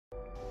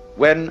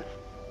When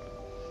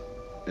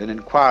an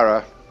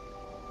inquirer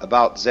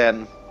about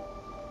Zen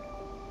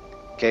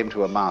came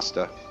to a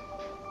master,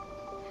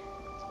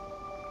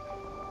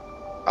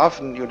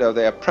 often,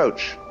 they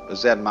approach a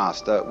Zen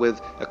master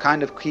with a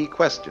kind of key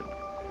question.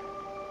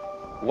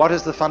 What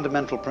is the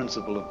fundamental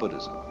principle of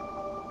Buddhism?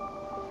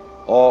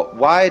 Or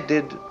why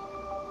did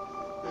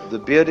the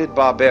bearded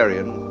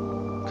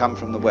barbarian come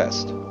from the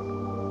West?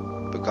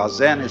 Because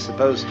Zen is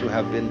supposed to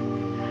have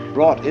been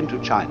brought into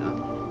China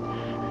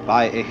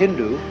by a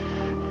Hindu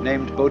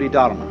named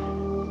Bodhidharma.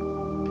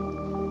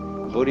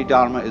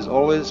 Bodhidharma is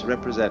always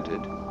represented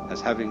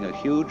as having a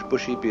huge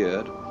bushy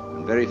beard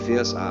and very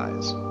fierce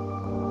eyes.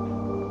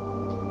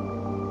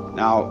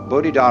 Now,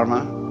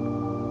 Bodhidharma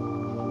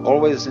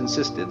always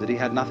insisted that he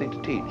had nothing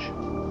to teach.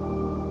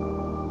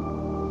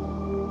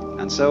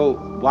 And so,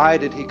 why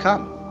did he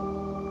come?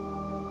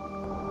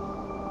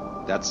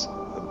 That's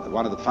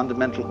one of the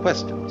fundamental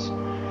questions.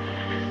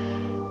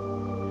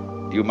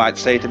 You might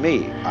say to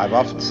me, I've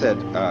often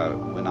said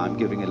when I'm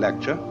giving a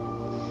lecture,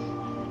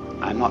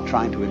 I'm not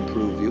trying to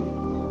improve you.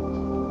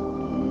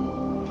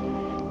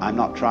 I'm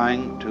not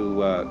trying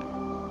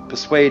to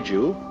persuade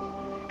you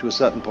to a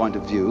certain point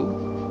of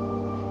view.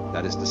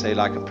 That is to say,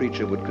 like a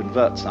preacher would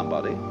convert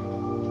somebody.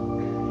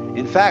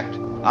 In fact,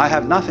 I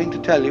have nothing to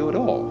tell you at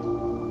all.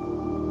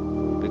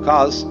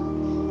 Because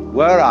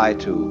were I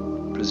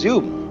to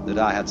presume that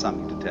I had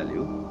something to tell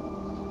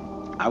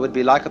you, I would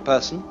be like a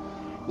person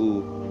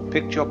who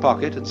picked your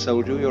pocket and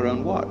sold you your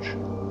own watch.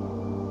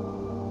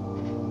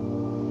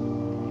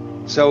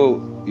 So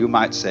you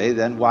might say,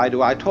 then why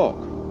do I talk?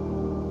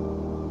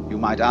 You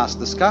might ask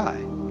the sky,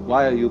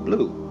 why are you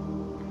blue?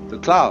 The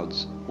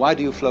clouds, why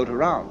do you float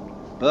around?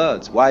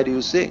 Birds, why do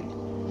you sing?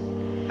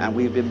 And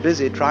we've been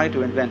busy trying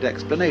to invent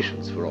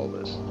explanations for all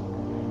this.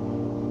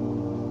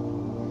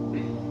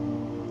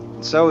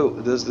 So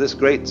there's this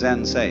great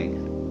Zen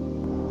saying.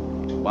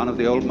 One of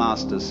the old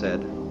masters said,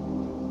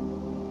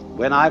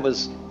 when I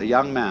was a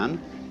young man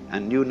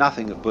and knew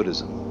nothing of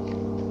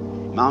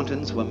Buddhism,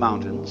 mountains were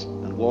mountains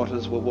and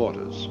waters were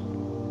waters.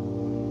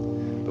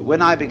 But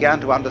when I began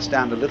to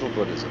understand a little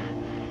Buddhism,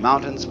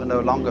 mountains were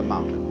no longer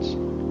mountains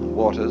and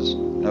waters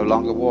no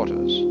longer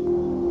waters.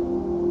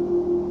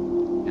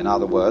 In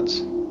other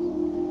words,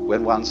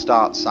 when one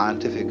starts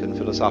scientific and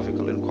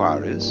philosophical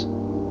inquiries,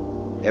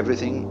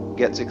 everything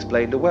gets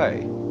explained away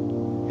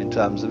in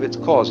terms of its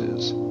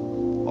causes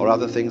or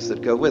other things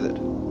that go with it.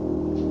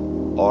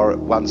 Or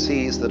one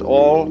sees that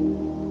all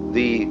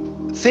the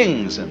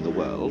things in the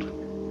world,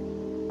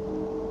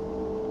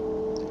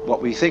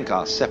 what we think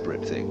are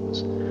separate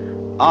things,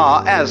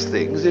 are as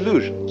things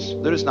illusions.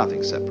 There is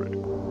nothing separate.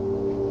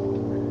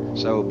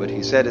 So, but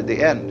he said at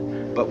the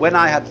end, but when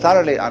I had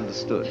thoroughly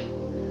understood,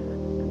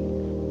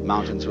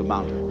 mountains were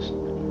mountains,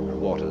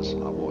 waters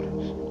are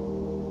waters.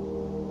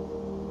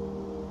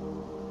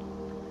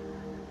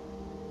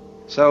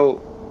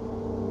 So,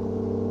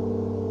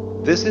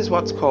 this is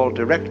what's called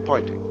direct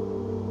pointing.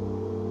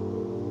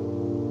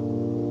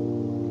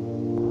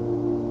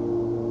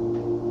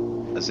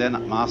 A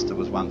Zen master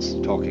was once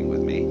talking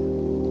with me,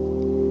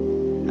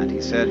 and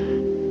he said,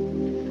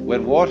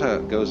 when water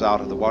goes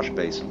out of the wash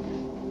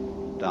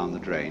basin down the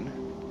drain,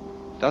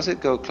 does it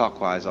go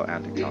clockwise or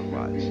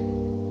anti-clockwise?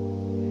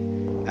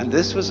 And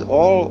this was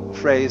all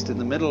phrased in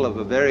the middle of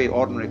a very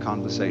ordinary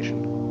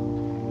conversation.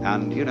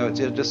 And,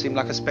 it just seemed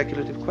like a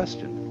speculative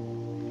question.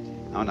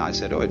 And I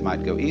said, it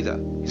might go either.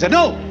 He said,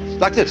 no,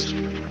 like this.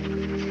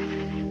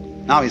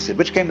 Now he said,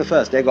 which came the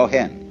first, egg or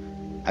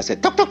hen? I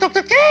said, tuk, tuk, tuk,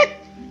 tuk, tuk.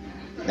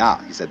 Now,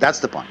 he said, that's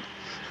the point.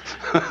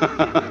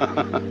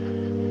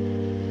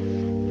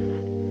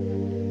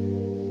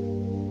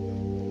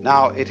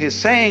 Now, it is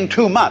saying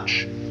too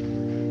much,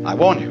 I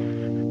warn you,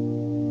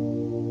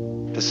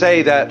 to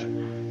say that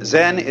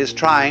Zen is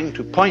trying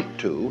to point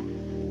to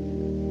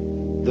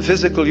the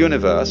physical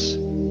universe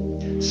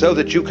so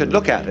that you can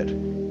look at it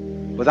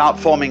without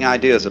forming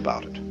ideas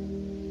about it.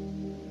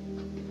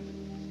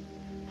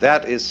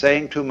 That is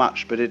saying too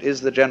much, but it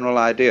is the general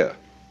idea.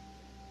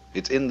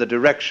 It's in the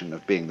direction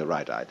of being the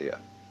right idea.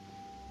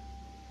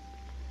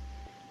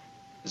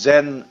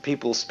 Zen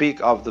people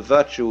speak of the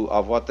virtue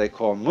of what they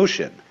call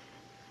mushin,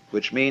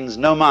 which means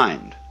no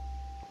mind,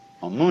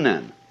 or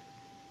munen,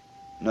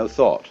 no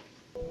thought.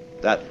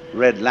 That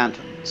red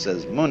lantern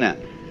says munen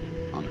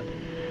on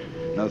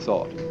it, no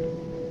thought.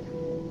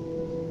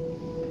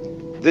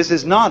 This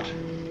is not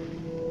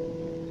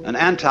an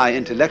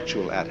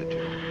anti-intellectual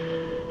attitude.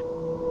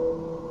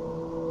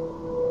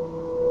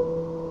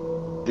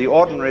 The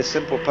ordinary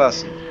simple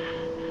person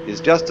is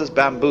just as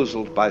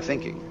bamboozled by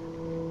thinking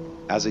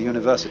as a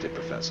university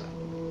professor.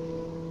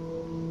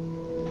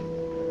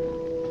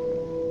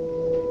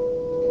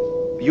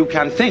 You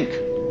can think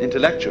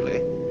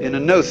intellectually in a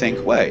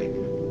no-think way.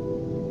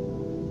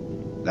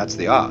 That's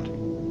the art.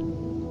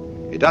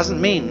 It doesn't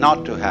mean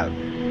not to have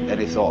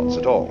any thoughts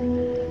at all.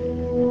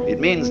 It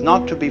means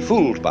not to be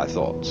fooled by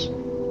thoughts,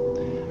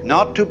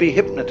 not to be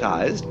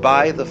hypnotized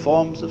by the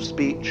forms of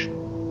speech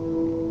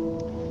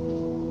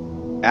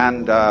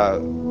and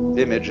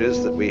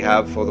images that we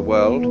have for the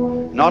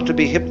world not to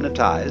be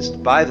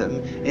hypnotized by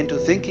them into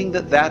thinking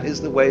that that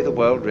is the way the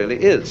world really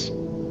is.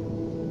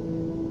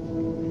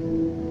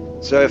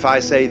 So if I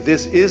say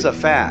this is a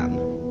fan,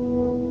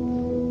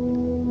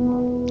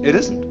 it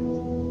isn't.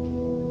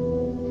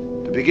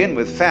 To begin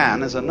with,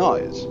 fan is a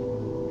noise.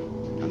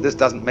 And this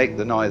doesn't make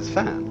the noise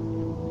fan,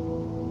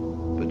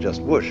 but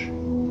just whoosh.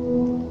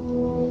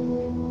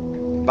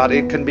 But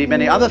it can be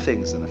many other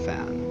things than a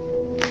fan.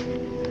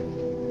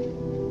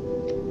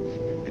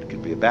 It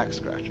could be a back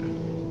scratcher.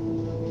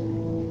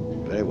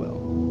 Very well.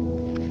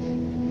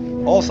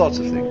 All sorts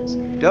of things.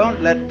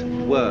 Don't let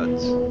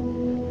words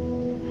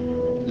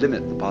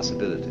limit the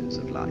possibilities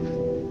of life.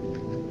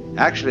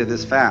 Actually,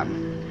 this fan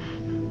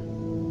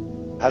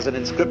has an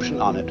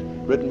inscription on it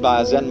written by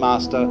a Zen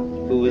master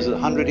who is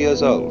 100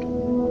 years old.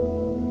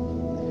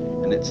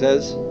 And it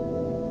says,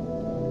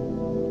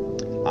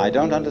 "I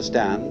don't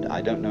understand,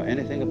 I don't know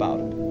anything about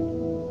it."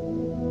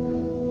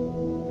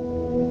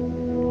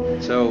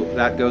 So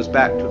that goes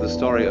back to the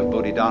story of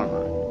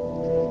Bodhidharma,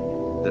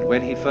 that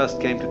when he first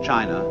came to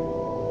China,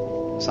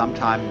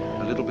 sometime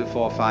a little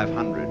before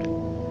 500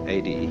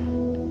 AD,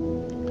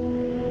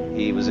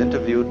 he was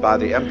interviewed by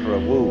the Emperor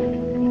Wu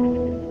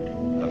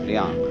of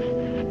Liang.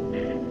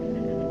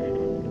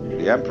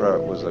 The emperor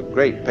was a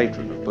great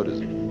patron of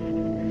Buddhism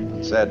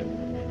and said,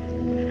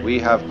 "We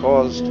have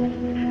caused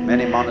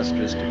many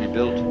monasteries to be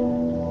built,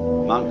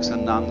 monks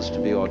and nuns to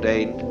be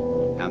ordained,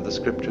 and the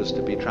scriptures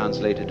to be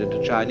translated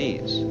into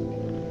Chinese.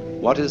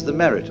 What is the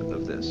merit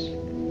of this?"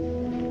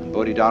 And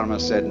Bodhidharma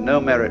said, "No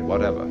merit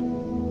whatever."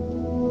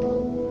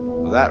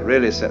 Well, that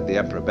really set the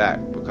emperor back,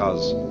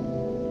 because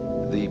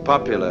the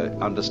popular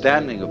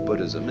understanding of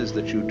Buddhism is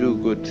that you do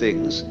good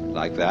things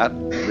like that,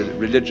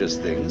 religious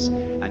things,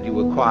 and you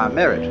acquire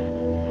merit.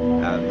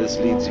 And this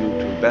leads you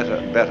to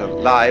better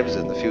lives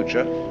in the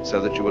future, so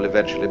that you will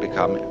eventually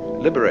become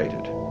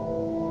liberated.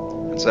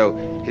 And so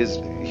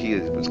he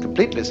was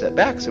completely set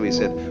back, so he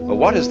said, "Well,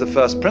 what is the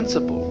first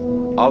principle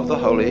of the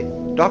holy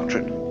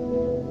doctrine?"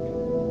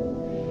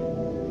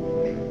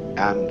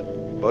 And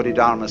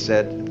Bodhidharma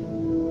said,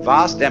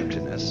 "Vast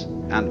emptiness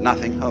and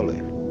nothing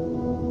holy."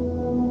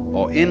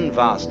 Or in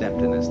vast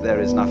emptiness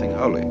there is nothing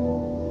holy.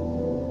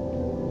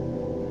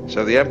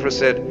 So the emperor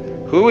said,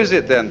 "Who is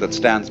it then that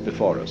stands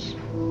before us?"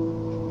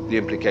 The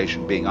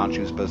implication being, aren't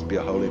you supposed to be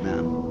a holy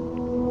man?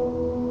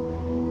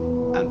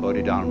 And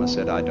Bodhidharma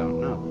said, "I don't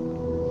know."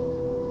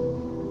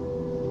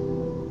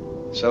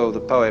 So the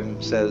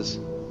poem says,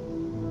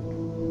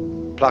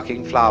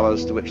 "Plucking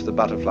flowers to which the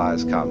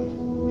butterflies come,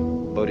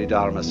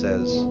 Bodhidharma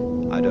says,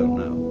 I don't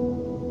know."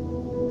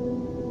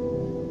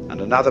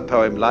 And another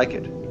poem like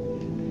it,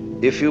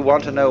 "If you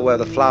want to know where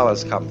the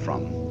flowers come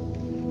from,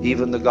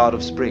 even the god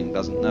of spring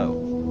doesn't know."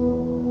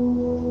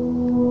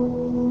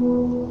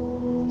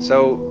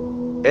 So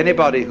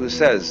anybody who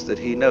says that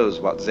he knows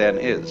what Zen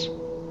is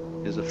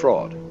a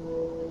fraud.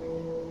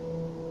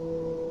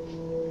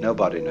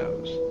 Nobody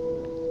knows.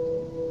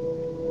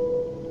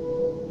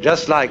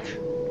 Just like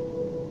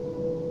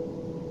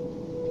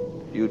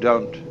you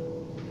don't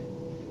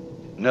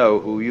know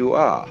who you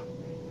are.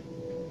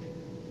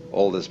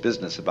 All this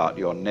business about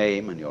your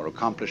name and your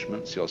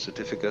accomplishments, your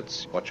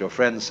certificates, what your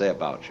friends say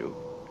about you,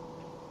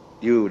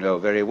 you know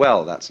very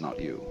well that's not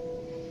you.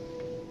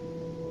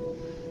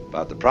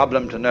 But the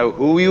problem to know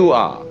who you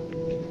are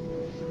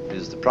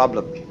is the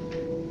problem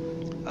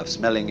of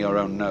smelling your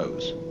own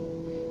nose.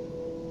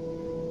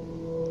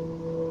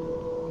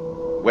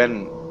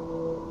 When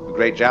the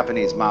great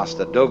Japanese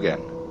master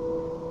Dogen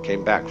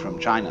came back from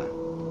China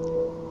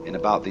in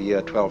about the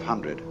year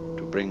 1200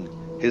 to bring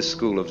his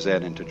school of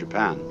Zen into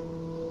Japan,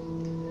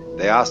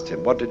 they asked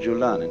him, "What did you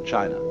learn in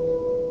China?"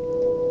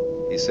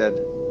 He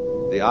said,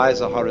 "The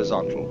eyes are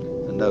horizontal,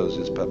 the nose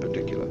is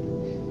perpendicular."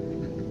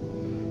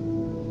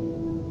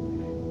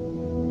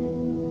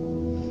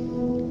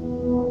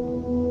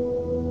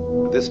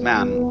 This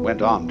man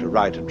went on to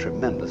write a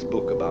tremendous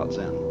book about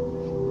Zen.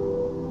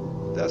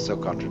 They're so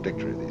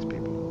contradictory, these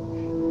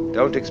people.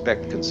 Don't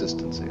expect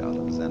consistency out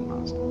of a Zen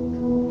master.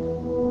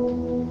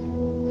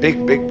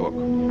 Big book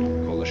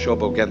called the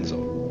Shobo Genzo.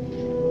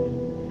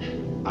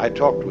 I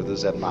talked with the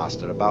Zen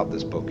master about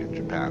this book in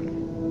Japan,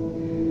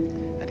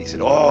 and he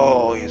said,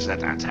 "Oh," he said,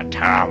 "that's a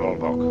terrible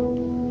book.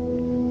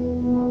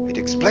 It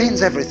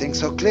explains everything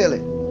so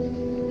clearly.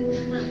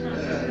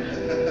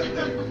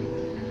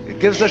 It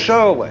gives the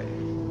show away."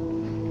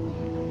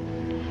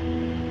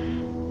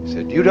 He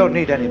said, "You don't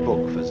need any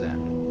book for Zen."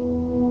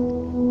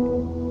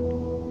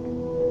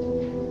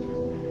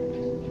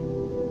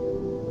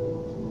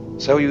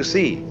 So you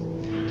see,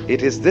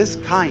 it is this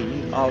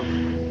kind of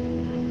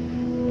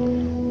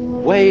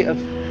way of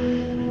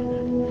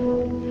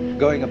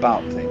going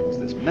about things,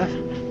 this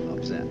method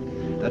of Zen,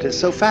 that has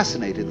so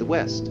fascinated the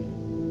West.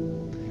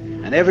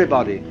 And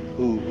everybody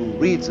who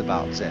reads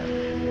about Zen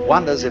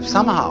wonders if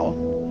somehow,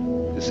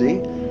 you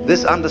see,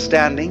 this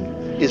understanding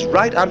is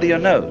right under your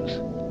nose.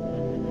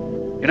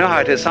 You know how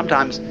it is,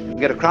 sometimes you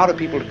get a crowd of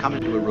people to come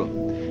into a room,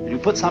 and you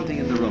put something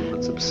in the room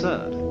that's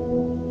absurd.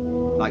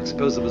 Like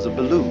suppose there was a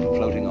balloon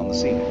floating on the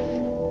ceiling.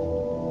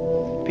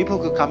 People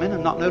could come in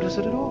and not notice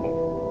it at all.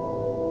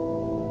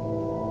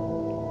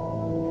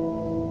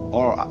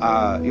 Or,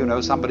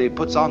 somebody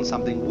puts on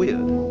something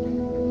weird,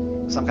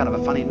 some kind of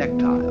a funny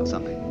necktie or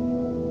something.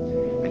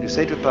 And you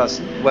say to a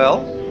person,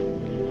 well,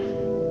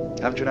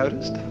 haven't you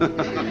noticed?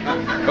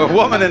 A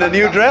woman in a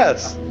new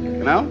dress,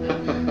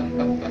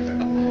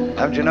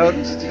 Haven't you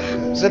noticed?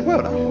 I said,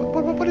 well,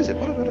 what is it?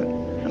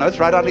 It's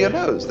right under your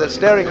nose. They're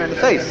staring you in the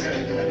face,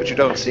 but you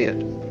don't see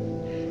it.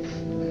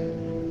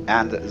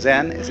 And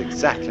Zen is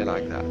exactly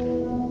like that.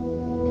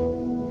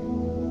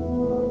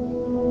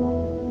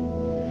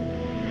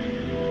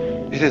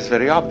 It is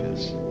very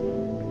obvious.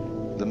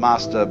 The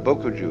master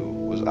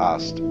Bokuju was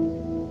asked,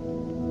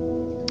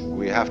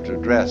 we have to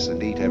dress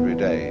and eat every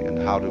day, and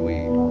how do we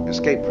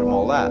escape from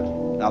all that?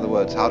 In other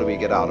words, how do we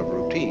get out of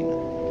routine?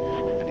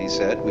 And he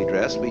said, we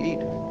dress, we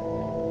eat.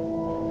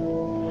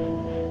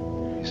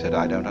 He said,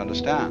 I don't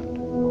understand.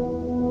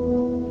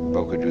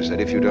 Bokuju said,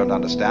 if you don't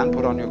understand,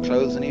 put on your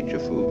clothes and eat your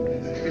food.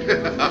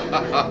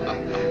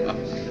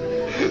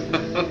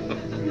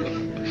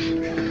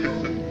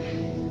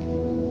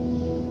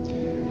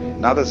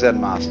 Another Zen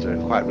master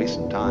in quite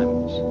recent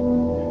times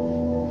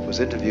was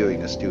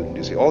interviewing a student.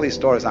 You see, all these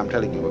stories I'm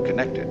telling you are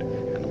connected,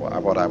 and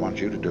what I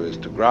want you to do is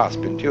to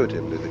grasp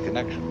intuitively the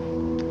connection.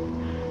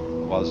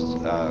 Was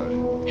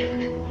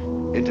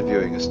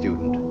interviewing a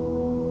student,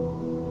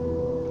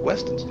 a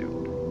Western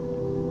student,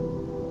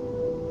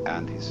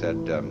 and he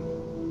said,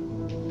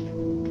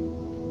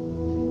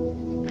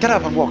 get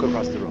up and walk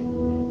across the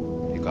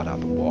room. He got up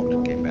and walked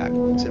and came back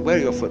and said, where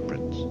are your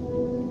footprints?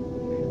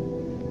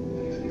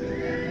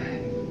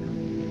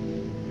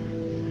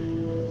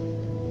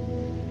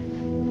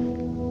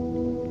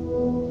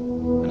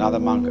 Another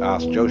monk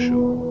asked Joshu,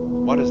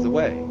 what is the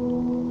way?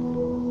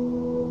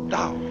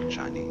 Tao in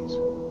Chinese,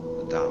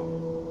 the Tao.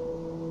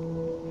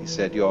 He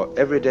said, your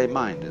everyday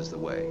mind is the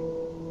way.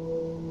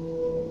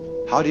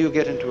 How do you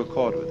get into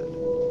accord with it?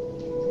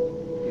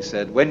 He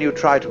said, when you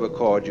try to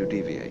accord, you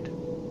deviate.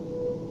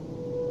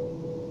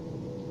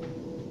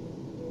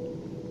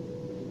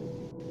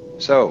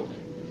 So,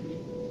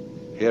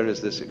 here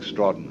is this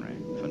extraordinary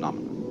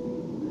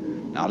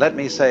phenomenon. Now let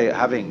me say,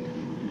 having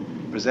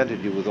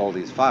presented you with all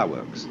these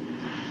fireworks,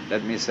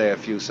 let me say a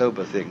few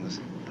sober things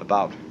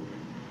about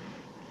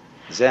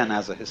Zen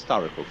as a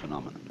historical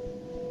phenomenon.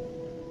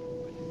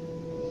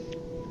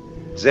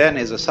 Zen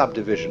is a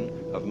subdivision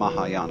of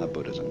Mahayana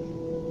Buddhism.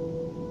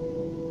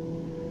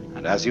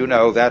 And as you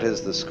know, that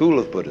is the school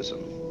of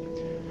Buddhism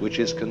which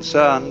is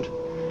concerned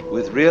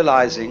with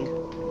realizing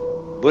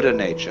Buddha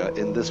nature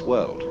in this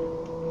world.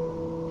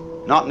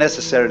 Not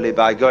necessarily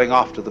by going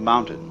off to the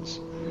mountains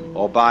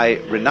or by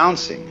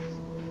renouncing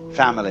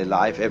family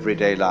life,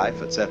 everyday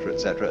life, etc.,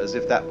 as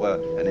if that were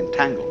an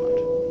entanglement,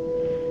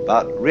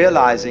 but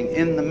realizing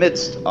in the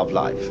midst of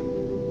life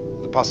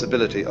the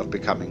possibility of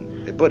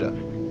becoming a Buddha.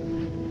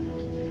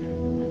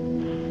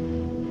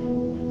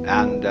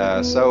 And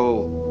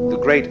so the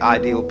great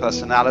ideal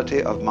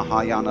personality of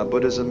Mahayana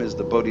Buddhism is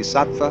the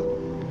Bodhisattva,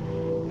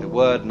 a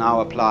word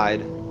now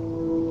applied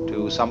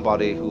to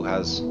somebody who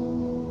has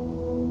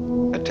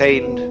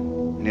attained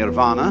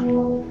nirvana,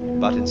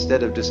 but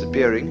instead of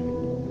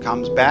disappearing,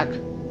 comes back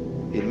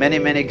in many,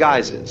 many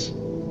guises.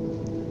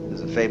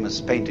 There's a famous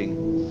painting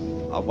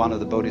of one of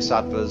the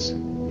bodhisattvas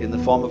in the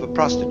form of a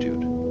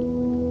prostitute.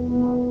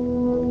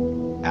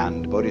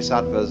 And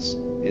bodhisattvas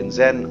in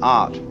Zen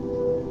art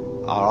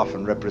are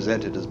often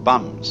represented as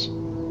bums.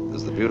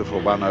 There's the beautiful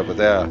one over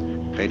there,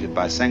 painted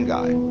by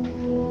Sengai,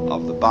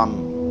 of the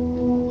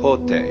bum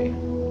Hote,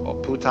 or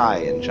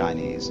Putai in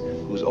Chinese,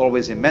 who's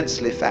always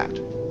immensely fat.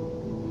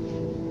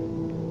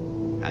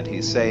 And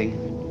he's saying,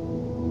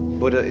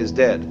 Buddha is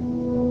dead.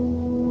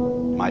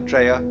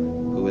 Maitreya,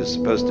 who is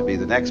supposed to be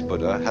the next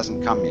Buddha,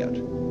 hasn't come yet.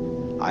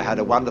 I had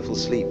a wonderful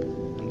sleep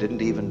and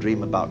didn't even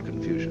dream about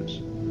Confucius.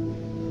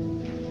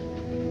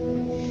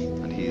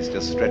 And he's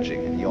just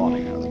stretching and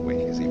yawning as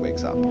he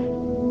wakes up.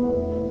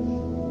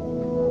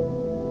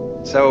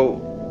 So,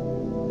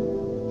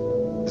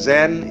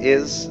 Zen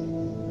is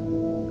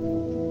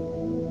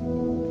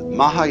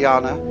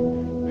Mahayana,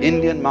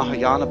 Indian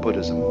Mahayana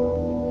Buddhism,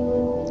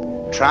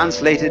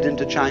 translated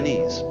into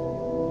Chinese,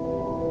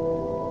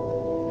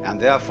 and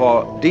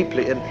therefore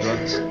deeply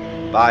influenced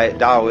by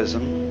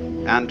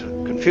Taoism and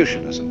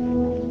Confucianism.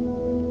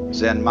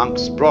 Zen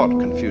monks brought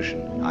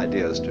Confucian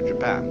ideas to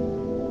Japan.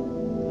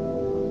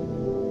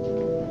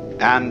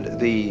 And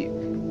the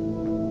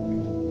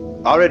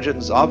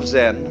origins of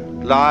Zen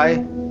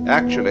lie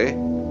actually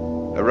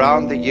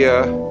around the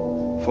year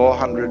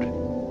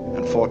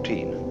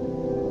 414,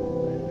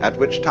 at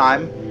which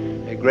time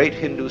a great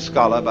Hindu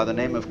scholar by the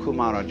name of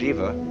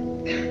Kumarajiva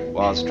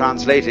was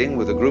translating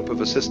with a group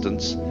of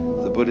assistants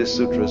the Buddhist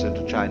sutras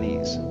into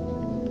Chinese.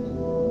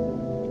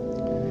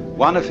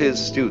 One of his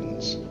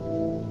students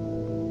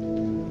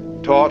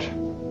taught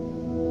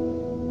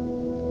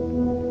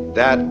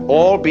that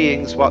all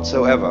beings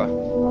whatsoever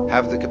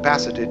have the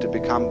capacity to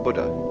become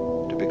Buddha,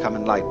 to become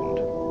enlightened,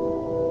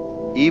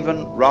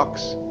 even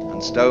rocks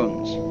and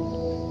stones,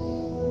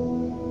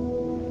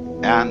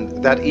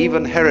 and that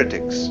even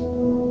heretics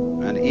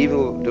and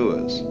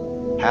evildoers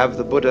have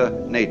the Buddha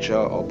nature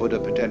or Buddha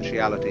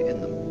potentiality in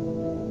them.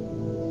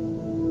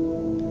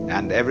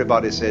 and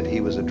everybody said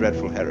he was a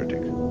dreadful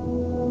heretic.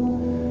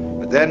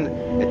 But then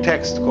a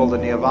text called the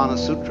Nirvana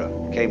Sutra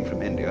came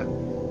from India,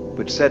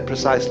 which said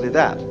precisely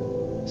that.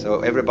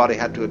 So everybody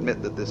had to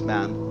admit that this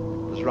man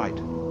was right.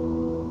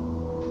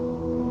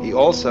 He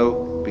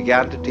also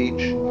began to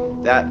teach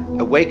that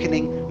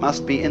awakening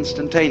must be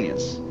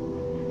instantaneous.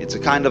 It's a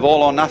kind of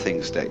all or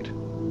nothing state.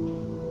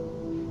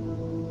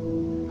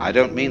 I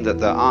don't mean that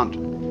there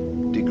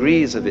aren't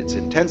degrees of its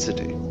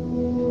intensity,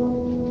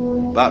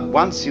 but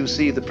once you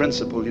see the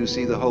principle, you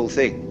see the whole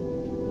thing.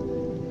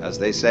 As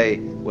they say,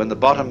 when the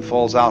bottom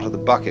falls out of the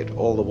bucket,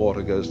 all the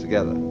water goes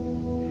together.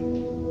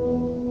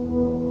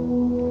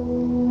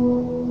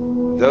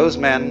 Those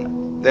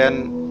men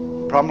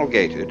then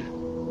promulgated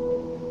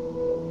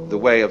the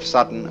way of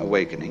sudden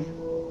awakening.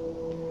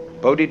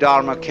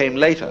 Bodhidharma came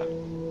later,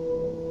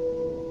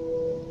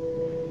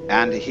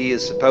 and he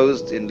is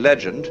supposed in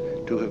legend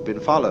to have been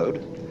followed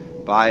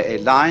by a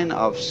line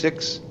of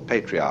 6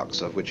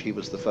 patriarchs, of which he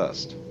was the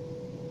first.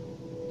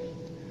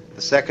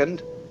 The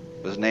second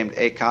was named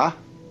Eka,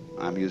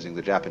 I'm using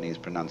the Japanese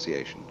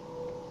pronunciation,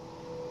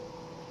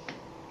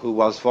 who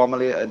was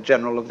formerly a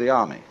general of the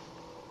army.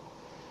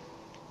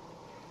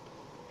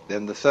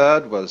 Then the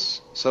third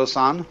was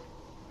Sosan,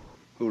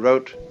 who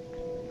wrote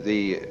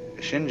the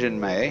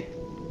Shinjinmei,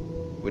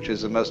 which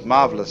is a most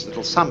marvelous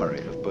little summary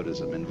of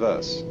Buddhism in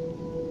verse.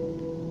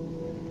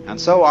 And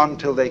so on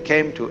till they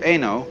came to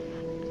Eno,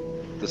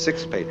 the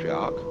 6th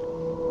patriarch.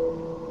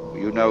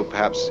 You know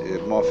perhaps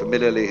more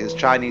familiarly his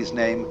Chinese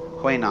name,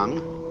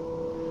 Huineng.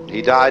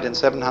 He died in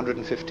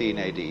 715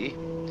 AD.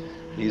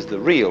 He's the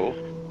real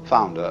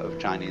founder of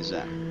Chinese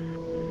Zen,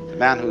 the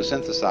man who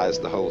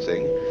synthesized the whole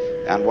thing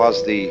and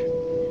was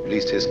at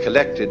least his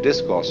collected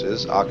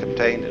discourses are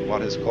contained in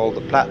what is called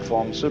the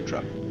Platform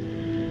Sutra.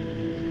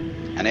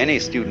 And any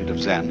student of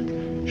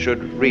Zen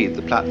should read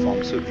the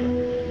Platform Sutra.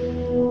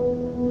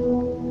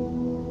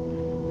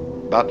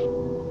 But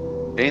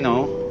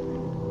Eno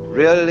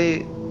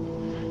really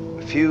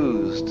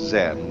fused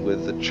Zen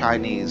with the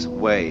Chinese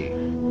way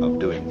of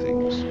doing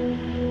things.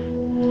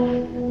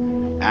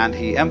 And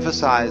he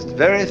emphasized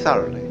very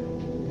thoroughly,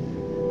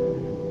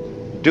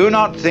 do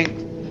not think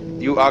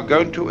you are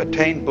going to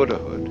attain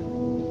Buddhahood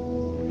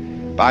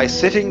by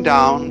sitting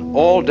down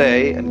all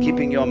day and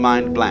keeping your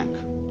mind blank.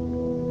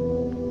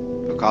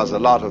 Because a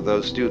lot of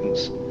those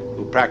students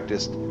who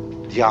practiced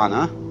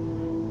dhyana,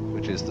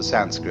 which is the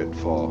Sanskrit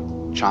for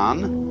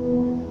Chan,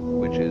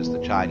 which is the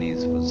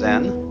Chinese for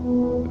Zen,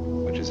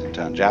 which is in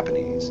turn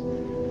Japanese,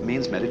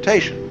 means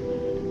meditation,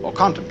 or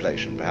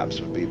contemplation perhaps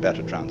would be a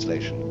better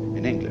translation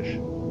in English.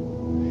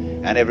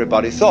 And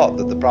everybody thought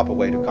that the proper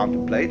way to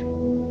contemplate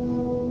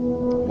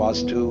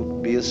was to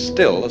be as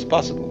still as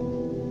possible.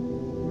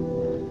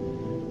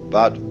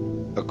 But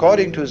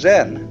according to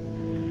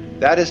Zen,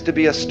 that is to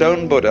be a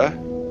stone Buddha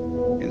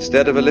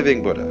instead of a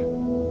living Buddha.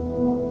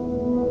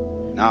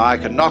 Now I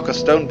can knock a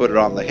stone Buddha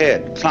on the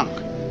head, clunk,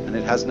 and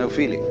it has no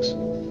feelings.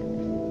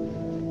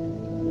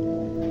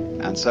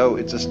 And so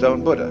it's a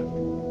stone Buddha.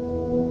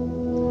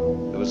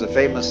 There was a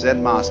famous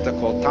Zen master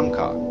called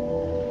Tanka,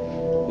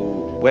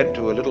 who went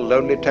to a little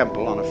lonely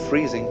temple on a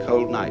freezing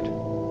cold night.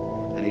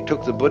 And he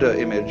took the Buddha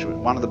image,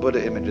 one of the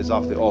Buddha images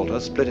off the altar,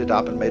 split it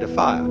up and made a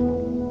fire.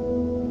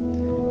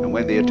 And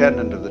when the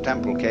attendant of the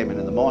temple came in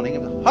the morning, he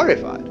was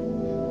horrified.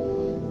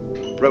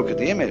 Broke at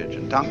the image,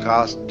 and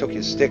Tanka took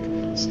his stick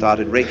and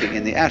started raking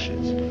in the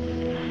ashes.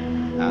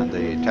 And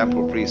the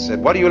temple priest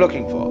said, "What are you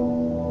looking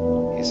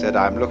for?" He said,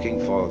 "I'm looking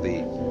for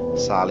the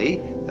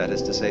sali, that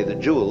is to say the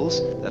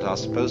jewels that are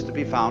supposed to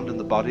be found in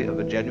the body of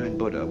a genuine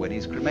Buddha when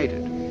he's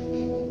cremated."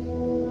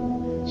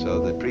 So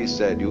the priest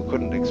said, "You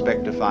couldn't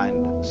expect to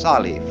find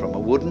sali from a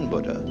wooden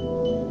Buddha."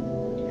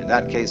 In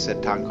that case,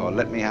 said Tanka,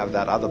 "Let me have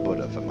that other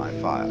Buddha for my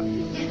fire."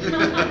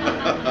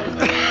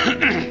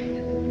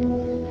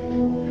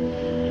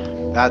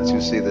 That's,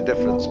 you see, the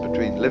difference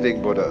between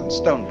living Buddha and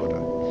stone Buddha.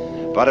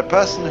 But a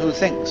person who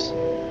thinks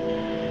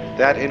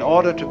that in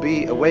order to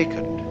be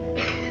awakened,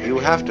 you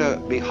have to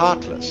be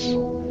heartless,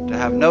 to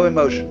have no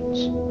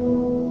emotions,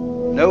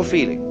 no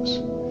feelings,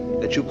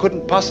 that you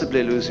couldn't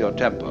possibly lose your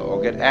temper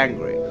or get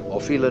angry or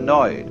feel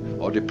annoyed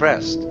or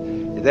depressed,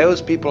 those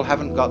people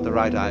haven't got the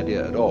right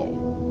idea at all.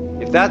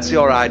 If that's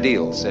your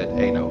ideal, said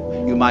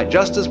Eno, you might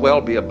just as well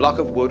be a block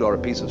of wood or a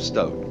piece of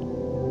stone.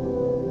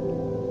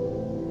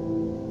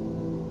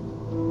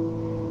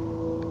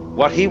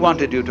 What he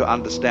wanted you to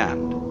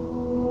understand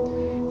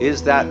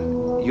is that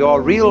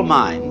your real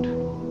mind,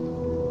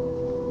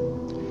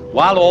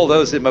 while all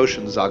those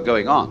emotions are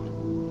going on,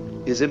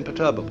 is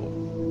imperturbable.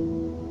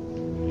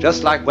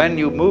 Just like when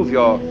you move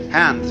your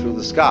hand through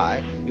the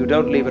sky, you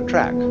don't leave a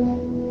track.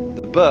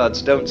 The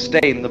birds don't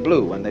stain the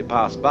blue when they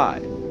pass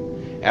by.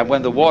 And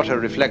when the water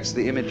reflects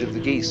the image of the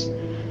geese,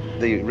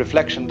 the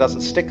reflection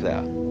doesn't stick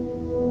there.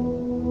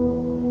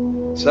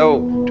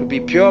 So, to be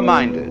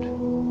pure-minded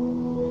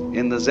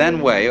in the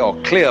Zen way, or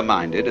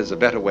clear-minded is a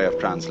better way of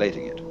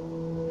translating it,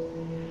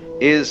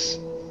 is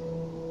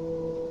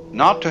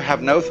not to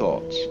have no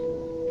thoughts.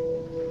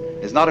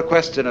 It's not a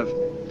question of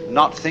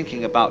not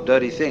thinking about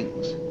dirty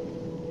things.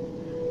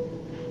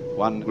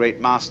 one great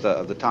master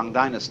of the Tang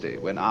dynasty,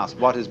 when asked,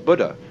 "What is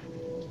Buddha?"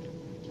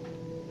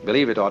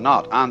 believe it or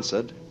not,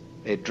 answered,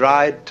 "A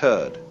dried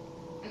turd."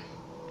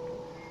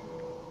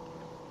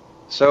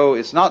 So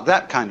it's not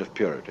that kind of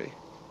purity.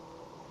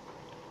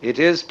 It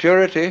is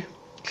purity,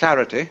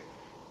 clarity,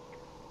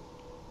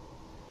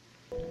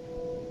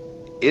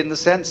 in the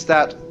sense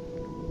that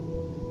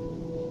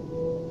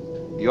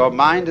your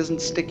mind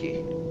isn't sticky.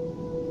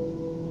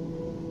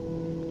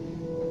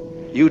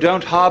 You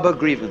don't harbor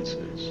grievances.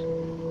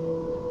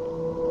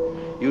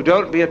 You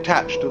don't be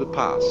attached to the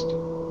past.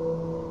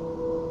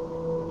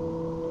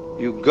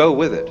 You go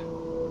with it,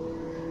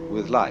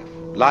 with life.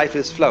 Life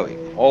is flowing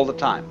all the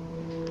time.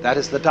 That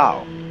is the Tao,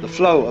 the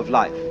flow of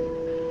life.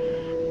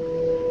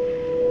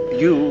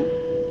 You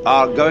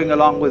are going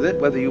along with it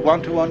whether you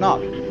want to or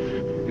not.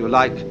 You're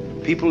like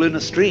people in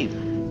a stream.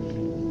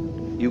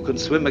 You can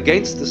swim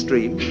against the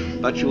stream,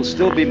 but you'll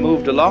still be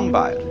moved along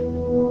by it.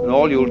 And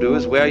all you'll do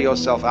is wear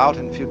yourself out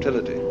in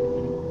futility.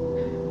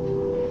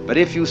 But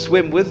if you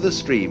swim with the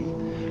stream,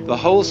 the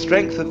whole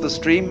strength of the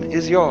stream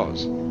is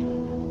yours.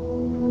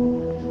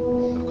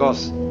 Of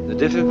course, the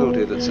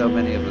difficulty that so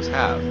many of us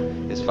have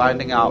is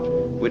finding out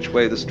which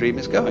way the stream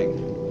is going.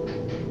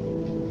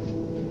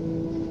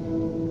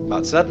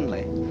 But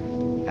certainly,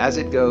 as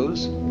it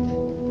goes,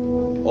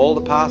 all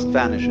the past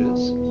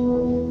vanishes,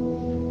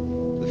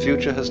 the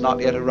future has not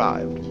yet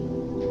arrived.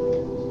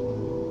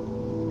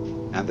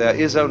 And there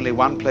is only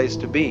one place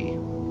to be,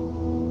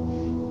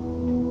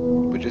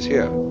 which is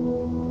here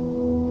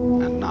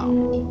and now.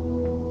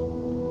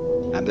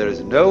 And there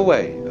is no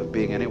way of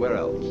being anywhere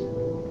else,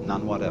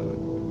 none whatever.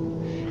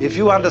 If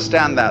you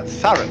understand that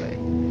thoroughly,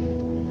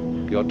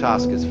 your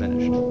task is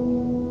finished.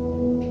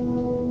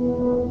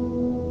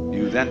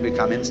 You then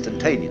become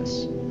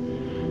instantaneous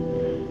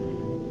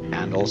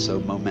and also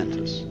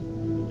momentous.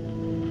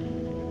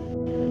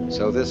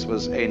 So this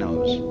was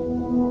Eno's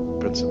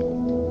principle.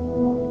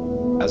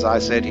 As I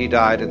said, he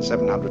died in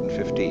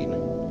 715,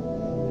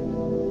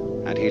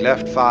 and he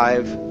left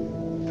 5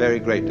 very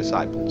great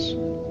disciples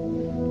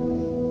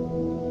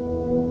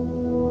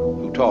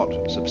who taught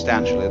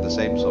substantially the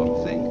same sort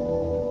of thing.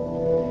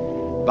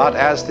 But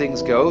as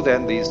things go,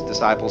 then these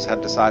disciples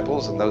had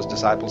disciples, and those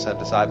disciples had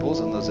disciples,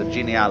 and there's a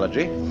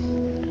genealogy,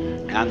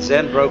 and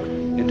Zen broke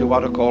into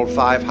what are called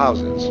 5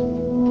 houses.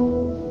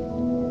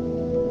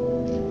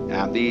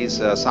 And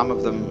these, some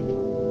of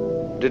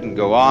them didn't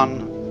go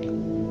on.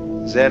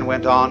 Zen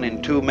went on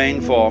in 2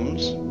 main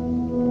forms.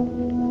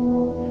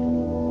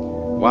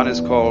 One is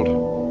called,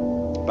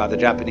 by the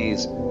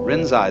Japanese,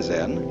 Rinzai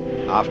Zen,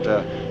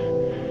 after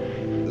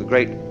the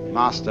great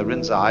master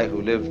Rinzai,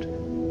 who lived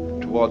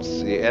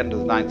towards the end of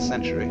the 9th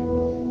century.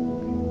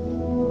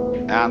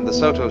 And the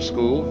Soto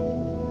school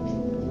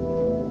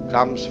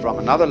comes from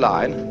another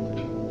line,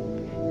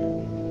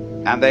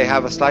 and they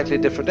have a slightly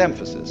different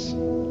emphasis.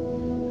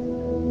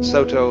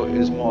 Soto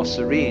is more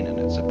serene in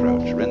its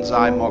approach,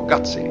 Rinzai more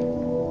gutsy.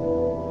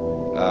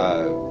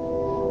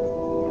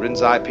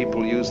 Rinzai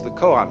people use the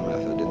koan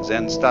method in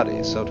Zen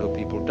studies, Soto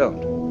people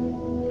don't,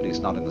 at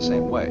least not in the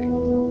same way.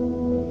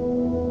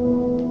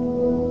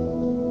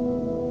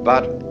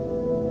 But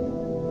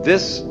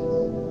this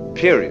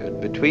period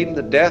between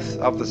the death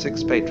of the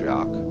 6th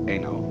patriarch,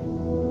 Eno,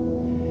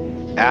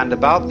 and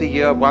about the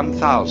year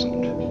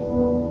 1000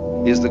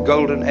 is the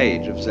golden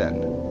age of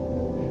Zen.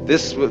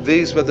 These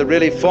were the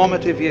really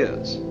formative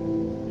years.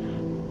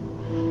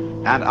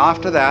 And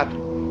after that,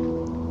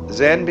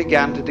 Zen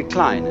began to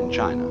decline in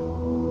China.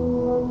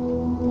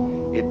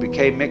 It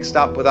became mixed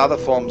up with other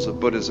forms of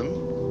Buddhism,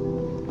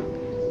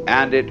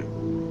 and it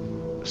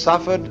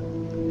suffered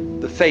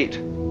the fate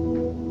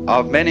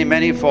of many,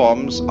 many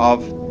forms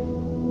of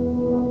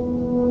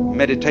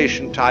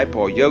meditation type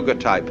or yoga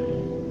type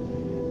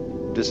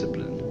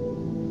discipline.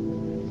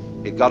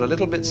 It got a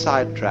little bit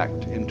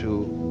sidetracked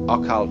into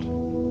occult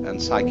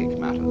and psychic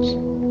matters,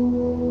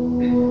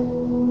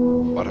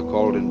 what are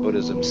called in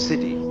Buddhism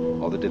siddhi,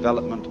 or the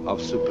development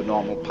of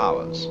supernormal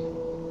powers.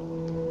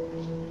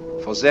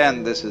 For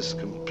Zen, this is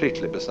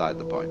completely beside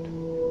the point.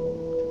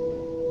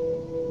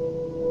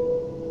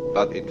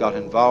 But it got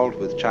involved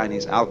with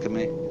Chinese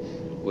alchemy,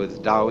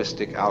 with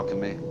Taoistic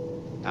alchemy,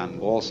 and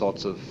all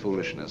sorts of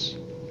foolishness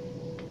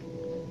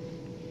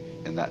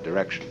in that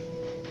direction.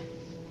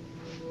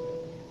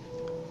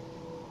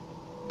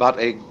 But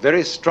a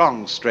very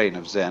strong strain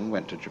of Zen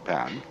went to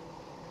Japan,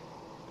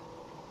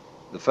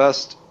 the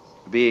first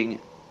being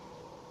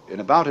in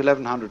about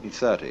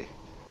 1130,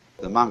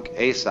 the monk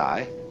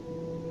Eisai,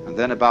 and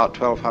then about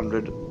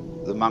 1200,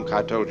 the monk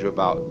I told you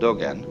about,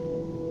 Dogen,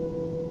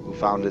 who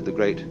founded the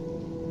great,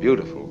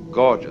 beautiful,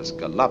 gorgeous,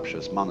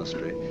 voluptuous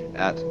monastery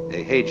at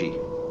Eiheiji,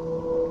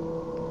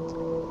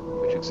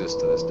 which exists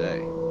to this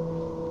day.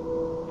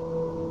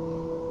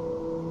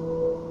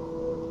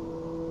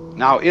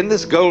 Now, in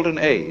this golden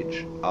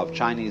age of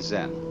Chinese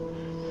Zen,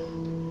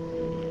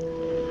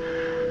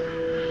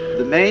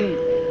 the main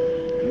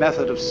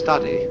method of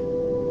study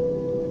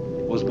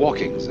was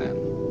walking Zen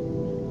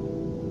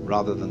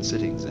rather than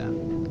sitting Zen.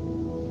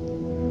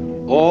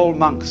 All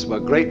monks were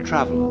great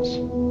travelers,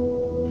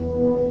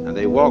 and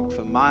They walked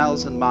for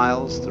miles and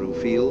miles through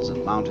fields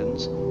and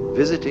mountains,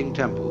 visiting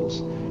temples,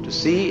 to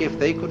see if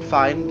they could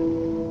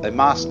find a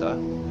master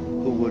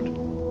who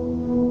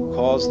would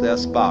cause their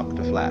spark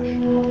to flash,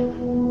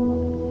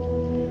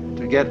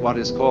 to get what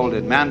is called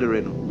in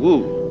Mandarin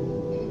Wu,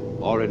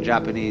 or in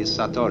Japanese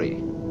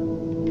Satori,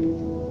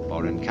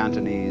 or in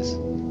Cantonese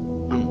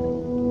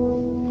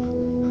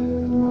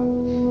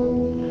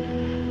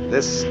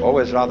This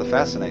always rather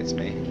fascinates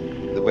me,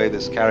 the way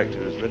this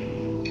character is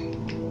written.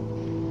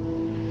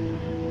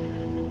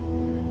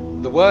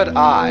 The word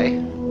I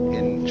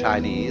in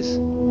Chinese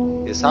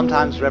is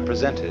sometimes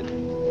represented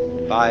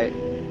by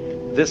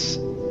this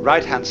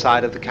right-hand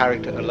side of the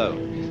character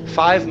alone.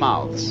 5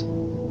 mouths,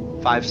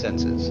 5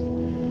 senses.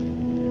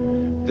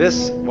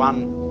 This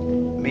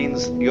one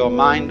means your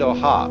mind or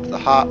heart, the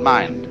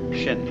heart-mind,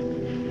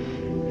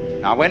 Shin.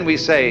 Now when we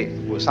say,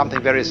 well,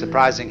 something very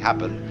surprising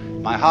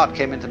happened, my heart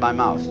came into my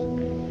mouth.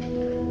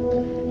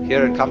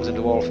 Here it comes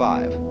into all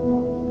 5.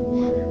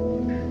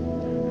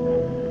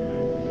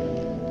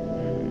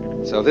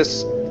 So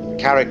this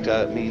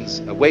character means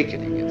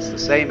awakening. It's the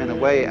same in a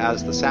way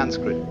as the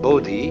Sanskrit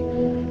bodhi,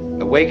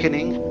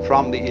 awakening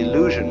from the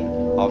illusion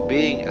of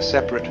being a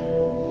separate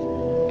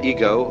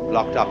ego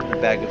locked up in a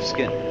bag of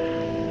skin,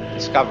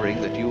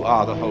 discovering that you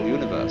are the whole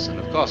universe. And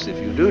of course, if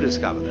you do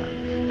discover that,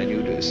 and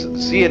you do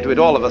see into it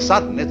all of a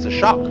sudden, it's a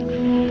shock,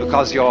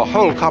 because your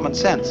whole common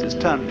sense is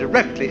turned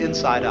directly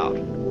inside out.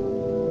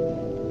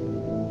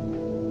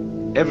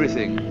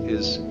 Everything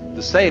is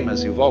the same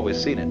as you've always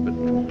seen it, but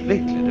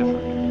completely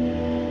different.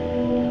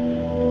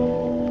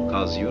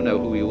 Because you know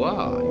who you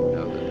are. You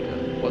know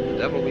that, what the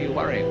devil were you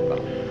worrying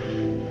about?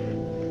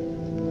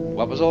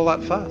 What was all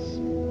that fuss?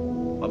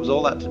 What was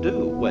all that to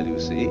do? Well, you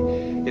see,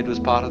 it was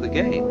part of the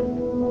game.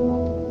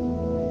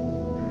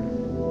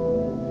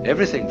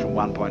 Everything from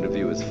one point of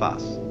view is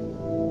fuss.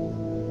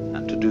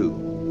 And to do.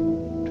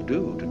 To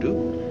do, to do.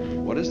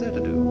 What is there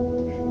to do?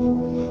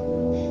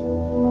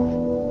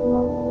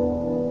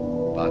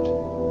 But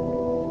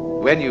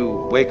when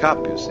you wake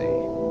up, you see,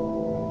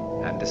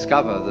 and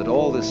discover that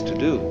all this to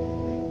do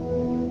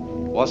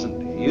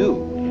wasn't you,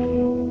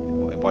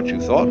 what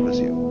you thought was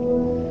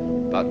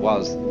you, but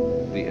was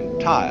the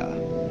entire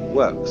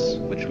works,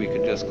 which we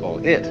could just call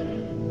it,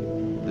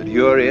 that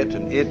you're it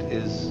and it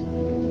is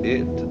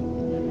it,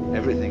 and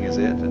everything is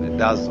it, and it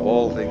does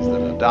all things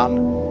that are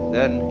done,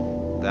 then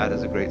that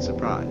is a great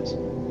surprise.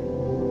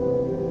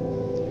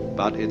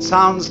 But it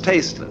sounds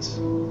tasteless.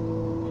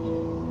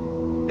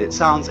 It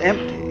sounds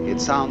empty.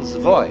 It sounds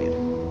void.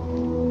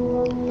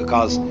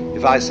 Because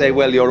if I say,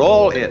 well, you're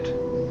all it,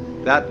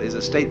 that is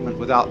a statement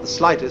without the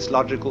slightest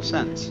logical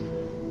sense.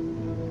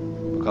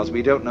 Because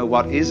we don't know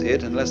what is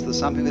it unless there's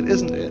something that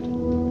isn't it.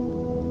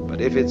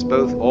 But if it's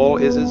both all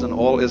ises and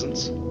all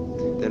isn'ts,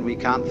 then we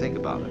can't think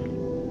about it.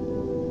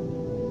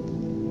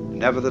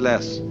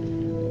 Nevertheless,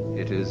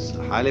 it is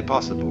highly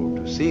possible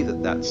to see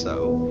that that's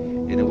so,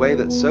 in a way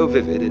that's so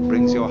vivid it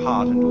brings your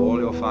heart into all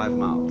your 5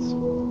 mouths.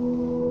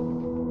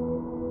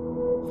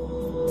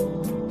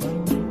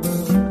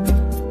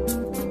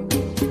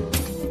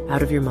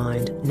 Out of Your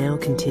Mind now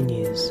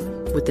continues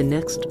with the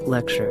next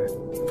lecture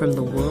from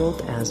the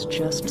World as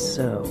Just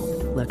So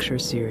lecture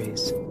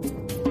series.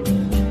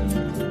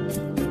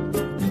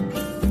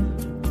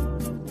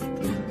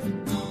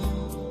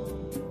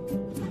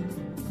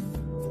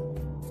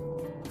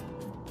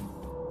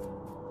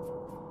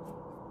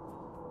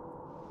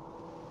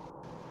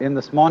 In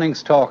this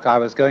morning's talk, I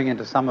was going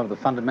into some of the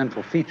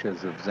fundamental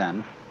features of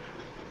Zen.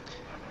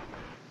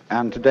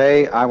 And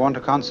today I want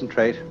to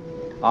concentrate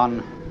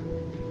on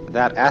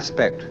that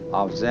aspect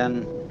of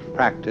Zen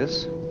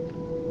practice,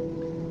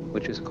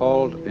 which is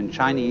called in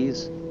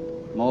Chinese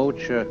Mo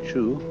Che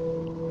Chu,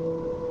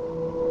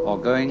 or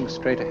going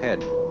straight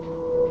ahead.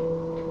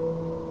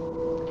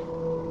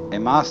 A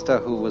master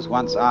who was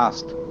once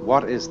asked,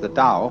 what is the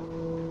Tao,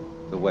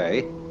 the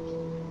way,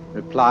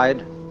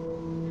 replied,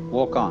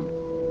 walk on.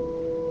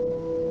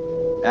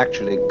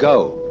 Actually,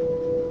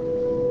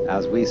 go.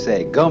 As we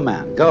say, go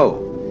man,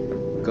 go.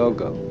 Go,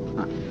 go.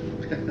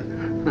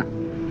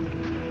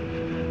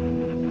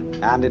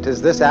 And it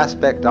is this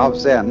aspect of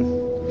Zen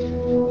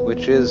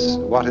which is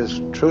what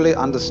is truly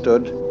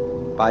understood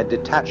by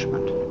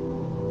detachment,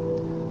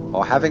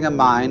 or having a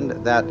mind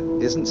that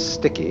isn't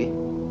sticky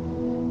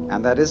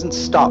and that isn't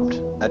stopped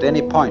at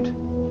any point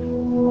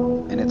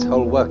in its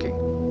whole working.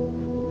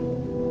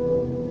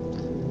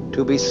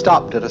 To be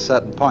stopped at a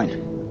certain point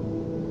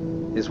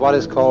is what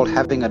is called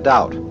having a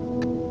doubt,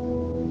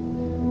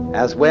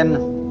 as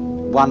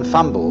when one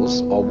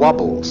fumbles or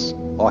wobbles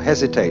or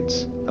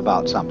hesitates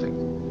about something,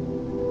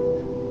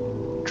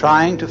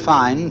 trying to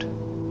find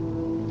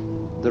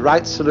the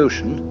right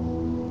solution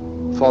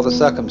for the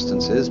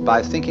circumstances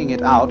by thinking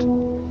it out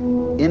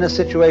in a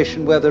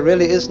situation where there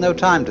really is no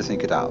time to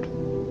think it out.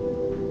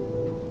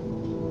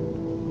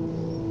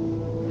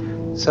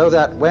 So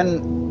that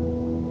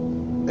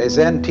when a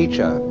Zen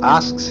teacher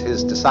asks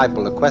his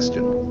disciple a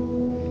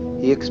question,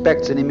 he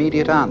expects an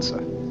immediate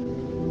answer,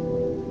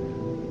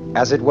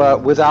 as it were,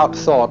 without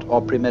thought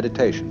or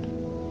premeditation.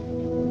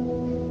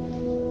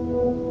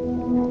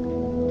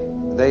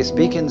 they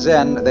speak in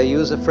Zen, they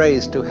use a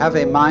phrase, to have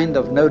a mind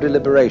of no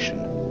deliberation.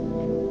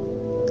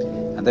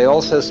 And they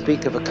also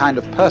speak of a kind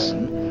of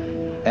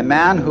person, a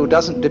man who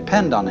doesn't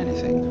depend on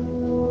anything.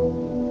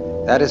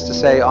 That is to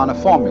say, on a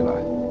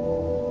formula,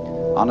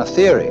 on a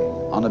theory,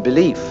 on a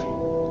belief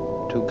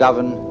to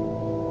govern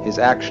his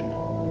action.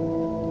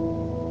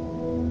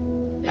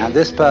 And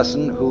this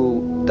person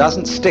who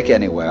doesn't stick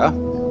anywhere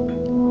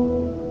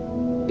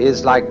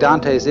is like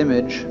Dante's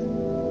image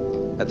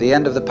at the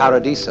end of the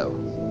Paradiso,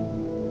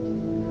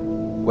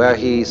 where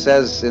he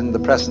says in the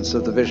presence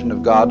of the vision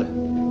of God,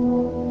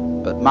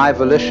 "But my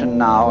volition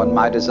now and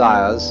my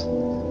desires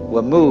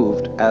were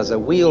moved as a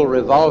wheel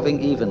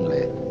revolving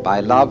evenly by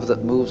love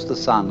that moves the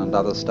sun and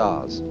other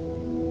stars."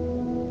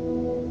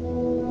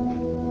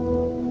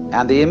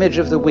 And the image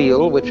of the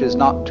wheel, which is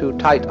not too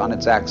tight on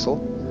its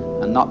axle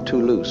and not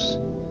too loose,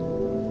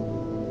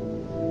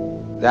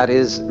 that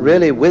is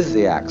really with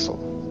the axle,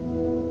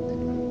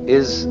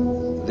 is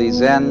the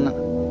Zen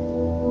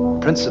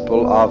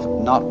principle of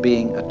not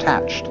being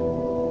attached,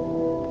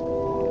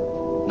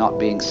 not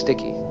being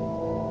sticky.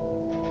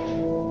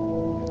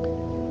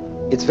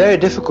 It's very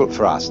difficult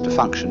for us to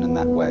function in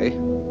that way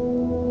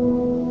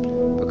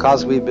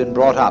because we've been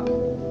brought up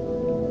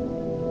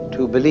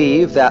to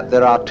believe that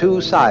there are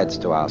two sides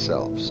to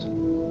ourselves.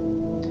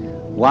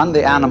 One,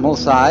 the animal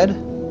side,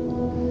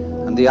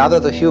 and the other,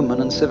 the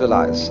human and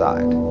civilized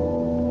side.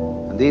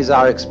 And these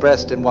are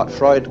expressed in what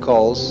Freud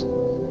calls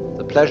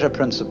the pleasure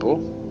principle,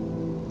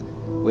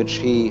 which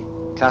he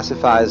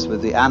classifies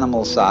with the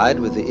animal side,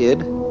 with the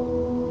id,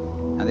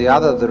 and the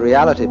other, the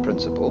reality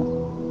principle,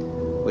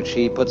 which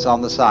he puts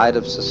on the side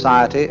of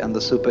society and the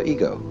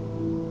superego.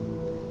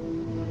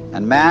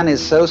 And man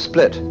is so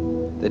split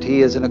that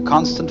he is in a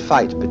constant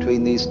fight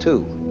between these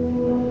two.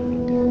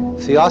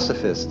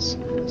 Theosophists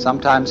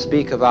sometimes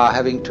speak of our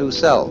having two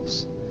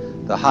selves,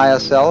 the higher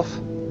self,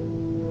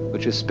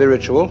 which is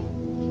spiritual,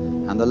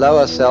 and the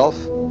lower self,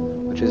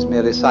 which is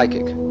merely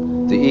psychic,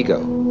 the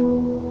ego.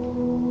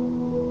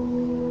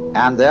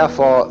 And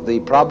therefore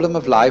the problem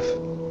of life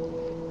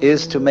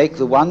is to make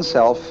the one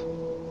self,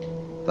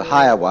 the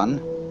higher one,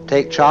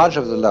 take charge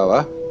of the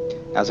lower,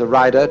 as a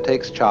rider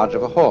takes charge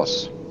of a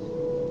horse.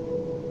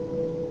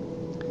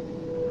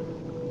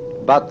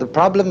 But the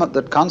problem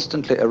that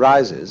constantly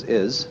arises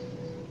is,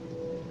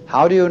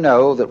 how do you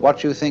know that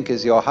what you think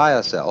is your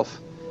higher self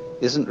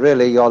isn't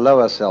really your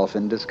lower self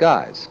in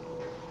disguise?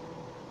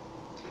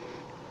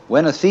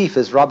 When a thief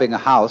is robbing a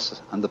house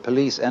and the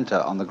police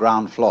enter on the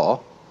ground floor,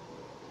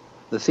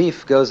 the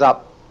thief goes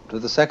up to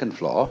the second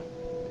floor,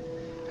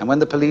 and when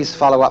the police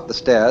follow up the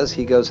stairs,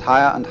 he goes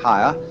higher and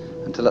higher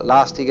until at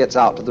last he gets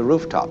out to the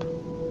rooftop.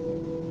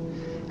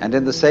 And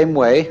in the same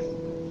way,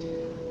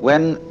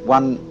 when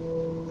one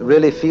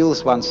really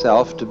feels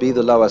oneself to be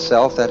the lower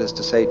self, that is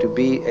to say, to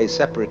be a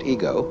separate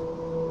ego,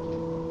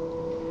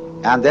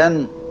 and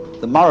then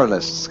the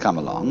moralists come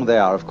along, they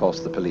are of course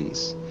the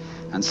police,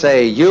 and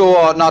say, "You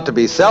ought not to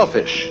be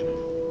selfish,"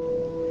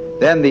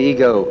 then the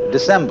ego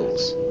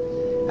dissembles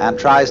and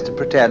tries to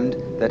pretend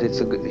that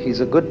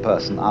he's a good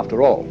person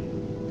after all.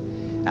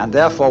 And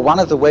therefore one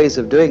of the ways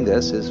of doing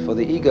this is for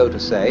the ego to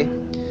say,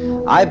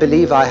 "I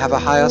believe I have a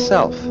higher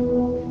self."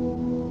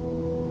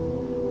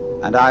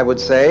 And I would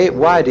say,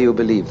 "Why do you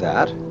believe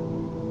that?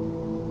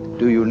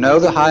 Do you know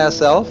the higher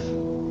self?"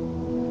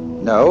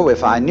 "No,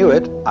 if I knew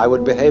it, I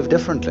would behave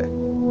differently.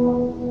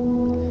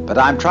 But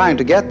I'm trying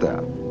to get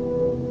there."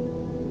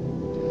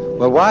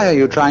 "Well, why are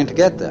you trying to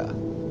get there?"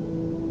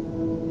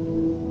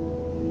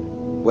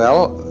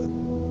 "Well,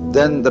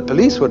 then the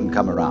police wouldn't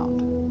come around.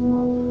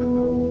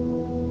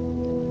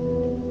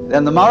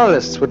 Then the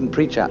moralists wouldn't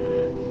preach at me.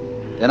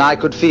 Then I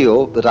could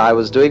feel that I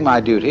was doing my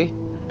duty,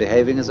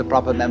 behaving as a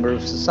proper member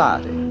of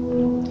society."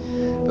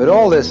 But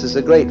all this is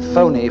a great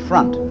phony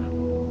front.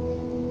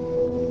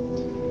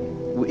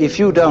 If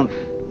you don't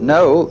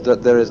know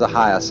that there is a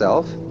higher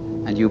self,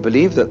 and you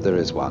believe that there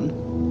is one,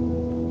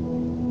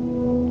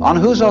 on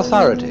whose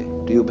authority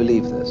do you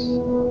believe this?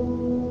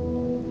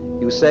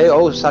 You say,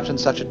 "Oh, such and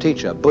such a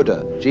teacher, Buddha,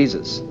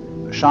 Jesus,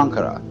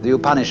 Shankara, the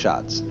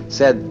Upanishads,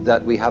 said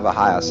that we have a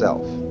higher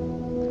self.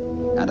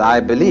 And I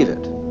believe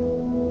it."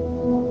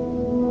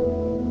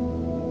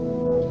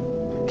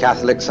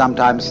 Catholics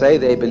sometimes say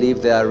they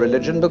believe their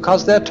religion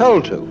because they're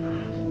told to,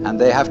 and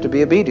they have to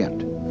be obedient.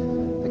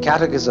 The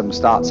Catechism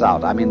starts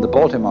out, the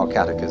Baltimore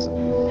Catechism,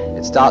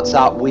 it starts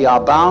out, "We are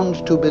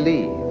bound to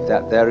believe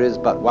that there is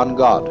but one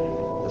God,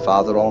 the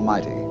Father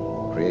Almighty,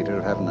 creator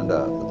of heaven and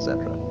earth,"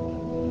 etc.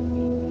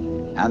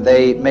 And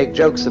they make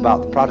jokes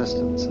about the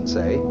Protestants and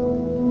say,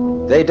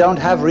 they don't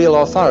have real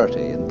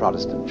authority in the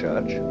Protestant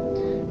church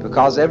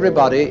because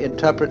everybody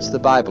interprets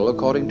the Bible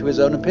according to his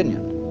own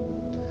opinion.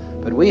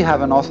 But we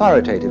have an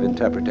authoritative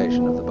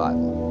interpretation of the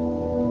Bible.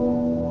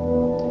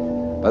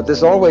 But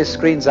this always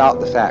screens out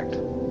the fact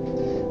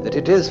that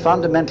it is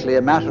fundamentally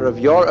a matter of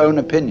your own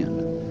opinion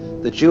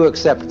that you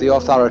accept the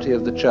authority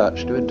of the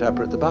church to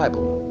interpret the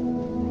Bible.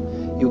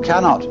 You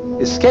cannot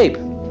escape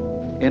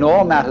in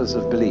all matters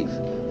of belief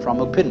from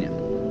opinion.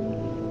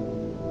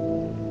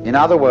 In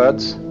other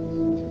words,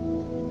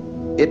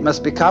 it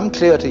must become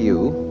clear to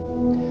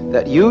you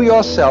that you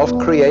yourself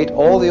create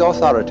all the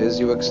authorities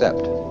you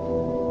accept.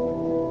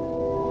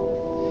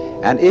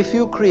 And if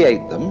you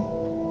create them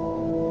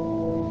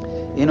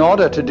in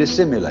order to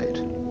dissimulate,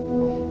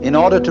 in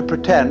order to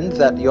pretend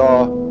that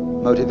your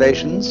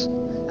motivations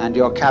and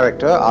your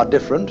character are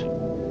different,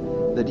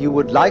 that you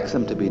would like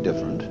them to be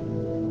different,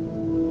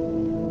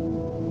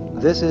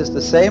 this is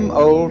the same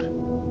old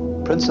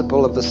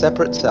principle of the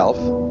separate self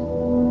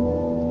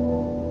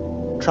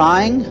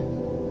trying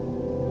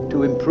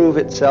to improve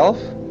itself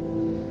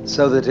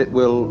so that it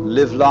will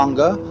live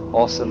longer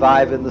or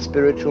survive in the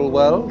spiritual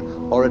world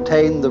or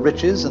attain the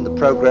riches and the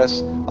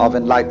progress of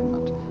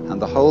enlightenment.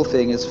 And the whole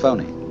thing is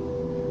phony.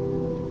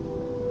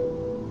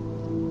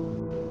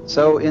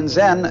 So in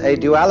Zen, a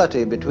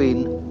duality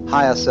between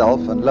higher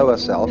self and lower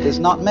self is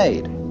not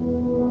made.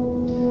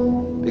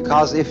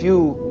 Because if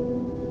you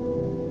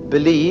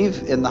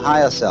believe in the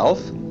higher self,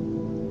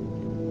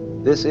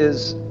 this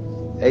is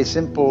a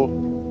simple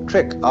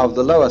trick of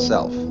the lower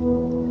self.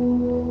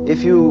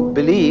 If you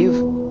believe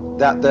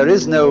that there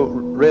is no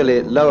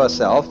really lower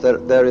self,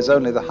 there is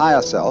only the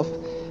higher self,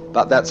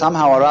 but that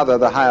somehow or other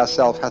the higher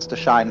self has to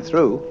shine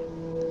through,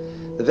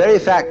 the very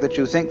fact that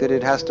you think that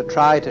it has to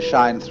try to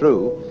shine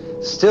through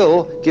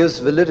still gives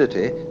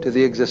validity to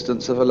the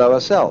existence of a lower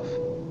self.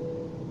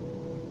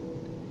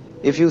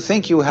 If you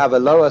think you have a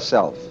lower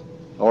self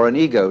or an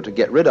ego to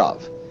get rid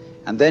of,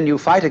 and then you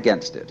fight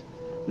against it,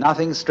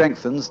 nothing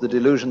strengthens the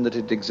delusion that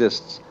it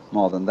exists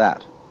more than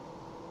that.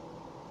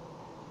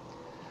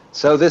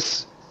 So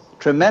this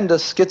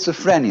tremendous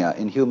schizophrenia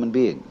in human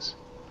beings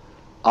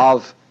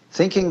of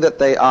thinking that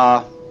they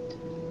are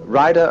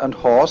rider and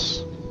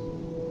horse,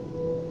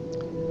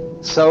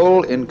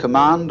 soul in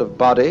command of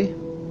body,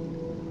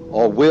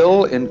 or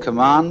will in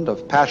command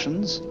of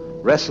passions,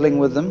 wrestling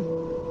with them,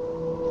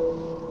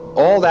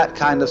 all that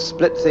kind of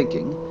split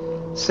thinking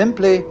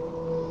simply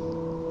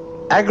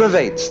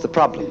aggravates the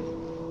problem.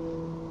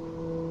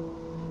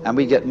 And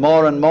we get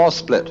more and more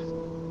split.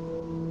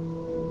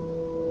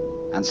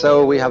 And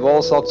so we have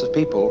all sorts of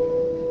people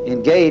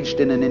engaged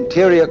in an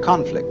interior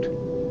conflict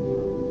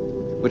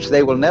which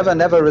they will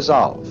never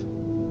resolve.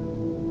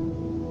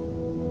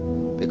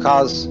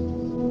 Because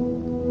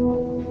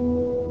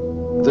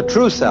the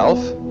true self,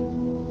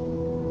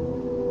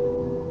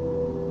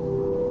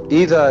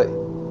 either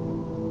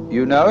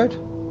you know it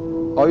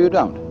or you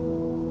don't.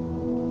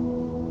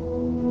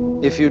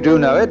 If you do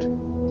know it,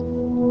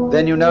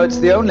 then you know it's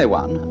the only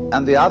one,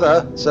 and the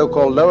other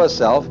so-called lower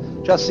self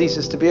just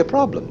ceases to be a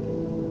problem.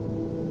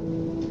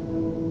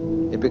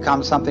 It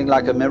becomes something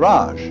like a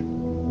mirage,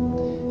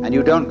 and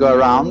you don't go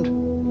around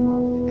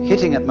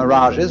hitting at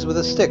mirages with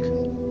a stick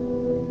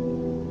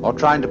or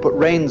trying to put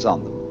reins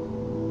on them.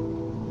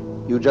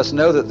 You just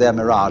know that they're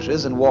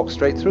mirages and walk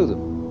straight through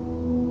them.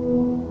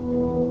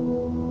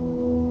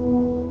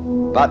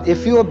 But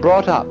if you are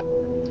brought up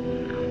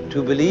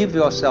to believe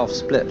yourself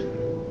split,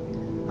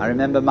 I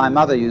remember my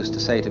mother used to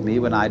say to me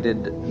when I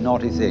did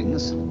naughty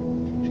things,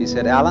 she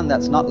said, "Alan,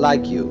 that's not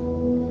like you."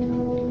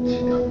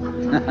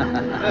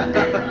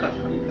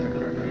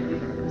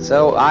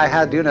 So I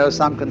had,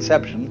 some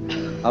conception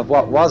of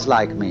what was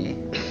like me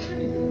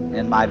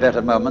in my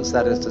better moments,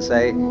 that is to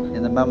say,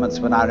 in the moments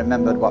when I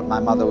remembered what my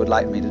mother would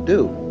like me to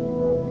do.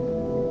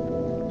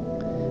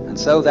 And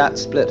so that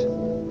split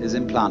is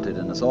implanted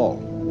in us all.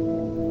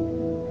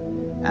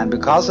 And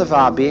because of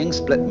our being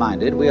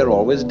split-minded, we are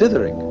always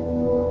dithering.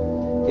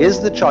 Is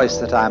the choice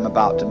that I am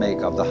about to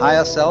make of the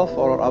higher self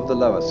or of the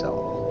lower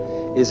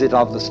self? Is it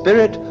of the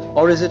spirit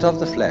or is it of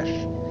the flesh?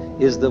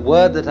 Is the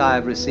word that I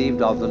have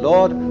received of the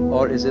Lord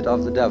or is it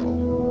of the devil?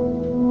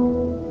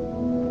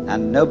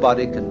 And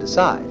nobody can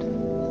decide.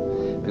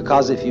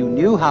 Because if you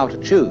knew how to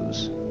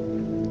choose,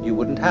 you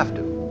wouldn't have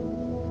to.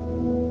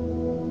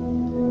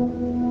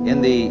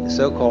 In the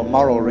so-called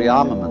moral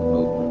rearmament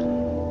movement,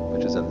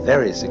 which is a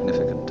very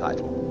significant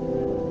title,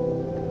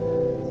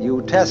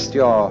 you test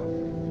your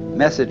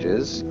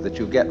messages that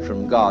you get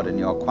from God in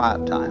your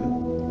quiet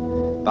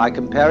time by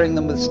comparing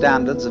them with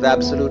standards of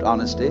absolute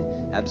honesty,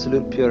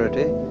 absolute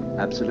purity,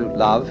 absolute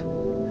love,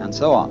 and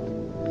so on.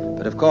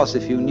 But of course,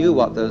 if you knew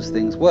what those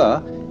things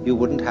were, you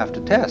wouldn't have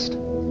to test.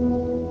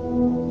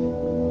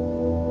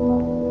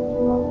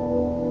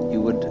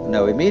 You would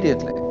know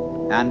immediately.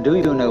 And do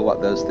you know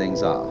what those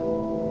things are?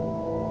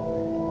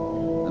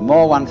 The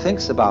more one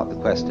thinks about the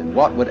question,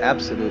 what would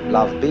absolute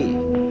love be?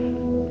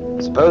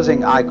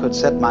 Supposing I could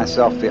set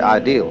myself the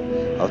ideal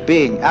of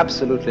being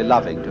absolutely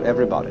loving to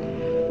everybody,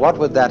 what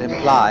would that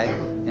imply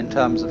in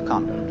terms of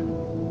conduct?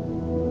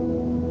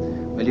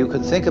 Well, you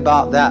could think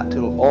about that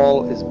till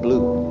all is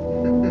blue,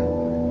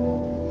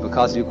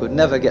 because you could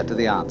never get to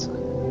the answer.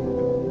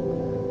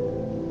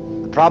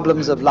 The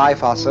problems of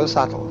life are so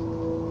subtle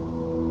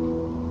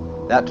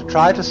that to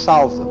try to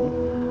solve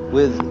them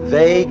with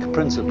vague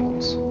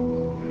principles,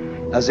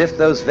 as if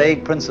those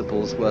vague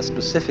principles were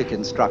specific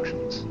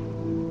instructions,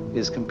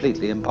 is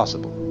completely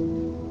impossible.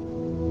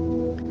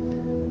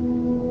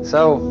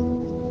 So,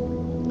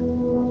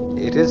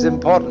 it is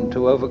important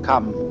to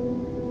overcome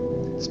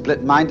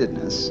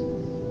split-mindedness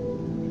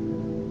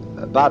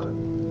But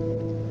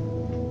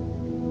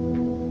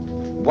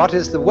what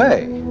is the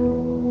way?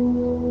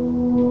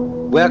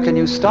 Where can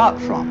you start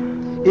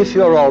from if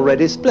you're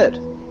already split?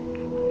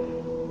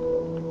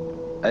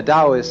 A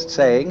Taoist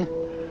saying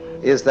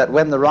is that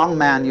when the wrong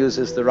man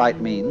uses the right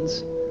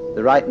means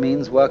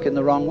work in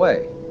the wrong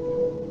way.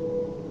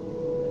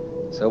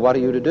 So what are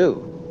you to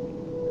do?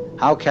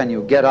 How can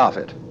you get off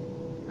it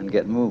and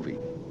get moving?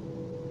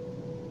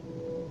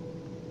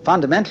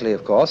 Fundamentally,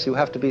 of course, you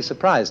have to be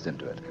surprised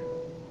into it.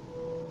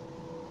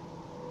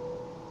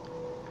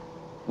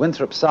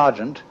 Winthrop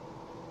Sargent,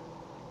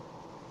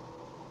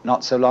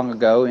 not so long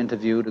ago,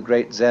 interviewed a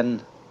great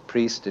Zen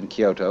priest in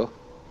Kyoto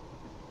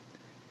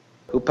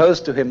who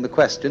posed to him the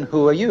question,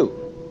 "Who are you?"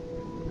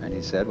 And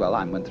he said, "Well,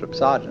 I'm Winthrop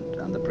Sargent."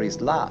 And the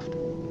priest laughed.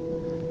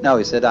 "No,"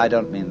 he said, "I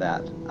don't mean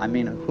that. I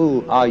mean,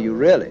 who are you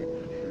really?"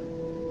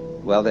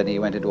 Well, then he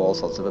went into all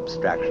sorts of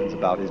abstractions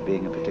about his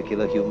being a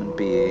particular human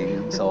being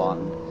and so on,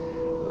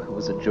 who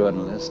was a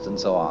journalist and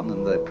so on,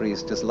 and the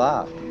priest just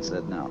laughed and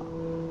said, "No."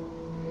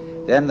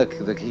 Then the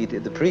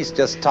priest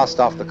just tossed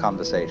off the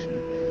conversation,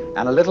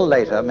 and a little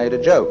later made a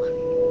joke,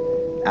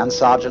 and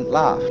Sargent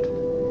laughed,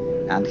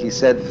 and he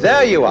said,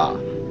 "There you are."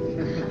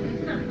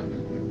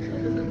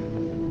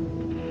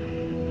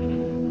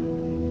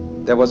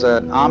 There was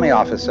an army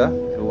officer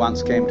who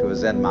once came to a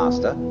Zen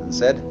master and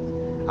said,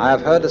 "I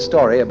have heard a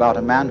story about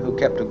a man who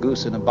kept a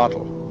goose in a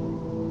bottle,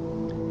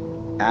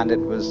 and it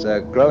was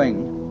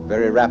growing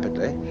very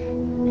rapidly,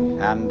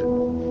 and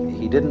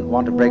he didn't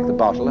want to break the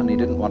bottle and he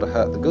didn't want to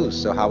hurt the goose,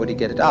 so how would he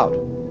get it out?"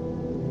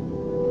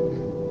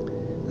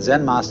 The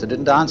Zen master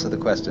didn't answer the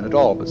question at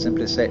all, but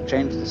simply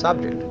changed the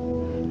subject.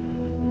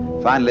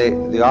 Finally,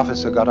 the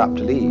officer got up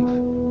to leave,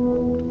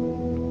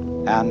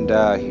 and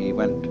he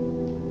went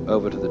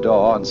over to the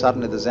door, and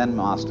suddenly the Zen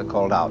master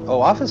called out,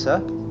 "Oh,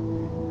 officer!"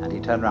 And he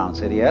turned around and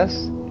said,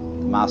 "Yes?"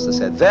 The master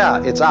said,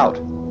 "There, it's out."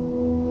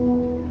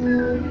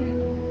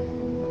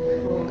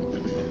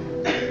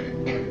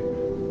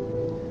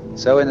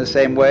 So in the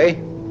same way,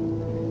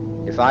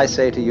 if I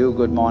say to you,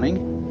 "Good morning,"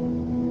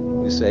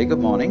 you say, "Good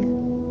morning.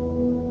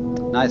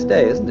 Nice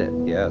day, isn't it?"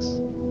 "Yes."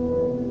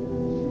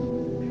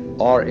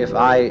 Or if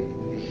I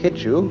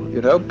hit you,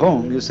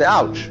 boom, you say,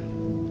 "Ouch."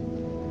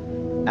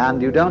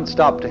 And you don't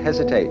stop to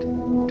hesitate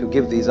to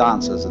give these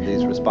answers and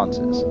these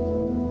responses.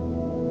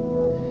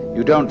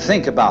 You don't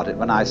think about it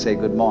when I say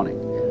good morning,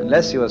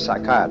 unless you're a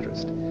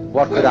psychiatrist.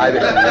 What could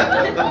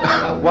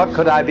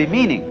I be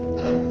meaning?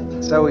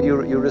 So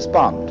you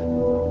respond.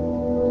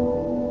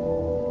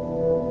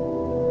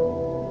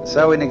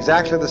 So in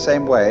exactly the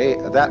same way,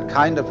 that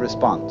kind of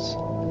response,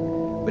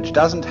 which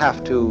doesn't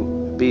have to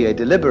be a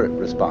deliberate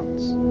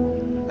response,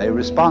 a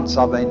response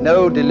of a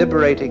no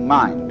deliberating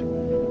mind,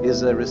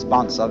 is a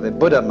response of a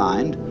Buddha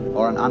mind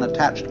or an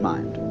unattached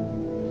mind.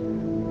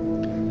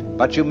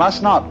 But you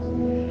must not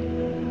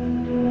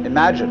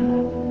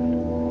imagine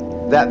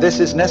that this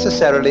is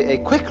necessarily a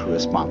quick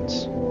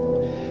response,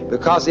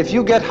 because if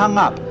you get hung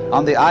up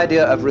on the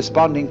idea of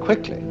responding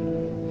quickly,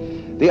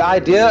 the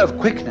idea of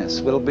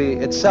quickness will be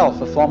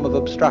itself a form of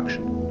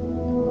obstruction.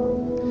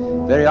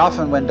 Very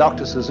often when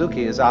Dr.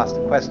 Suzuki is asked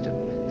a question,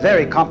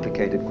 very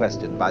complicated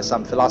question, by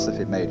some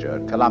philosophy major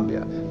at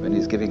Columbia when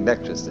he's giving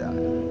lectures there,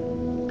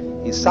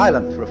 he's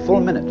silent for a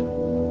full minute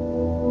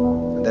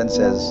and then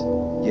says,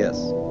 "Yes."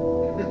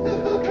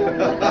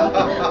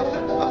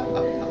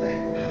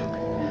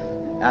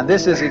 And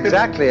this is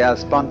exactly as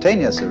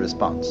spontaneous a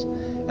response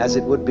as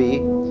it would be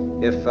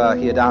if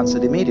he had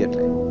answered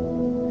immediately.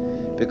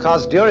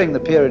 Because during the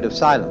period of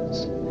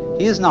silence,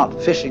 he is not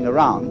fishing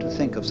around to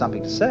think of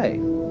something to say.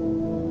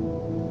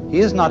 He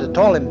is not at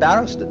all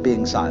embarrassed at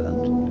being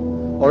silent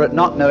or at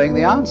not knowing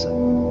the answer.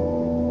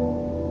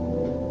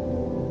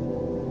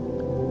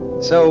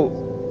 So,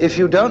 if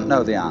you don't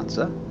know the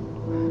answer,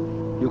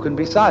 you can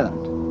be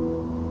silent.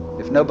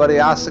 If nobody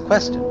asks a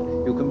question,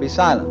 you can be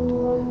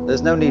silent.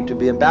 There's no need to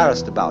be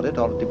embarrassed about it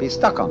or to be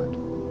stuck on it.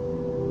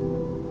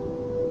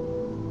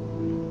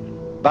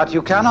 But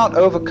you cannot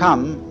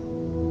overcome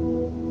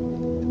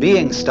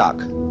being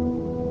stuck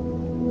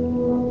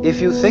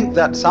if you think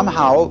that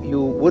somehow you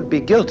would be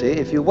guilty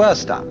if you were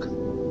stuck.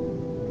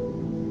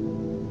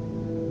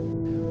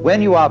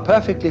 When you are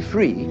perfectly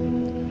free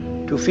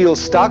to feel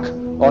stuck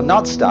or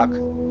not stuck,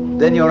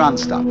 then you're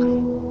unstuck.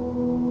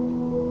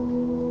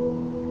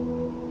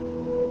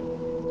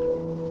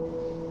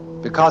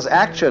 Because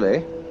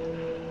actually,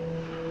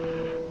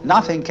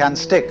 nothing can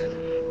stick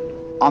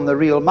on the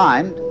real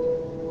mind,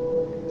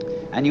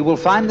 and you will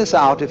find this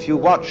out if you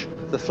watch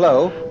the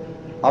flow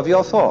of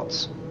your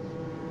thoughts.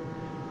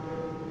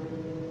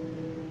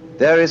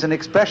 There is an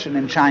expression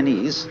in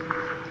Chinese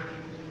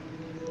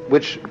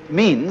which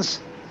means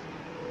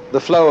the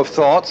flow of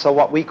thoughts, or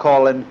what we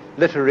call in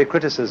literary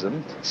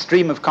criticism,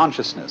 stream of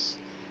consciousness.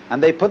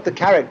 And they put the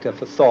character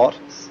for thought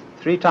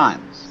 3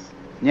 times.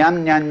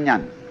 Nyan, nyan,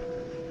 nyan.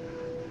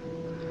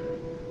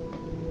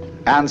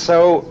 And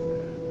so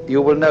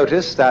you will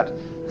notice that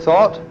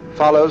thought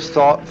follows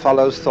thought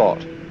follows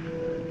thought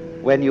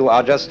when you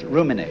are just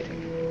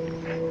ruminating.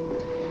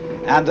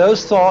 And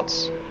those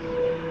thoughts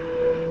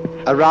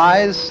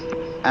arise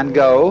and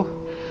go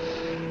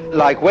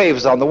like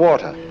waves on the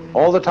water.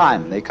 All the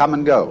time, they come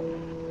and go.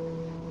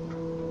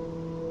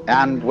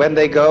 And when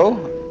they go,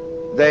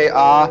 they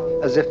are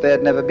as if they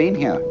had never been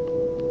here.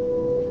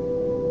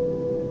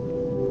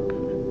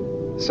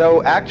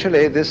 So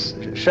actually, this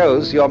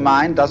shows your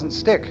mind doesn't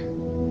stick.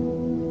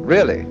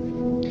 Really.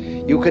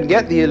 You can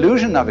get the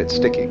illusion of it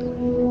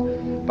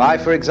sticking by,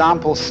 for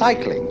example,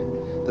 cycling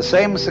the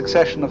same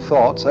succession of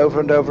thoughts over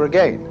and over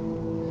again.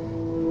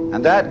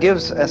 And that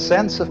gives a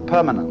sense of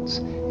permanence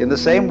in the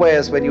same way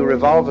as when you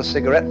revolve a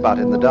cigarette butt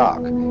in the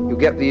dark. You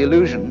get the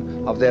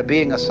illusion of there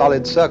being a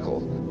solid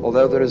circle,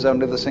 although there is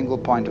only the single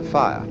point of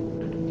fire.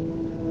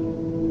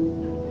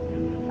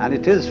 And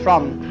it is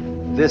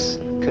from this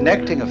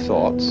connecting of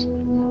thoughts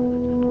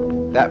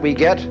that we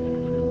get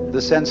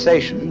the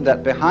sensation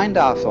that behind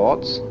our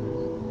thoughts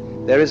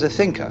there is a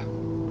thinker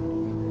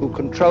who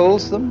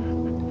controls them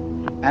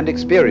and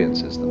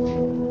experiences them.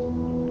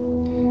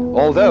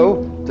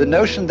 Although the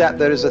notion that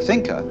there is a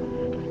thinker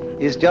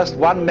is just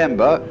one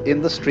member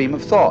in the stream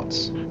of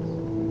thoughts.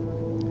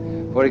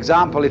 For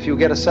example, if you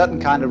get a certain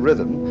kind of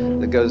rhythm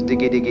that goes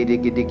diggy diggy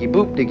diggy diggy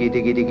boop, diggy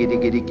diggy diggy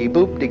diggy diggy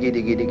boop, diggy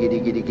diggy diggy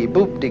diggy diggy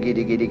boop, diggy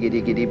diggy diggy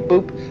diggy diggy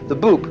boop, the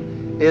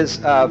boop is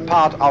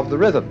part of the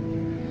rhythm.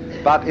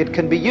 But it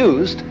can be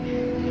used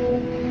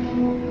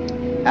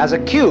as a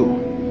cue.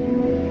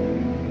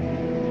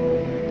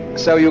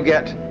 So you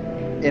get,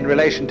 in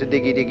relation to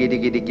diggy diggy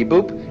diggy diggy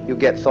boop, you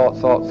get thought,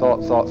 thought,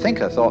 thought, thought,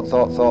 thinker, thought,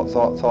 thought, thought,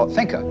 thought, thought,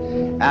 thinker.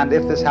 And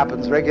if this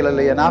happens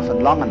regularly enough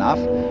and long enough,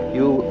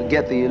 you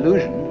get the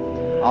illusion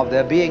of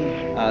there being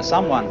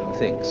someone who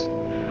thinks,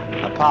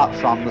 apart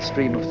from the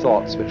stream of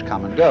thoughts which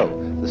come and go,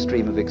 the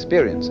stream of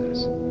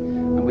experiences.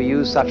 And we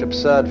use such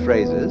absurd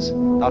phrases,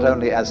 not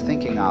only as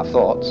thinking our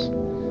thoughts,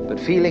 but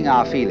feeling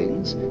our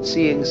feelings,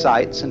 seeing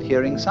sights and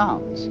hearing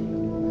sounds.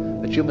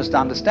 But you must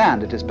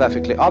understand, it is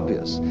perfectly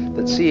obvious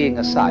that seeing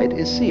a sight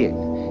is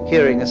seeing,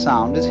 hearing a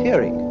sound is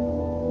hearing,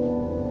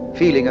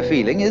 feeling a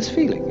feeling is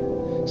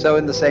feeling. So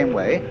in the same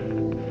way,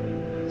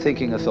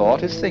 thinking a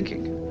thought is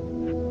thinking.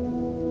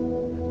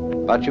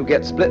 But you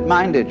get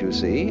split-minded, you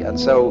see, and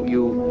so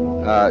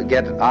you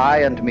get I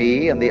and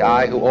me, and the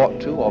I who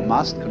ought to or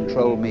must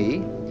control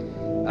me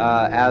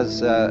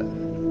as a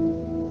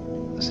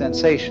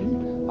sensation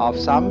of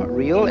some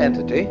real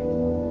entity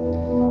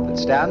that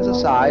stands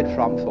aside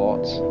from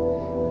thoughts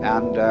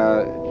and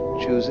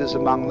chooses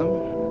among them,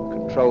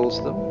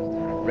 controls them,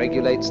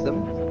 regulates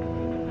them,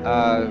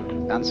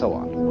 and so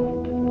on.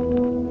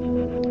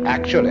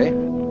 Actually,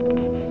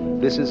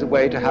 this is a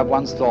way to have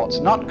one's thoughts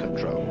not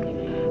controlled.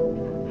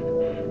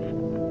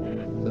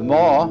 The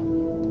more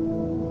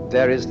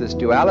there is this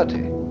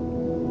duality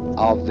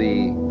of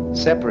the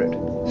separate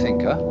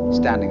thinker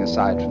standing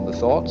aside from the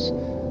thoughts,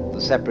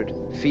 the separate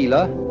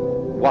feeler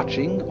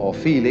watching or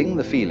feeling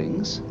the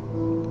feelings,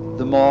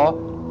 the more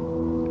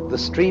the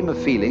stream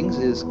of feelings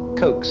is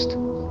coaxed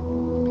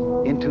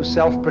into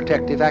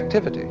self-protective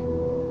activity,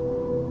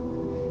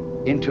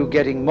 into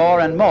getting more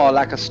and more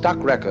like a stuck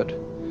record,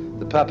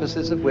 the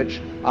purposes of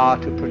which are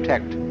to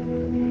protect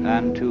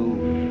and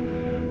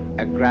to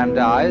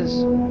aggrandize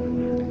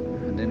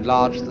and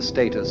enlarge the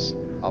status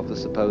of the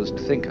supposed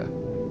thinker.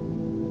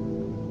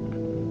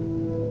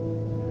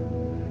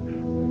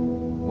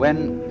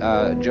 When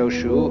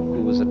Joshu,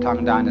 who was a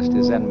Tang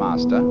Dynasty Zen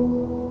master,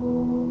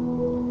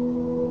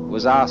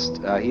 was asked,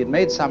 he had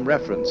made some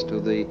reference to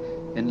the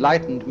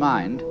enlightened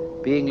mind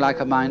being like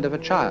a mind of a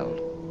child.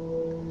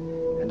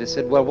 And he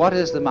said, well, what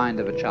is the mind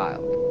of a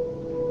child?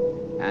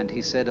 And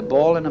he said, a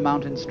ball in a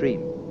mountain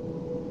stream.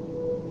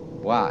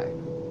 Why?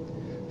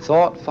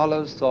 Thought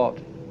follows thought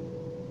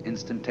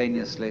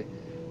instantaneously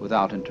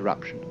without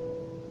interruption.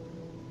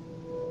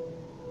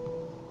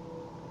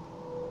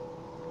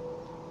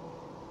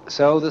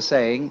 So the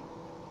saying,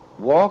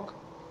 walk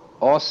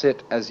or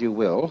sit as you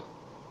will,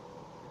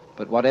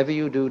 but whatever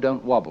you do,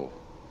 don't wobble.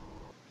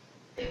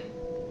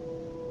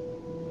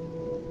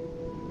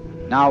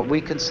 Now,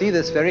 we can see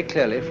this very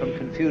clearly from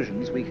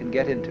confusions we can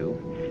get into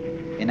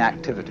in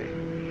activity.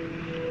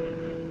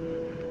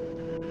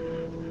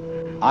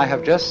 I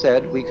have just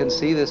said we can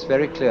see this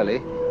very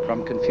clearly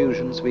from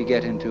confusions we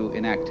get into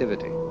in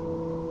activity.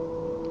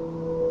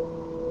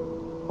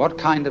 What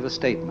kind of a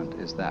statement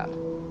is that?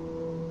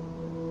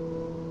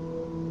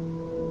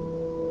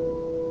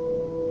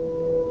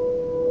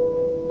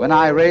 When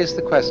I raise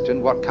the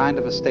question, what kind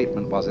of a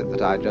statement was it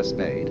that I just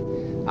made,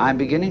 I'm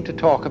beginning to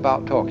talk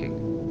about talking.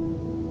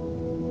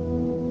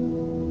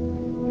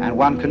 And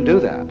one can do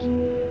that,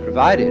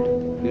 provided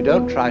you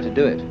don't try to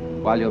do it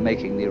while you're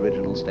making the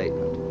original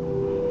statement.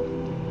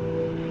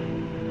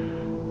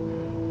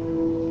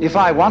 If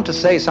I want to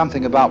say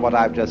something about what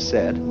I've just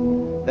said,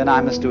 then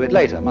I must do it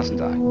later, mustn't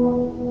I?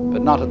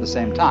 But not at the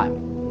same time.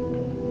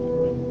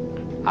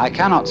 I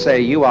cannot say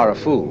you are a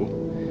fool,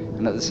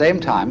 and at the same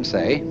time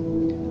say,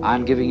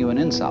 I'm giving you an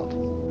insult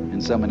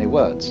in so many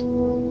words.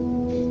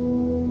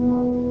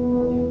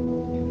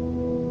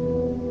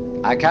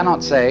 I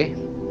cannot say,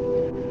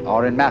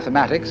 or in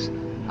mathematics,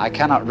 I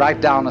cannot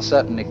write down a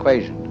certain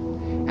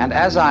equation, and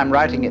as I'm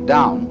writing it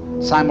down,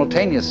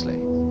 simultaneously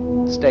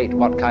state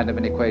what kind of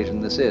an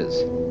equation this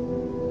is.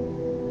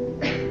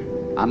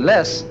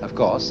 Unless, of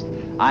course,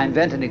 I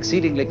invent an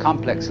exceedingly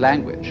complex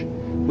language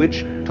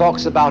which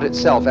talks about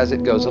itself as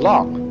it goes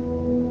along.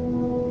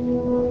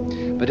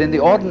 But in the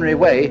ordinary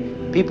way,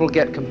 people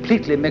get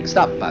completely mixed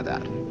up by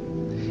that.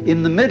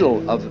 In the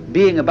middle of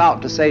being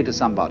about to say to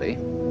somebody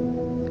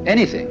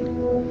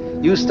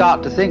anything, you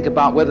start to think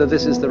about whether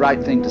this is the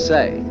right thing to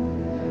say,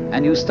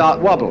 and you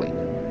start wobbling.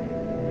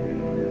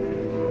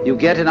 You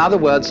get, in other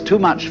words, too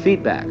much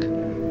feedback.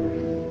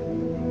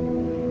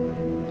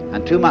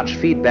 And too much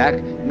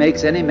feedback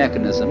makes any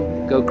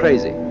mechanism go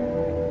crazy.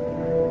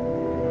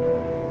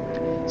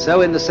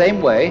 So in the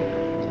same way,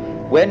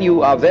 when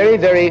you are very,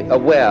 very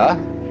aware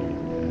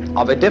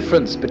of a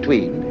difference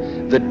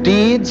between the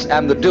deeds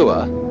and the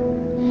doer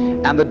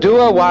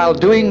while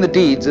doing the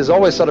deeds is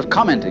always sort of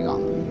commenting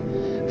on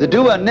them, the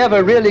doer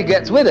never really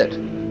gets with it.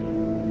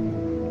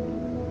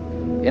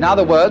 In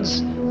other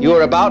words, you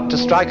are about to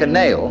strike a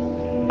nail,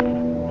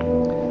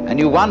 and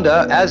you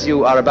wonder, as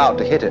you are about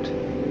to hit it,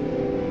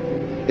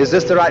 is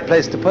this the right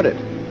place to put it?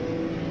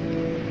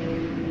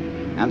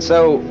 And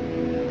so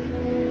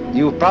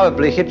you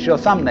probably hit your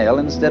thumbnail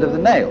instead of the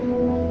nail,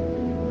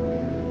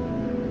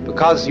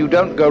 because you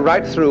don't go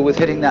right through with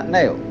hitting that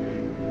nail.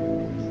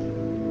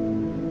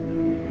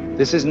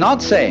 This is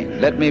not saying,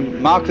 let me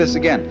mark this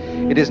again,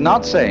 it is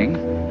not saying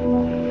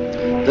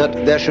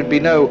that there should be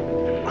no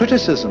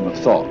criticism of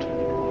thought.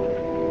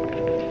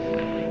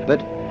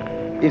 But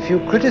if you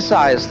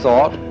criticize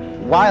thought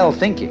while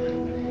thinking,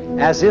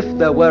 as if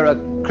there were a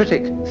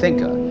critic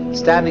thinker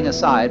standing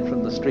aside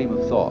from the stream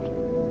of thought,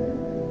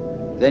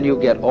 then you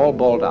get all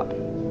balled up.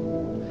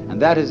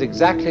 And that is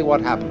exactly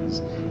what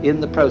happens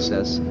in the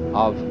process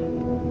of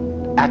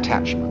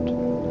attachment,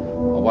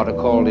 or what are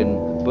called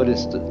in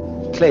Buddhist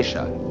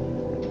klesha,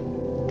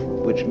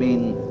 which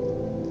mean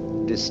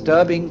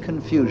disturbing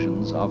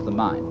confusions of the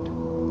mind.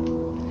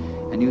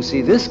 And you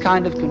see, this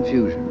kind of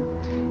confusion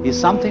is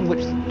something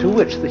to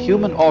which the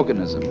human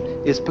organism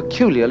is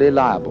peculiarly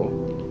liable,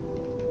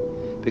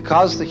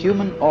 because the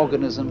human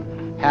organism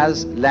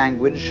has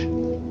language,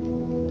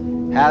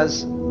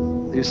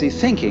 you see,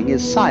 thinking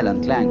is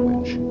silent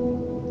language.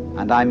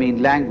 And I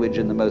mean language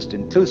in the most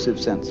inclusive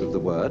sense of the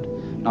word,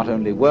 not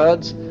only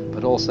words,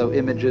 but also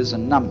images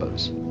and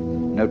numbers,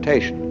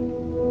 notation.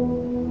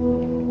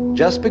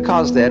 Just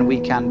because then we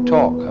can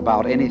talk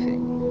about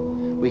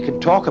anything, we can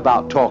talk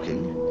about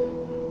talking,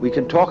 we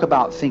can talk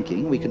about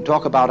thinking, we can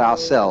talk about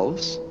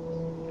ourselves,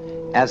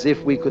 as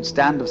if we could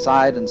stand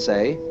aside and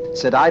say,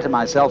 said I to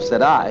myself,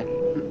 said I.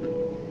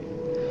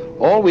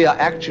 All we are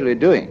actually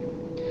doing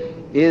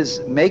is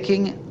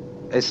making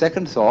a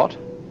second thought,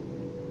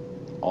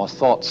 or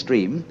thought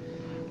stream,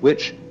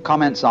 which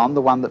comments on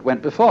the one that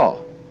went before,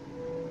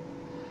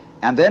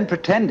 and then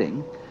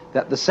pretending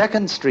that the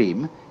second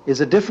stream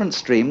is a different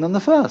stream than the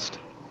first.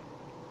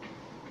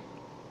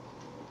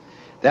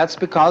 That's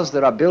because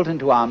there are built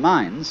into our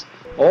minds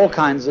all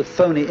kinds of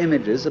phony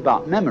images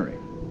about memory.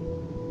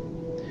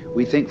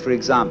 We think, for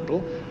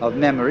example, of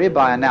memory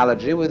by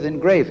analogy with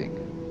engraving.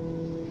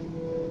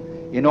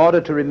 In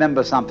order to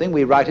remember something,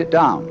 we write it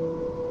down.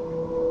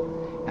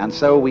 And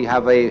so we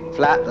have a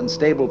flat and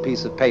stable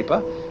piece of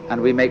paper,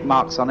 and we make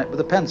marks on it with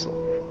a pencil,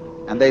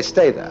 and they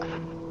stay there.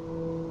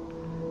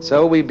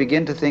 So we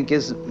begin to think,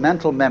 is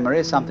mental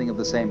memory something of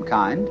the same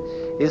kind?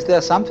 Is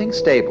there something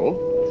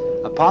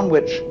stable upon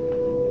which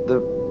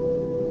the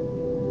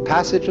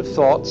passage of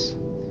thoughts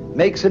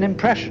makes an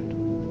impression?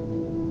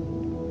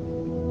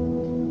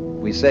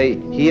 We say,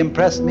 he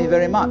impressed me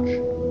very much.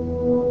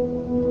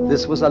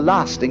 This was a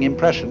lasting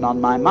impression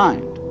on my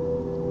mind.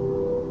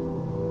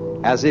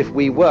 As if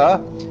we were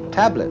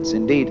tablets.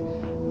 Indeed,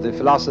 the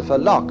philosopher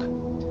Locke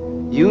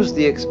used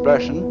the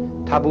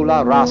expression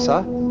tabula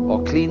rasa,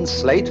 or clean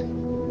slate,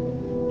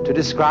 to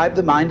describe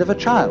the mind of a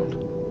child.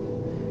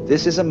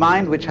 This is a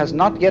mind which has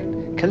not yet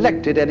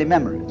collected any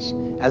memories,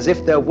 as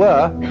if there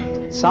were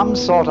some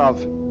sort of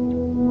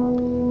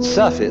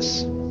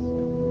surface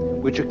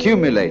which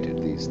accumulated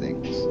these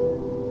things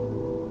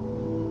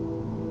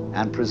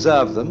and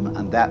preserved them,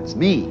 and that's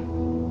me.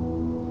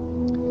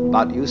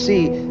 But you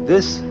see,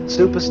 this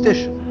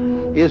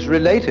superstition is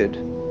related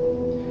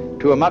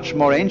to a much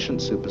more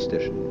ancient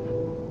superstition,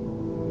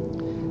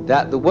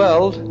 that the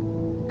world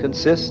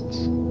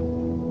consists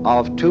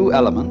of two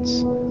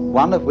elements,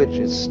 one of which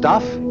is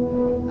stuff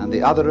and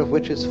the other of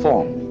which is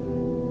form.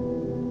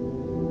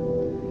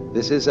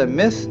 This is a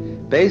myth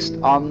based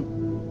on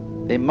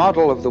a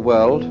model of the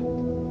world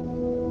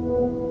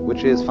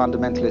which is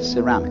fundamentally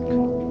ceramic.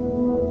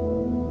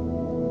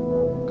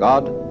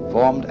 God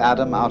formed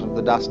Adam out of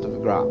the dust of the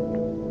ground.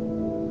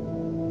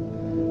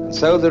 And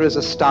so there is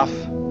a stuff,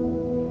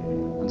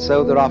 and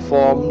so there are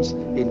forms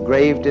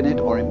engraved in it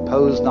or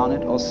imposed on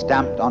it or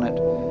stamped on it,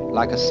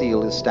 like a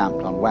seal is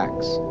stamped on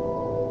wax.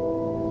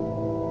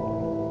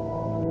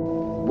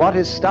 What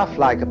is stuff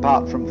like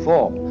apart from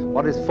form?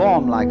 What is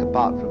form like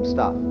apart from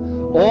stuff?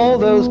 All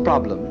those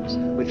problems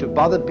which have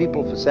bothered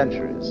people for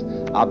centuries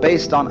are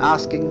based on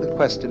asking the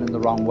question in the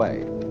wrong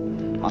way.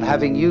 on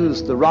having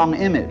used the wrong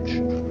image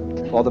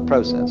for the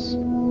process.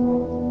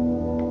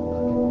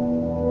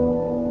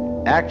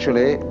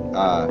 Actually,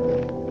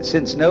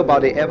 since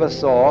nobody ever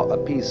saw a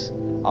piece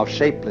of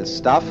shapeless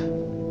stuff,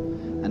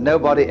 and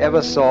nobody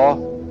ever saw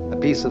a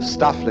piece of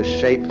stuffless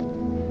shape,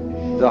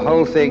 the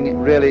whole thing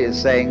really is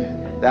saying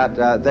that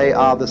they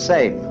are the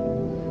same.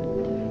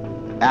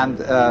 And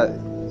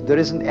there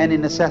isn't any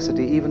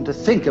necessity even to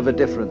think of a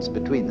difference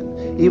between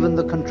them. Even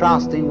the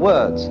contrasting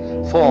words,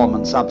 form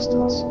and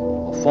substance,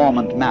 or form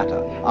and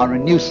matter, are a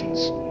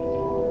nuisance.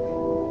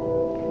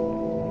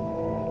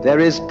 There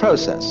is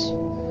process.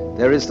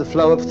 There is the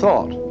flow of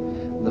thought.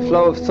 The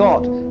flow of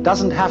thought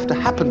doesn't have to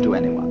happen to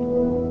anyone.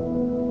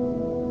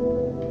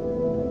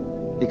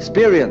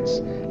 Experience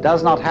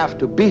does not have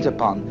to beat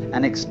upon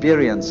an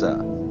experiencer.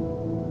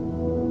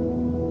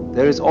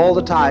 There is all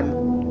the time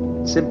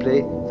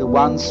simply the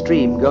one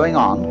stream going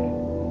on,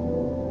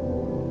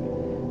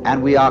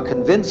 and we are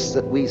convinced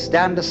that we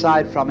stand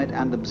aside from it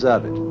and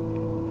observe it,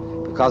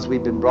 because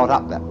we've been brought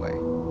up that way.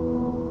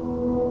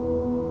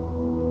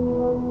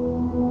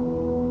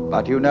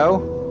 But you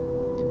know,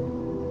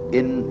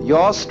 in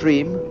your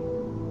stream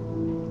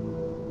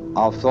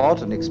of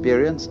thought and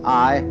experience,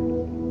 I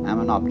am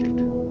an object,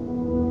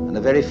 and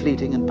a very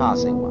fleeting and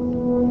passing one.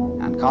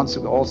 And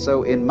consequently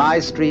also in my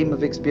stream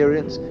of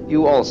experience,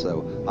 you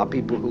also are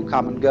people who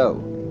come and go.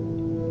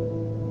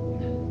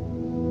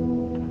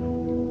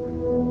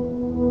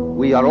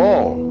 We are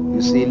all,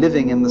 you see,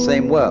 living in the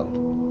same world.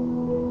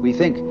 We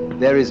think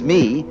there is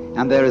me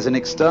and there is an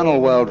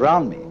external world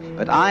round me,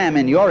 but I am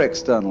in your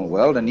external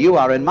world and you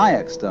are in my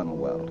external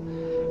world.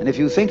 And if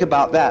you think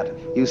about that,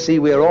 you see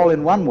we are all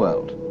in one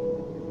world,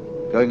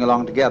 going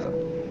along together.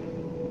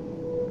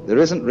 There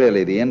isn't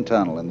really the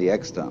internal and the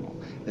external.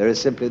 There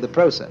is simply the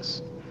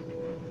process.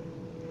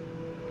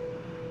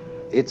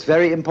 It's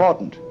very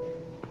important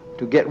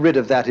to get rid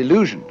of that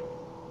illusion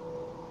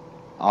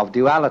of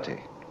duality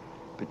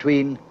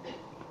between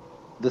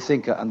the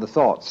thinker and the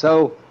thought.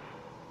 So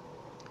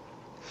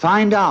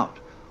find out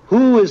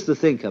who is the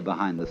thinker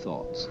behind the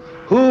thoughts.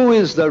 Who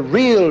is the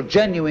real,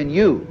 genuine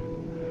you?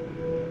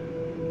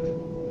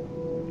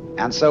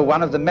 And so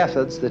one of the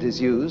methods that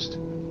is used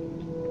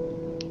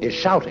is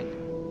shouting.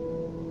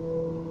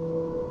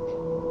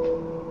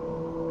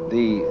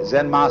 The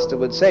Zen master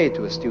would say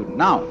to a student,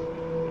 now,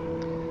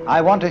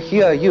 I want to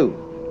hear you.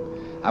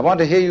 I want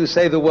to hear you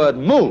say the word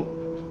mu,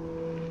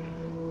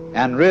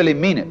 and really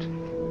mean it.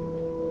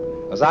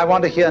 Because I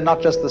want to hear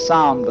not just the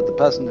sound, but the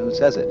person who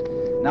says it.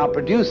 Now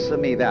produce for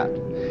me that.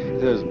 He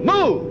says,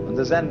 mu! And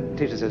the Zen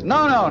teacher says,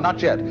 no, no,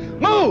 not yet.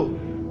 Mu!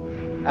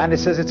 And he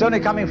says, it's only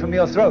coming from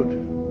your throat.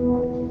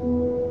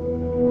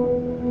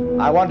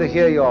 I want to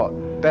hear your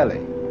belly.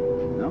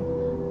 You know?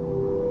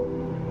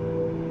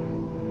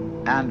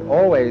 And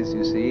always,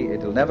 you see,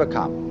 it'll never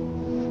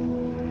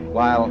come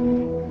while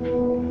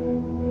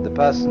the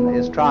person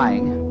is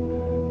trying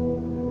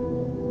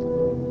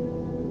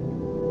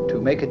to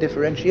make a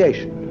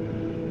differentiation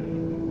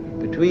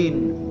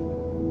between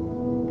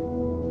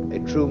a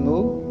true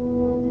mu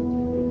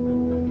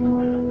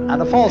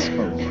and a false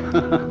mu.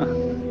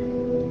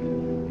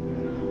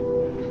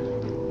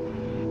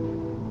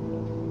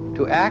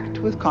 To act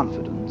with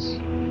confidence,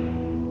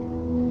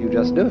 you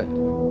just do it.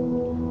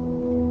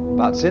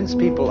 But since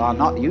people are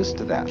not used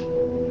to that,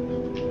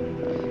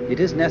 it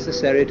is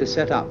necessary to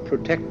set up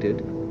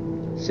protected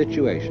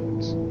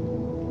situations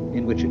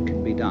in which it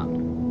can be done.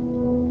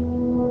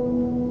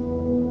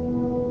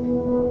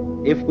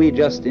 If we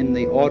just in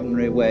the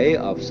ordinary way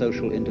of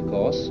social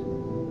intercourse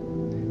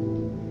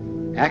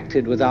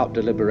acted without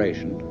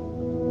deliberation,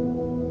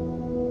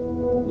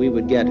 we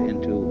would get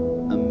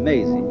into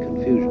amazing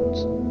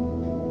confusions.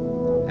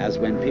 As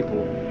when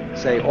people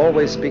say,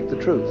 always speak the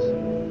truth,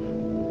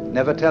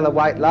 never tell a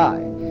white lie,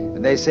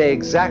 and they say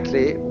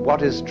exactly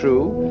what is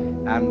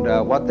true and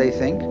what they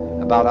think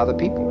about other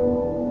people.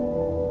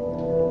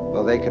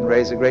 Well, they can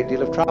raise a great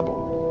deal of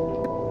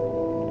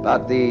trouble.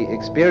 But the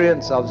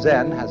experience of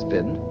Zen has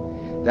been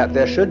that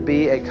there should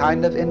be a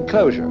kind of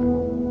enclosure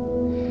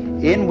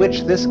in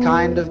which this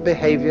kind of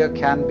behavior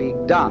can be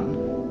done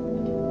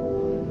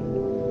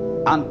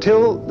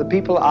until the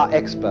people are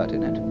expert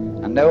in it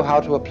and know how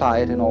to apply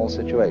it in all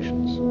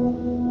situations.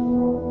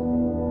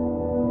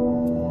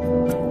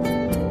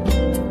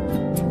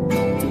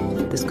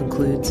 This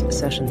concludes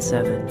Session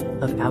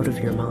 7 of Out of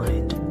Your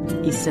Mind,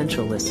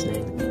 Essential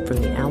Listening from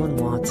the Alan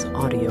Watts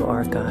Audio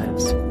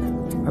Archives.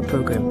 Our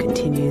program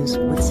continues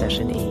with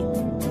Session 8.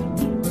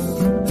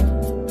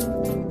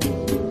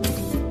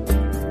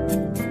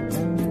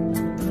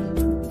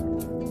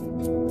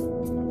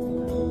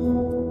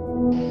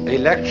 A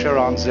lecture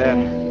on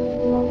Zen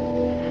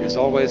is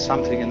always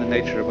something in the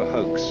nature of a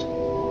hoax,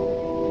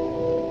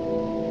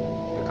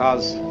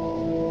 because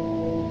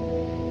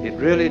it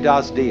really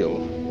does deal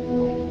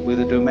with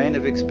a domain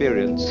of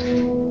experience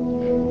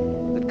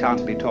that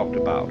can't be talked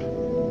about.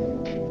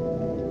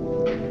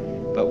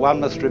 But one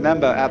must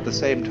remember at the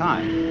same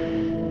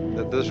time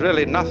that there's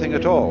really nothing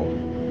at all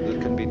that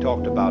can be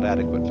talked about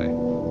adequately.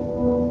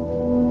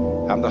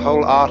 And the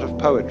whole art of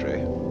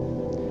poetry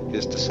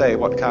is to say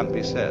what can't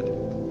be said.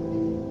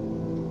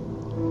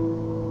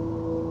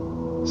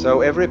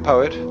 So every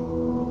poet,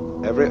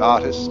 every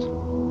artist,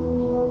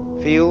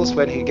 feels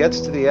when he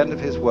gets to the end of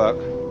his work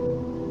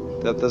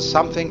that there's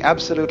something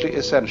absolutely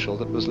essential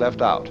that was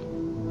left out.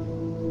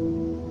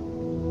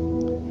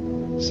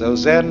 So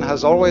Zen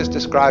has always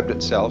described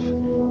itself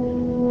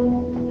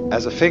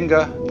as a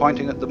finger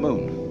pointing at the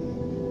moon.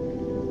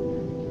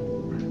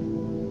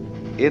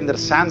 In the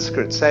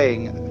Sanskrit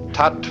saying,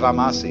 Tat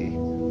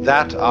Tvamasi,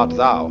 that art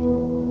thou,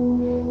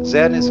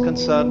 Zen is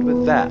concerned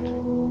with that.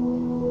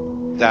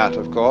 That,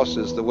 of course,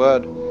 is the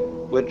word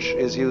which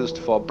is used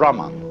for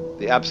Brahman,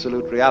 the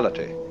absolute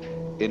reality,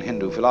 in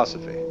Hindu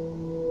philosophy.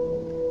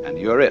 And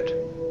you're it,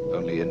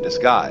 only in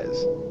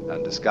disguise,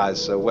 and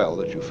disguised so well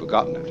that you've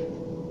forgotten it.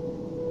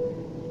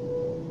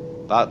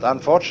 But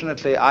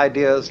unfortunately,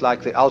 ideas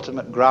like the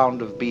ultimate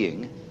ground of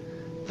being,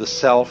 the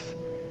self,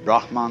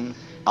 Brahman,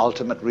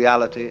 ultimate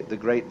reality, the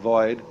great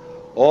void,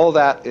 all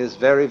that is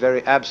very,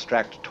 very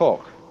abstract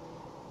talk.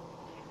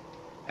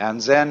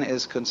 And Zen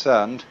is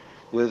concerned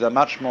with a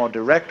much more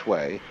direct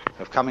way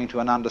of coming to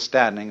an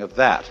understanding of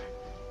that,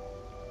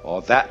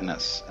 or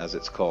thatness, as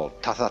it's called,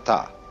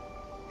 tathata,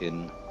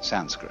 in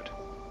Sanskrit.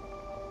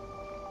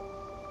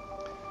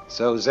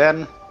 So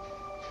Zen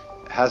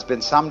has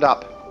been summed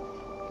up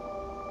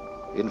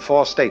in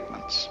 4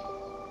 statements.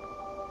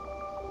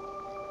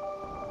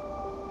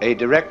 A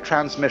direct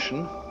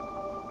transmission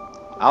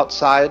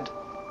outside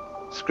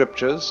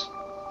scriptures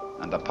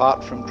and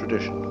apart from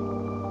tradition.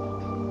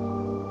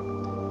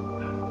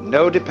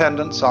 No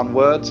dependence on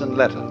words and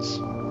letters.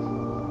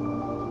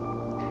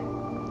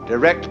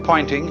 Direct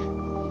pointing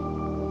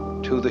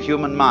to the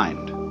human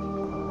mind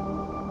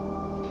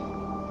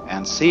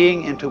and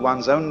seeing into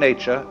one's own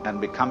nature and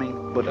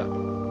becoming Buddha.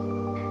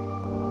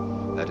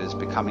 That is,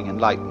 becoming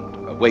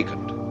enlightened,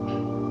 awakened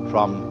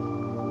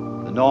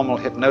from the normal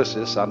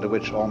hypnosis under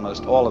which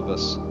almost all of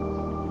us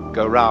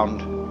go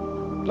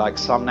round like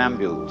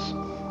somnambules.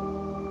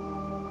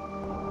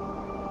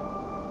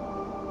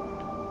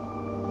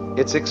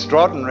 It's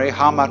extraordinary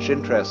how much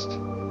interest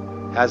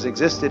has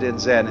existed in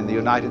Zen in the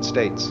United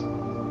States,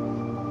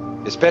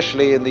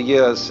 especially in the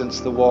years since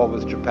the war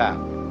with Japan.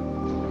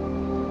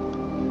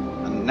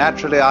 And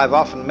naturally, I've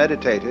often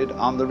meditated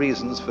on the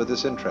reasons for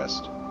this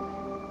interest.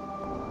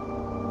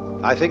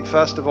 I think,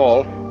 first of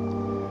all,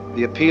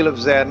 the appeal of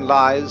Zen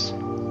lies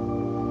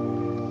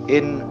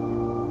in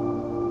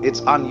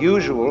its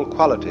unusual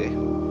quality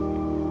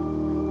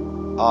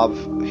of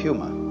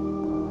humor.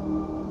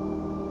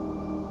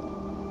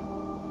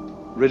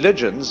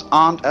 Religions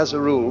aren't, as a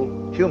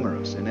rule,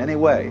 humorous in any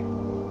way.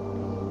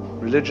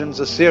 Religions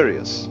are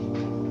serious.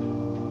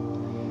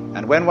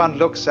 And when one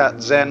looks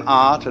at Zen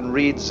art and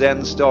reads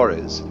Zen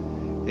stories,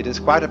 it is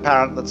quite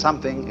apparent that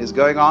something is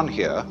going on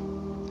here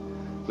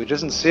which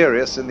isn't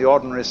serious in the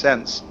ordinary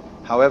sense,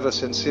 however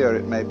sincere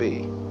it may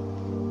be.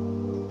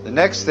 The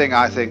next thing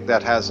I think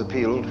that has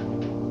appealed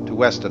to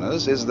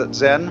Westerners is that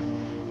Zen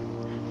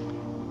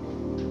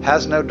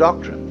has no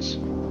doctrines.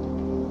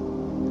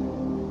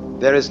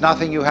 There is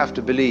nothing you have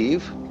to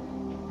believe,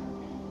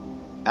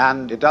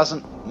 and it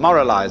doesn't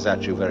moralize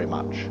at you very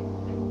much.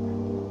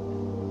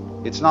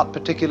 It's not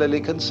particularly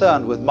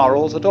concerned with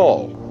morals at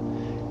all.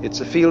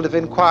 It's a field of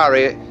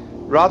inquiry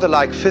rather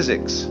like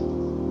physics.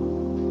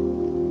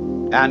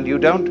 And you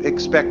don't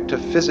expect a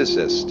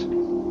physicist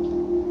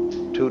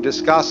to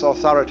discuss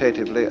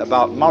authoritatively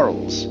about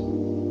morals,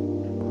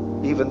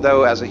 even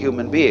though as a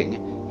human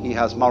being he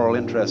has moral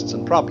interests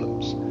and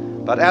problems.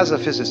 But as a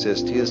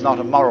physicist, he is not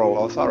a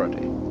moral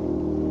authority.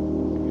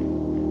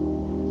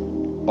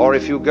 Or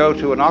if you go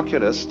to an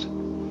oculist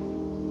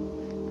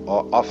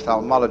or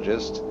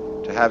ophthalmologist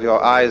to have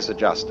your eyes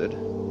adjusted,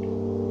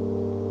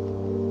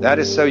 that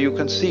is so you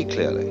can see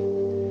clearly.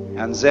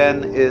 And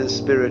Zen is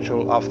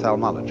spiritual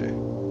ophthalmology.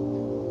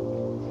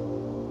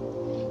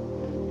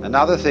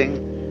 Another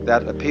thing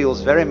that appeals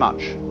very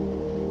much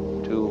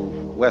to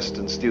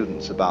Western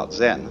students about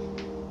Zen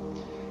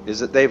is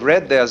that they've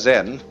read their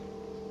Zen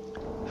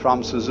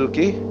from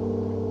Suzuki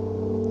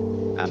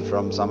and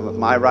from some of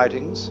my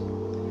writings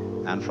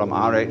and from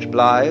R.H.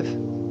 Blythe.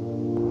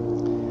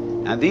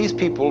 And these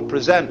people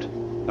present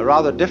a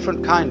rather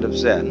different kind of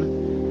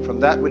Zen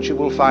from that which you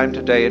will find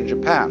today in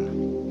Japan.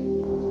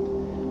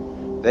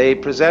 They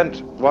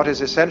present what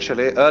is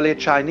essentially early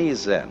Chinese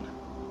Zen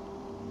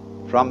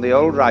from the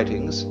old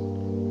writings,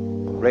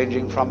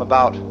 ranging from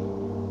about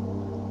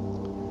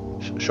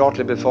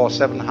shortly before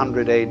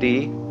 700 AD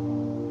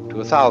to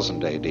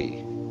 1000 AD.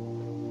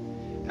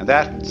 And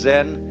that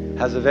Zen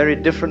has a very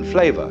different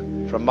flavor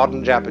from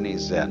modern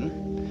Japanese Zen.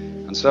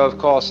 And so, of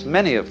course,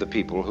 many of the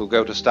people who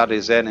go to study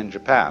Zen in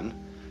Japan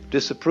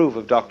disapprove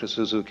of Dr.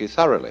 Suzuki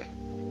thoroughly,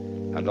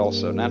 and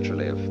also,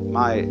 naturally, of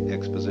my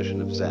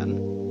exposition of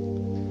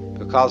Zen,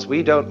 because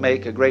we don't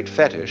make a great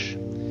fetish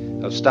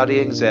of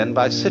studying Zen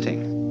by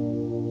sitting.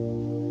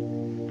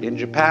 In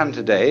Japan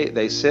today,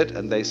 they sit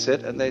and they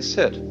sit and they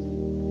sit.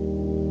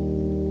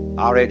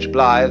 R.H.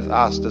 Blythe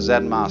asked a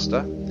Zen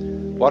master,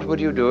 what would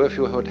you do if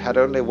you had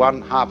only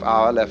 1/2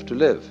 hour left to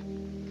live?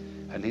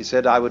 And he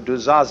said I would do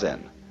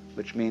Zazen,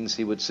 which means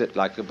he would sit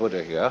like a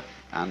Buddha here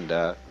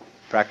and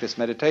practice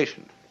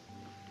meditation.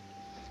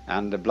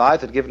 And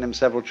Blythe had given him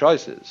several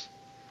choices.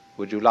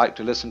 Would you like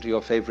to listen to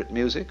your favorite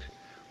music?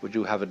 Would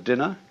you have a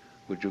dinner?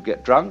 Would you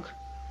get drunk?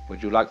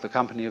 Would you like the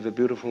company of a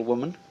beautiful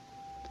woman?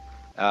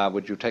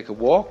 Would you take a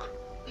walk?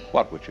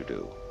 What would you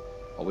do?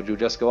 Or would you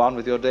just go on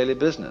with your daily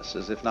business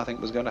as if nothing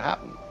was going to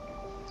happen?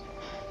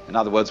 In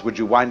other words, would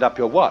you wind up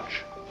your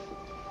watch?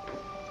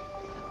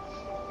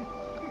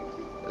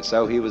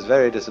 So he was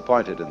very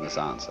disappointed in this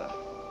answer.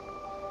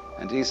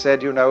 And he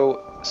said, you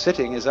know,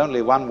 sitting is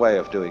only one way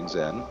of doing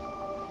Zen.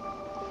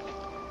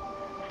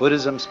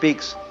 Buddhism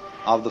speaks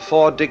of the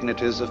 4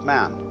 dignities of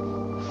man: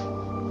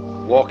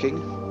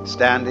 walking,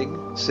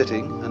 standing,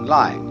 sitting, and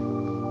lying.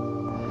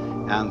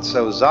 And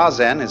so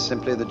Zazen is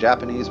simply the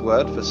Japanese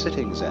word for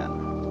sitting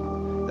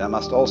Zen. There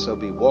must also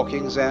be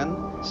walking Zen,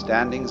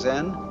 standing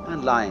Zen,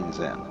 and lying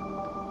Zen.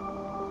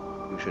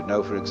 You should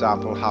know, for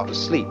example, how to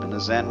sleep in a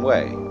Zen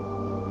way.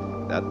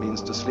 That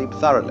means to sleep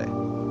thoroughly.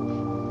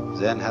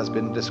 Zen has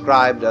been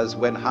described as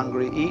when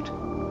hungry, eat,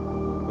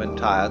 when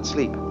tired,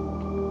 sleep.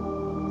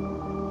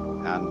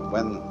 And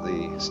when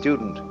the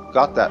student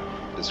got that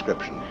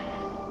description,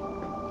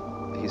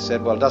 he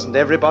said, well, doesn't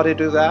everybody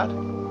do that?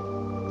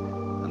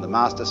 And the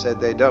master said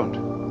they don't.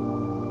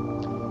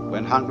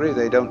 When hungry,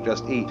 they don't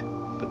just eat,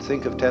 but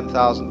think of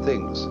 10,000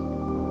 things.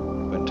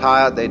 When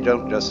tired, they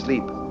don't just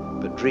sleep,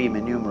 but dream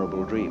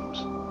innumerable dreams.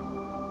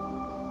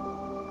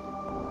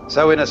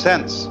 So in a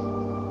sense,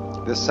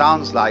 this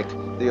sounds like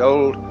the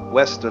old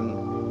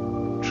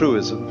Western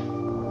truism.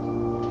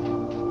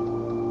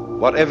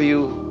 Whatever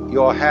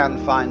your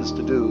hand finds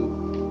to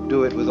do,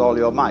 do it with all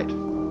your might.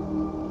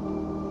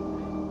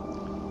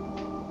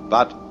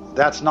 But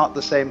that's not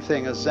the same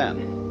thing as Zen.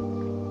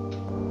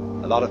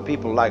 A lot of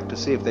people like to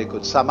see if they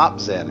could sum up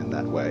Zen in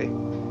that way.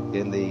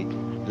 In the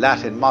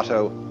Latin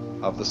motto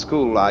of the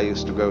school I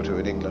used to go to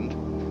in England,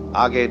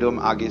 age dum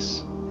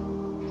agis,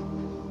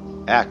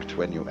 act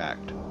when you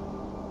act,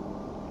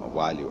 or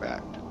while you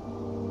act.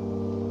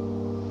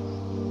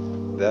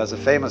 There's a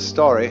famous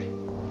story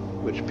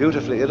which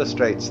beautifully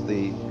illustrates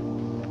the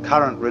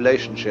current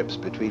relationships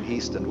between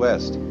East and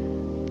West.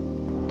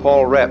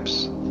 Paul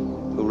Reps,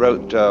 who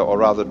wrote, or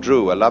rather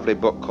drew, a lovely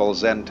book called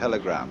Zen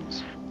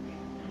Telegrams,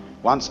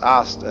 once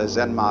asked a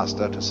Zen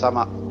master to sum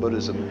up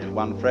Buddhism in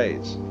one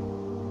phrase.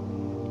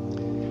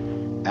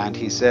 And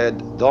he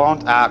said,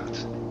 don't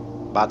act,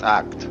 but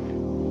act.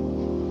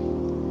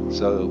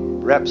 So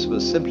Reps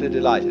was simply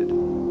delighted,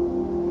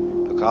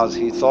 because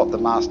he thought the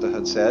master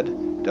had said,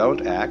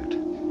 don't act,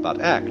 but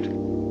act.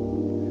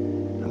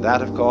 And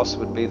that, of course,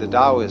 would be the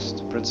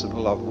Taoist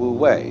principle of Wu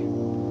Wei,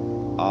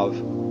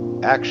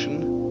 of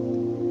action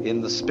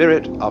in the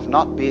spirit of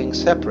not being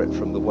separate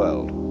from the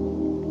world,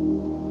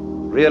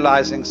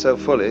 realizing so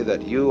fully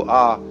that you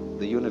are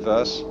the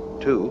universe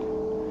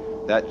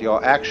too, that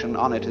your action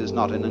on it is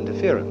not an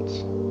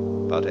interference,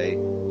 but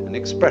an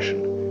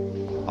expression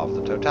of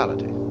the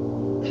totality.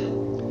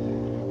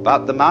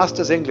 But the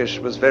master's English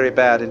was very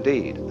bad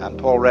indeed, and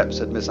Paul Reps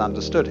had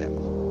misunderstood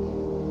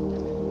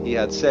him. He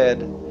had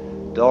said,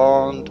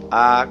 don't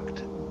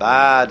act,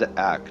 bad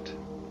act.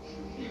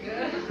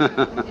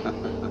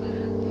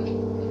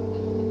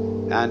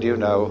 And you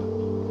know,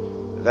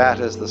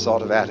 that is the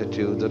sort of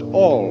attitude that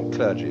all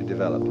clergy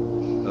develop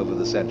over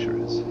the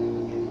centuries.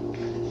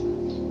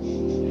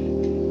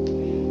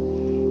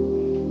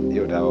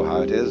 You know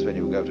how it is when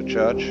you go to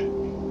church,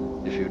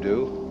 if you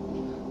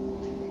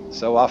do.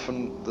 So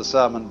often the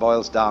sermon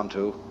boils down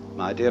to,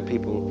 my dear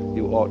people,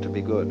 you ought to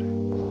be good.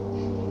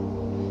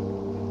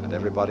 And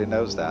everybody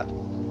knows that,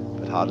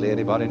 but hardly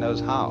anybody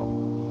knows how.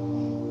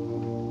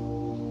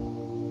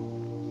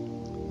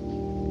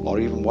 Or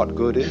even what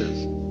good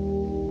is.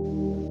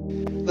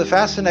 The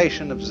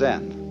fascination of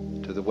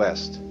Zen to the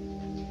West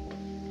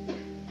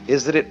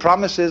is that it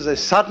promises a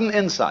sudden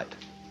insight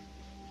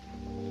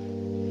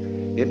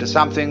into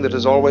something that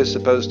is always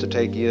supposed to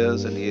take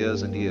years and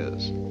years and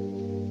years.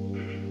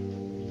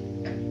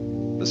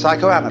 The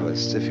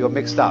psychoanalysts, if you're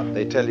mixed up,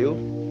 they tell you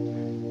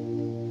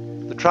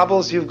the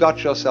troubles you've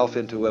got yourself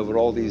into over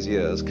all these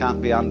years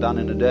can't be undone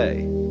in a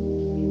day.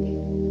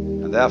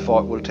 And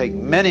therefore it will take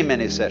many,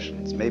 many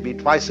sessions, maybe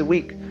twice a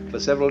week for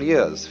several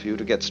years for you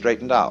to get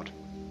straightened out.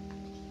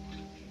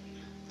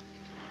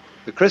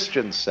 The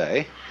Christians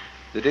say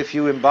that if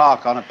you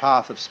embark on a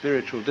path of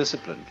spiritual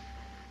discipline,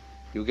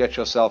 you get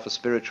yourself a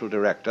spiritual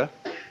director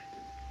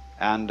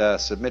and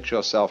submit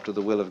yourself to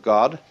the will of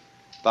God,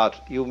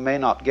 but you may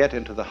not get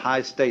into the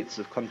high states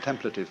of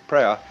contemplative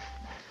prayer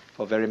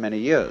for very many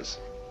years.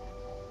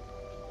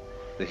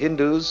 The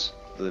Hindus,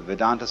 the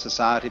Vedanta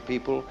Society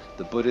people,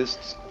 the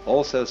Buddhists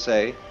also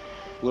say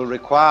will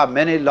require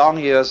many long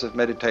years of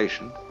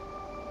meditation,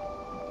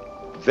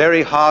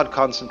 very hard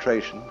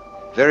concentration,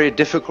 very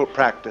difficult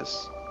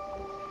practice,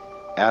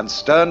 and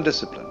stern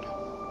discipline.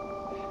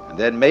 And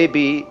then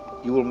maybe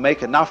you will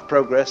make enough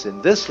progress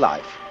in this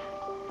life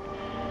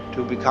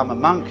to become a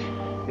monk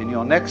in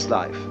your next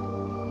life.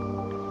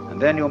 And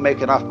then you'll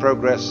make enough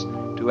progress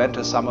to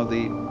enter some of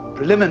the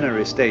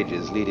preliminary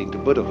stages leading to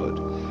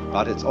Buddhahood,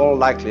 but it's all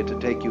likely to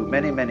take you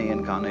many, many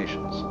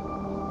incarnations.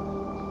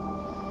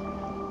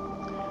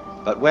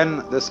 But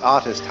when this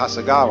artist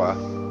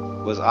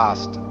Hasegawa was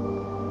asked,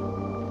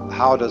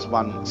 how does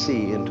one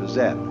see into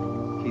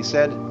Zen? He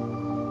said,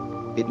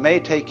 it may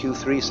take you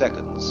 3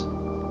 seconds.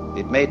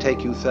 It may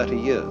take you 30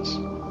 years.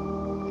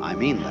 I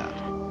mean that.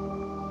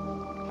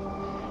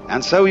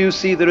 And so you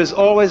see, there is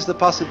always the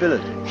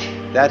possibility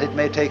that it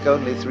may take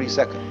only 3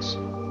 seconds.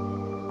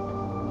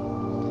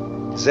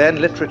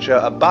 Zen literature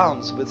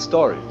abounds with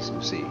stories,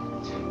 you see,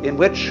 in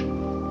which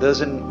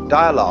there's a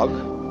dialogue,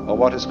 or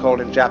what is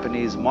called in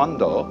Japanese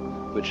mondo,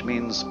 which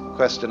means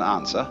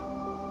question-answer,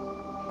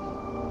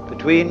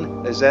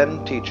 between a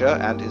Zen teacher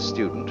and his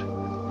student.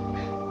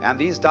 And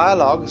these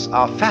dialogues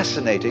are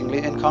fascinatingly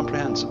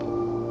incomprehensible.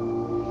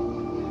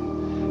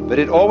 But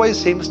it always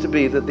seems to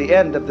be that at the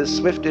end of this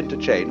swift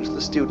interchange,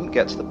 the student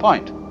gets the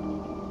point.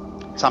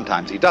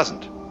 Sometimes he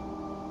doesn't.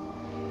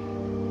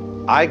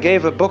 I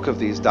gave a book of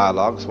these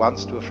dialogues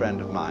once to a friend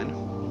of mine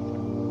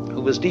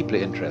who was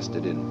deeply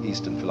interested in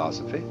Eastern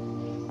philosophy.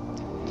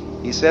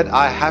 He said,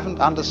 I haven't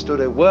understood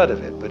a word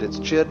of it, but it's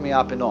cheered me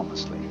up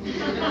enormously.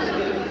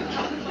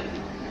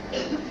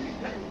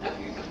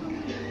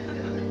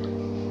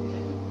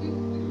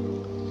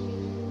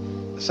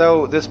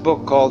 So this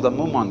book called the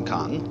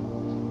Mumonkan,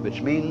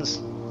 which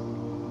means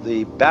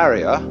the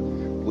barrier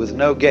with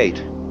no gate,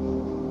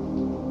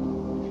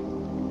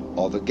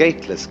 or the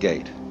gateless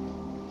gate,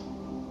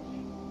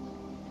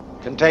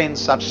 contains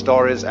such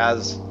stories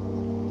as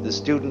the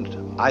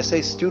student, I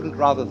say student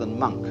rather than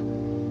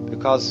monk,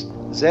 because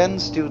Zen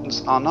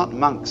students are not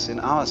monks in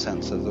our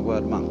sense of the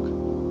word monk.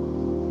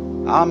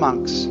 Our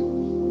monks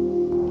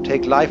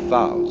take life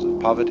vows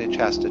of poverty,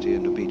 chastity,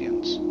 and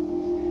obedience.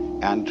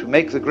 And to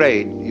make the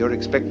grade, you're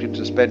expected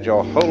to spend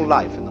your whole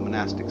life in the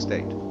monastic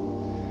state.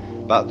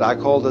 But I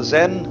call the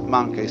Zen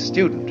monk a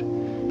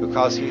student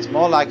because he's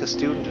more like a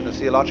student in a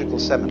theological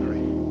seminary.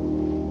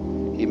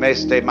 He may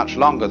stay much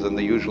longer than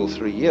the usual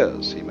 3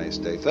 years. He may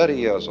stay 30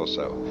 years or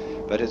so.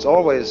 But it's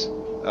always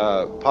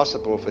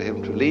possible for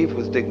him to leave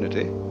with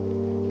dignity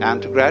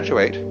and to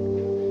graduate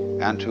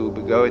and to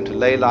go into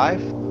lay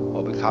life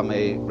or become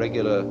a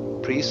regular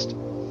priest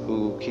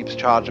who keeps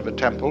charge of a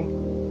temple,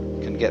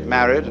 can get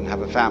married and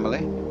have a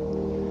family.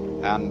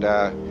 And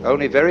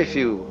only very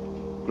few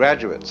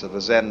graduates of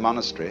a Zen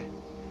monastery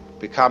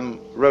become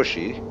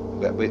Roshi.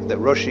 That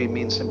Roshi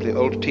means simply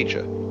old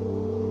teacher.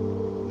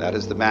 That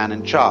is the man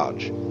in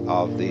charge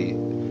of the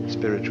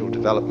spiritual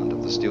development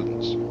of the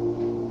students.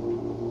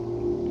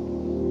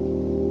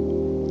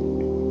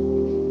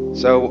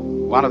 So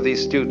one of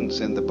these students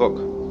in the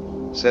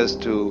book says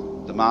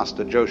to the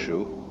master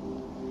Joshu,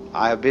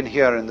 I have been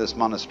here in this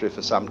monastery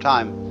for some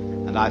time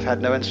and I've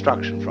had no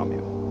instruction from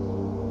you.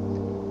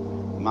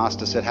 The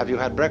master said, have you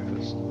had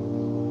breakfast?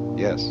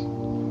 Yes.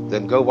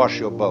 Then go wash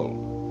your bowl.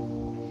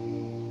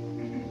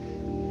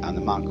 And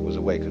the monk was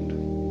awakened.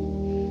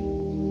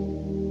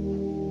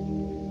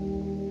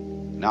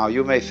 Now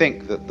you may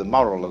think that the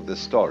moral of this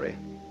story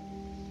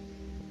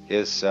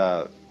is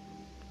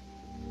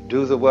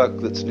do the work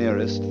that's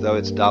nearest, though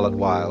it's dull at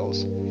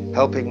whiles,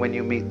 helping when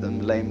you meet them,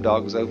 lame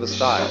dogs over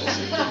stiles.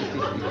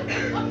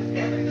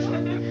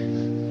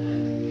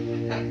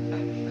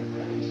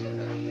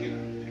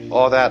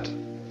 Or that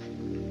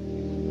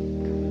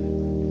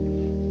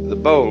the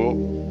bowl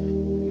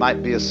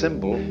might be a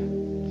symbol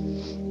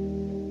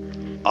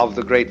of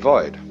the great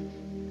void,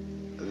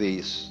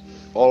 the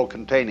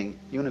all-containing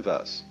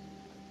universe.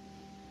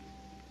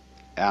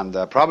 And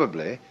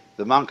probably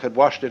the monk had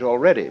washed it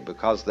already,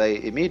 because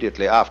they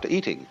immediately after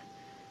eating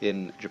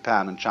in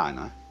Japan and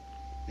China,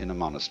 in a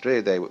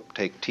monastery, they would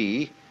take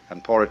tea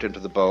and pour it into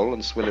the bowl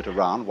and swill it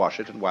around, wash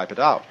it and wipe it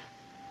out.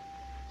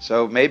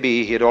 So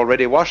maybe he had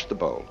already washed the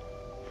bowl.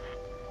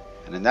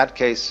 And in that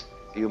case,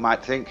 you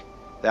might think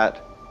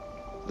that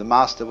the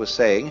master was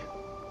saying,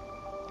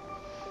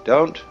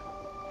 don't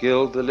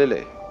gild the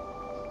lily.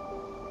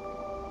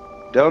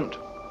 Don't,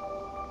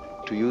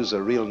 to use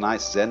a real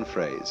nice Zen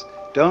phrase,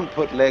 don't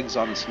put legs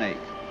on a snake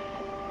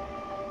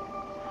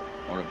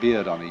or a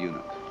beard on a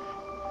eunuch.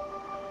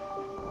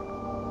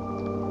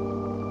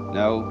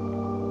 No,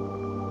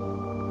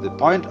 the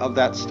point of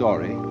that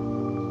story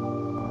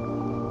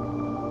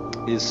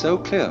is so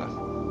clear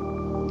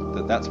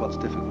that that's what's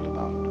difficult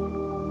about it.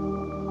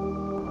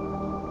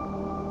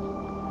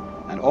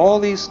 And all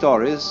these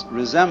stories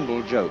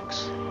resemble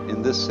jokes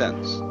in this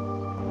sense.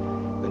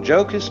 A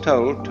joke is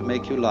told to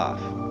make you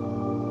laugh.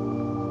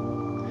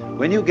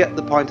 When you get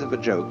the point of a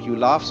joke, you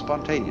laugh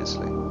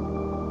spontaneously.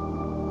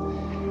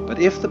 But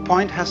if the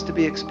point has to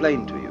be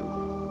explained to you,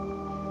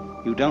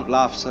 you don't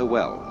laugh so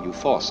well, you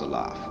force a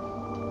laugh.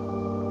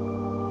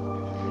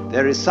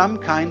 There is some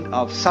kind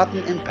of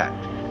sudden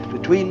impact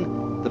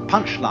between the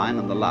punchline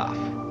and the laugh.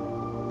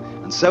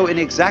 And so in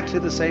exactly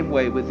the same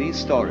way with these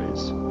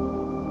stories,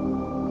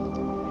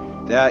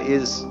 there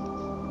is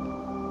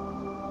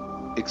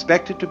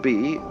expected to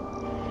be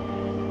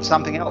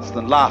something else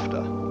than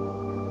laughter,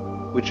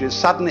 which is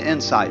sudden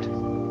insight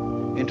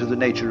into the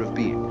nature of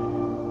being.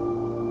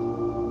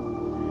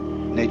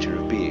 nature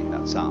of being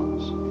that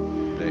sounds.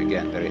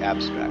 Again, very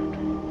abstract.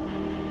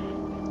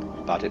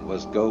 But it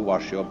was go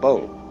wash your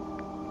bowl.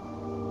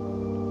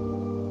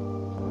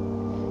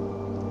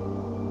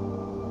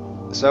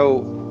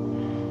 So,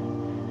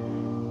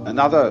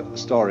 another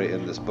story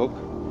in this book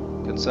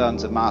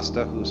concerns a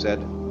master who said,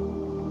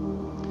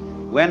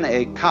 when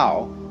a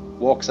cow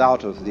walks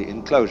out of the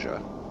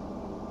enclosure,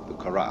 the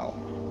corral,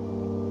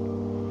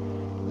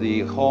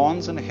 the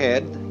horns and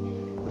head,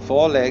 the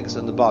four legs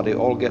and the body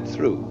all get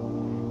through,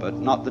 but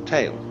not the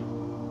tail.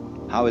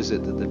 How is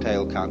it that the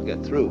tail can't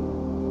get through?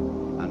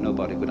 And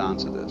nobody could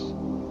answer this.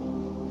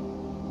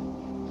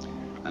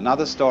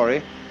 Another story,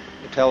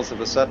 it tells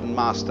of a certain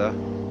master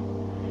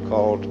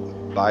called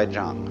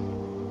Baijan,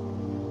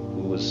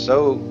 who was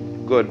so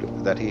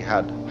good that he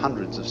had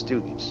hundreds of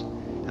students,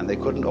 and they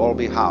couldn't all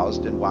be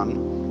housed in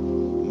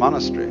one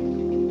monastery.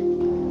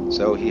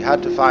 So he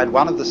had to find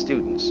one of the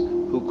students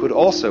who could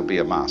also be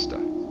a master.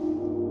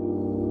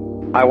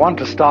 I want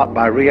to start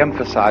by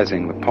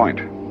re-emphasizing the point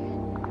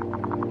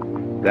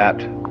that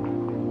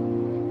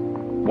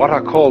what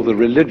are called the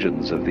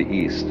religions of the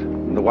East,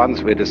 the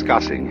ones we're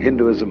discussing,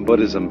 Hinduism,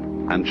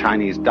 Buddhism, and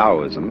Chinese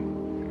Taoism,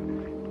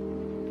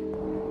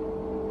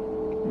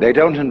 they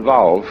don't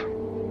involve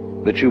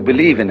that you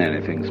believe in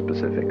anything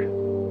specific.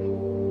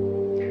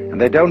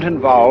 And they don't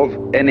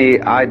involve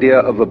any idea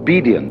of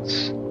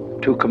obedience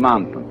to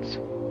commandments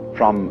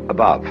from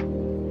above.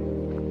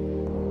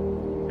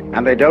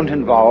 And they don't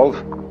involve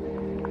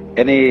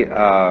any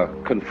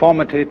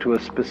conformity to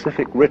a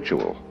specific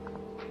ritual,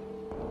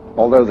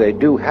 although they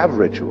do have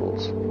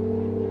rituals,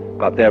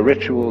 but their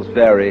rituals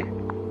vary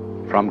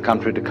from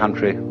country to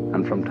country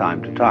and from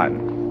time to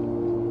time.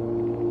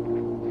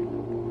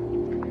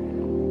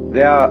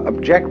 Their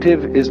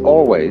objective is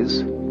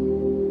always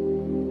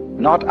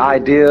not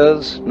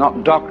ideas,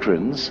 not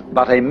doctrines,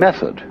 but a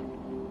method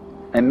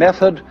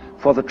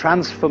for the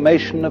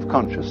transformation of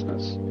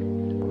consciousness.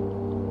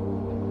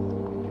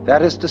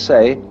 That is to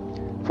say,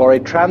 for a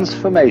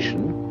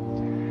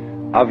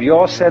transformation of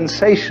your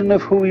sensation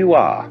of who you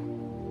are.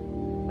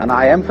 And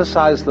I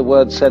emphasize the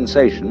word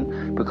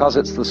sensation because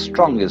it's the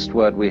strongest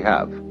word we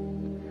have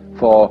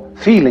for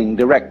feeling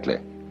directly.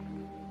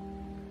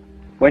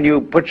 When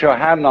you put your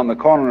hand on the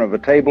corner of a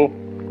table,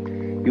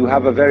 you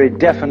have a very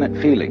definite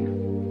feeling.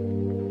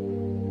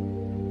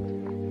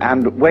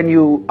 And when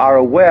you are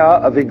aware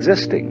of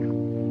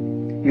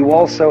existing, you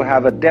also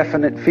have a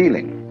definite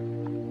feeling.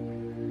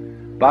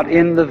 But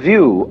in the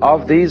view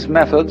of these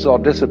methods or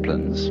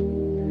disciplines,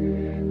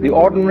 the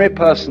ordinary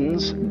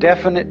person's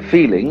definite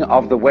feeling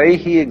of the way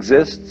he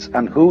exists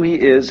and who he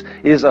is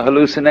a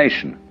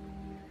hallucination.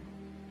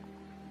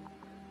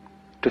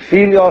 To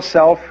feel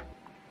yourself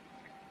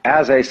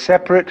as a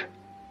separate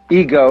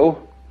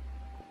ego,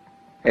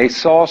 a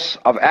source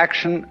of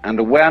action and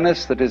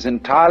awareness that is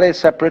entirely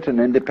separate and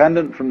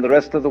independent from the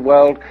rest of the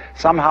world,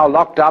 somehow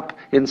locked up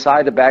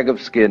inside a bag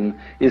of skin,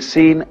 is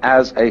seen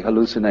as a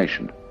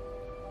hallucination.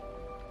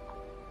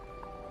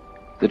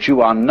 That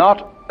you are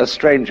not a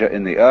stranger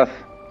in the earth,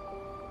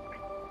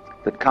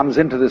 that comes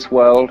into this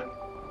world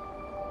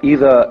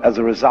either as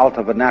a result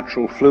of a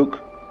natural fluke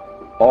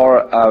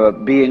or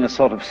being a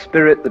sort of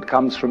spirit that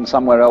comes from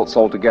somewhere else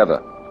altogether.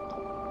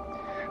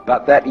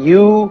 But that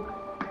you,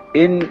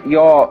 in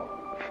your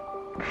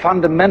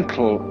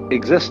fundamental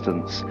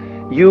existence,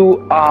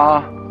 you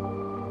are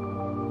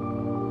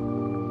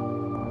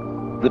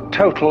the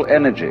total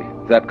energy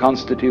that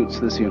constitutes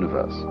this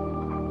universe.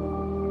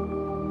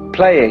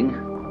 Playing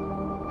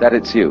that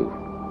it's you.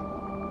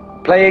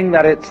 Playing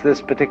that it's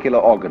this particular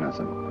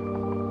organism.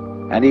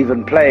 And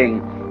even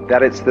playing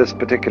that it's this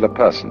particular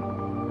person.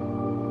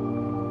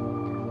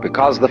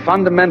 Because the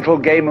fundamental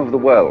game of the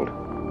world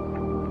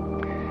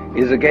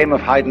is a game of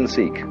hide and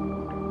seek.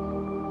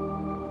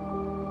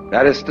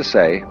 That is to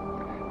say,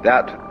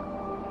 that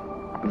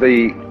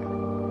the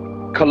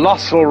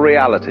colossal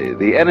reality,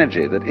 the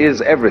energy that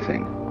is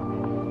everything,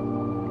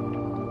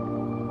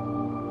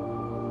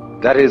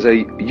 that is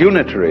a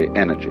unitary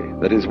energy,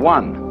 that is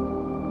one,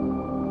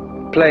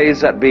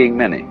 plays at being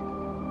many,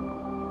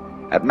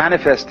 at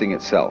manifesting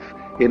itself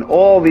in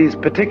all these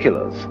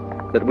particulars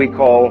that we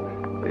call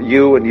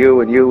you and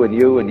you and you and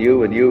you and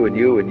you and you and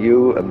you and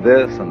you and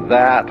this and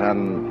that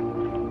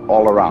and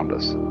all around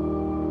us.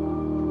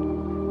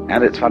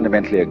 And it's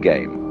fundamentally a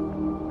game.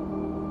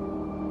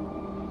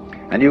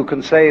 And you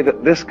can say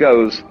that this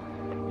goes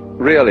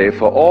really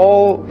for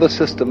all the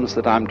systems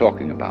that I'm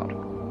talking about.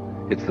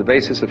 It's the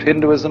basis of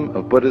Hinduism,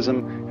 of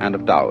Buddhism, and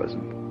of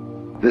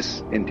Taoism,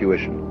 this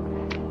intuition.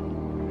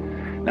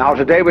 Now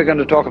today we're going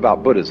to talk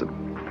about Buddhism.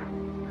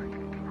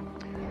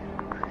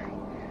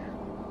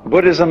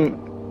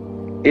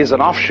 Buddhism is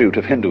an offshoot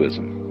of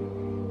Hinduism.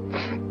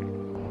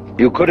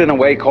 You could in a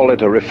way call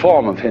it a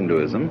reform of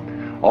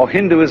Hinduism, or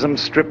Hinduism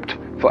stripped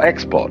for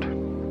export.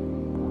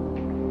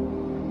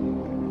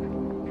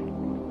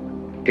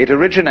 It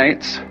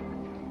originates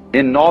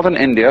in northern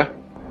India,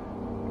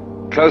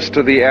 close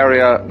to the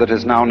area that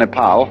is now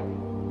Nepal,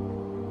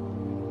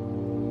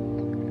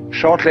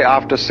 shortly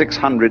after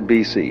 600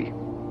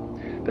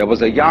 BC. There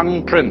was a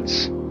young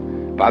prince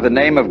by the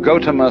name of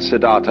Gautama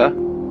Siddhartha,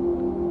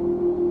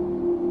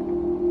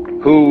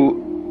 who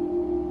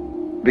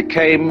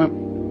became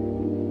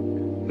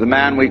the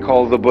man we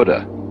call the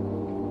Buddha.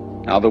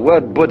 Now, the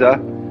word Buddha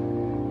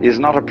is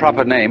not a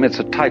proper name, it's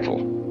a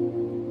title.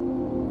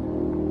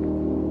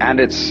 And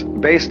it's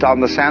based on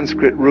the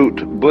Sanskrit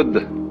root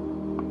Buddh,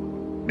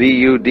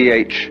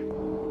 B-U-D-H,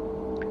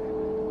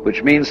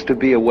 which means to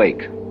be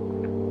awake.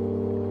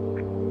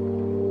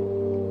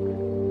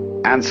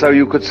 And so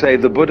you could say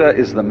the Buddha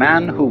is the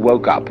man who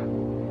woke up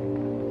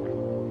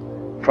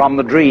from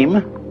the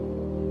dream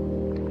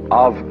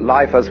of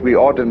life as we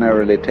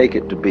ordinarily take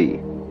it to be,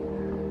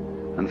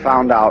 and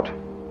found out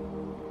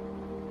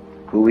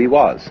who he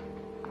was,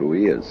 who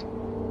he is.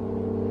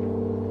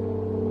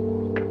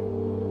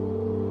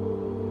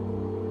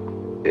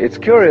 It's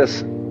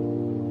curious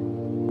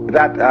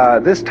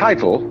that this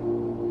title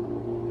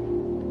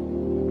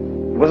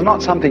was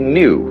not something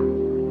new.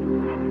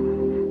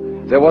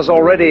 There was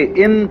already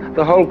in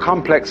the whole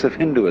complex of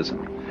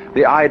Hinduism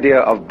the idea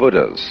of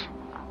Buddhas,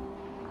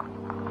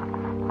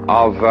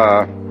 of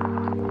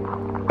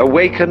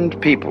awakened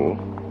people,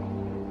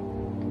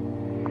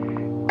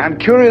 and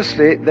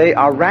curiously they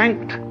are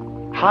ranked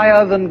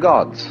higher than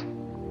gods.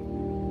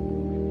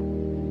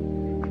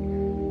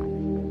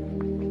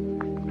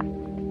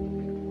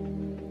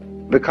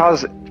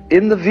 Because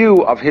in the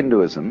view of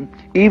Hinduism,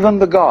 even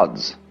the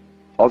gods,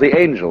 or the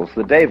angels,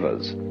 the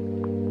devas,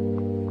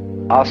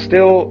 are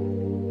still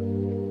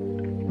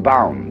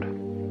bound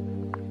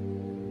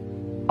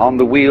on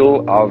the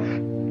wheel of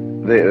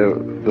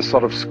the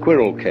sort of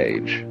squirrel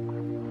cage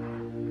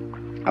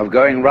of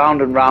going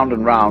round and round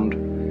and round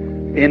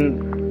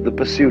in the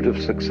pursuit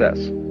of success.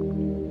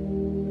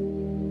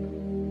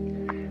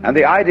 And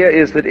the idea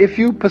is that if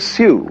you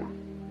pursue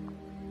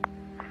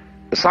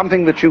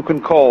something that you can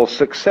call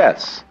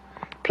success,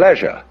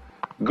 pleasure,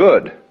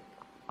 good,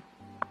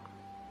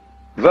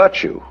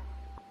 virtue,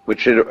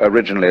 which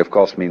originally, of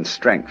course, means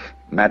strength,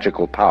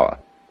 magical power,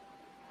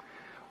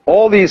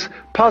 all these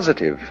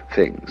positive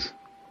things,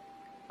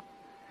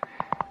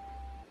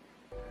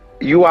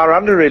 you are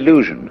under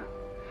illusion,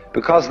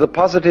 because the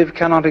positive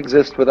cannot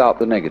exist without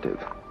the negative.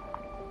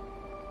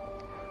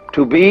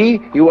 To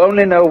be, you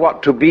only know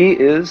what to be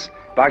is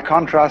by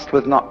contrast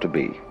with not to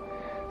be.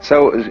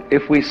 So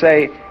if we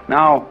say,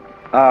 now,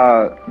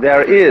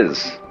 there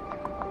is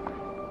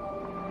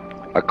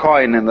a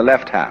coin in the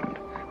left hand,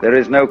 there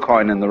is no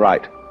coin in the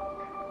right.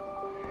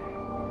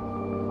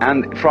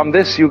 And from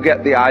this you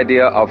get the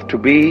idea of to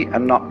be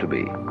and not to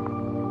be.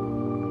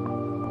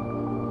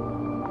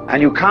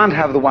 And you can't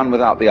have the one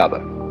without the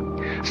other.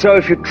 So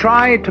if you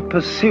try to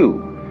pursue,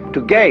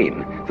 to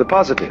gain the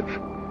positive,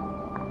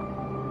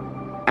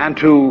 and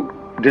to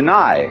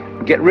deny,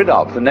 get rid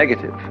of the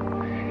negative,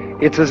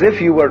 it's as if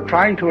you were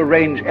trying to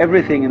arrange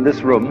everything in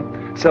this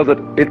room so that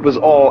it was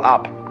all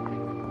up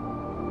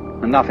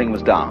and nothing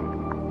was down.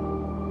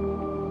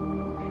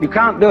 You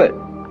can't do it.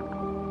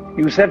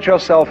 You set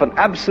yourself an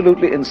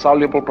absolutely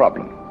insoluble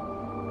problem.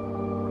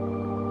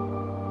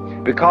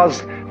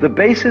 Because the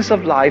basis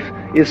of life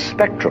is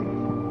spectrum.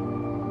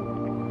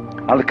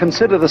 I'll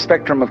consider the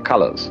spectrum of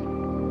colors.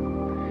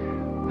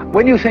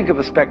 When you think of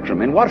a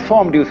spectrum, in what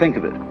form do you think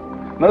of it?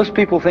 Most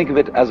people think of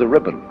it as a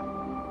ribbon,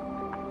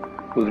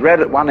 with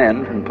red at one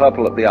end and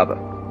purple at the other.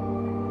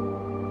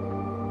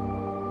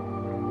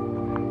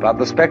 But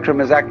the spectrum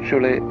is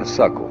actually a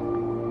circle,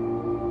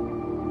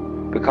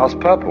 because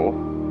purple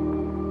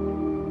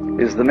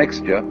is the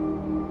mixture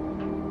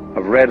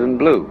of red and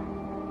blue.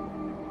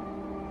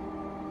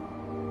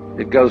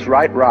 It goes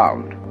right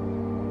round.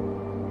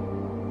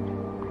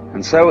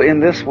 And so in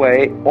this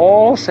way,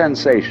 all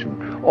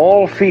sensation,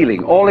 all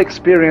feeling, all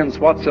experience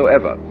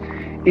whatsoever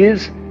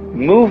is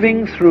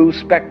moving through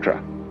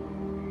spectra.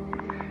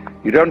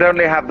 You don't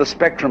only have the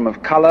spectrum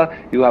of color,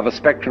 you have a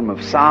spectrum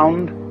of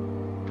sound,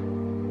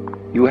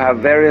 you have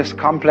various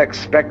complex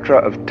spectra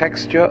of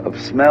texture,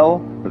 of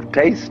smell, of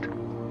taste,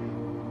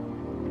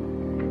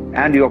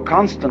 and you're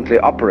constantly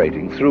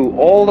operating through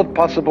all the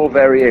possible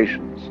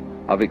variations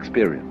of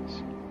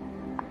experience.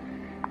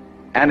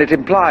 And it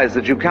implies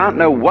that you can't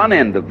know one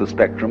end of the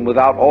spectrum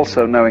without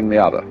also knowing the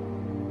other.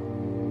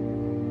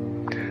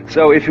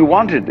 So if you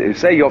wanted, if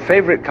say your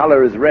favorite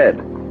color is red,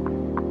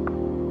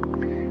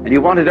 and you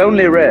wanted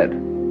only red,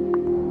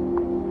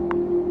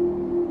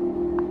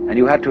 and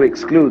you had to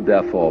exclude,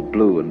 therefore,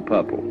 blue and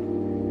purple.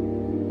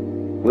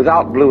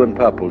 Without blue and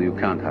purple, you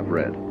can't have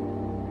red.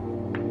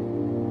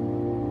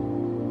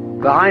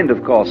 Behind,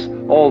 of course,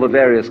 all the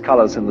various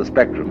colors in the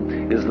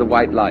spectrum is the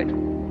white light.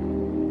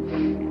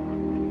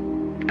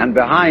 And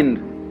behind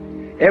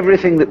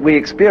everything that we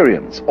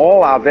experience,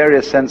 all our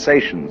various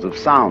sensations of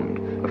sound,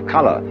 of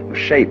color, of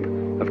shape,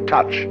 of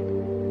touch,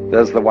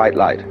 there's the white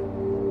light.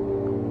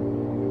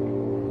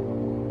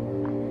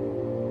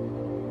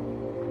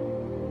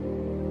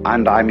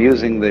 And I'm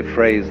using the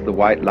phrase, the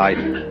white light,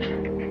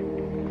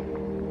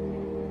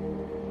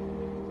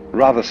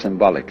 rather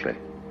symbolically.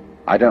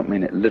 I don't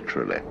mean it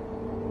literally.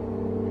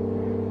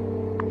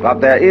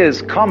 But there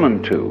is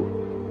common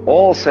to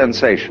all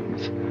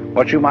sensations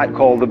what you might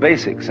call the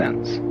basic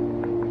sense.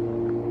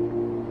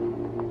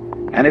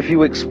 And if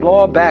you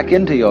explore back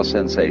into your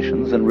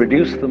sensations and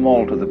reduce them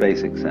all to the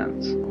basic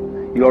sense,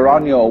 you're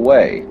on your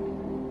way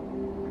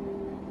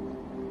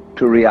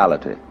to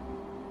reality,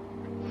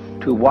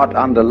 to what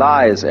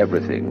underlies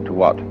everything, to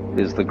what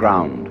is the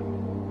ground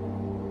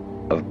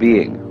of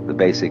being, the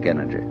basic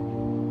energy.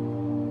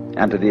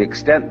 And to the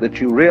extent that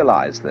you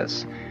realize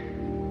this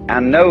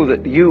and know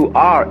that you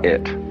are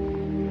it,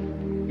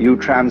 you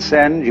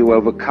transcend, you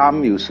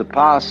overcome, you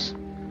surpass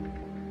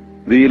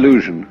the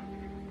illusion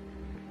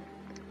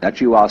that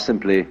you are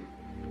simply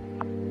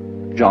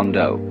John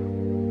Doe,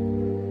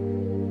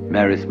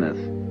 Mary Smith,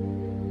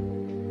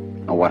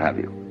 or what have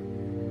you.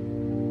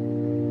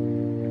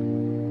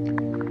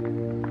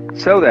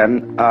 So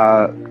then,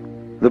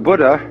 the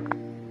Buddha,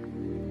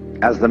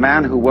 as the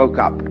man who woke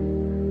up,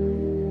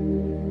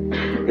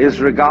 is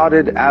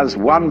regarded as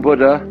one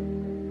Buddha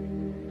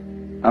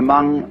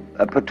among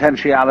a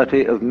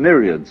potentiality of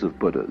myriads of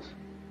Buddhas.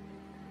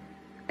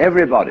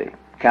 Everybody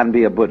can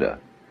be a Buddha.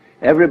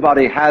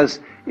 Everybody has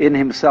in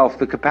himself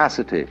the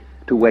capacity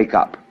to wake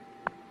up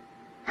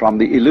from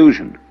the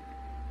illusion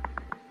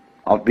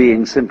of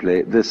being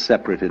simply this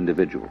separate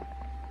individual.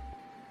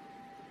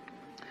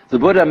 The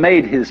Buddha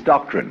made his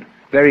doctrine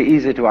very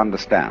easy to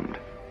understand,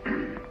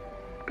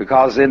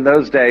 because in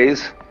those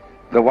days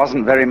there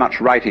wasn't very much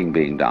writing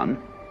being done,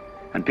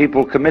 and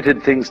people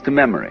committed things to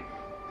memory.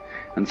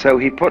 And so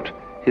he put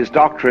his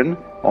doctrine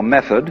or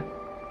method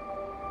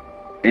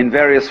in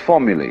various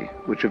formulae,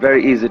 which are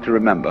very easy to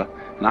remember,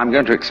 and I'm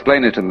going to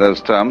explain it in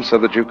those terms so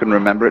that you can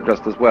remember it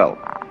just as well.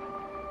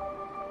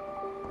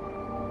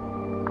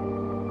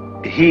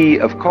 He,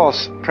 of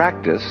course,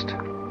 practiced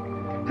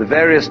the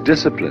various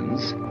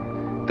disciplines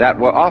that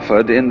were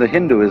offered in the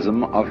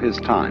Hinduism of his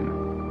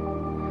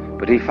time,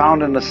 but he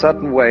found in a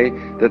certain way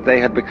that they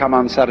had become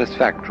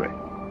unsatisfactory,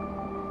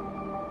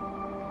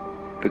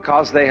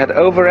 because they had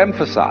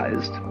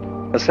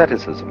overemphasized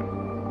asceticism,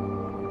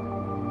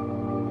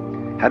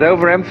 had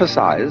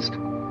overemphasized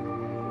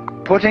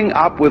putting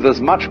up with as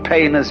much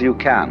pain as you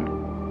can.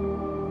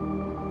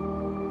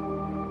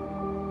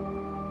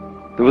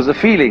 There was a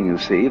feeling, you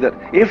see, that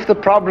if the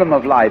problem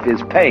of life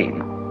is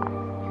pain,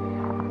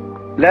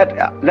 let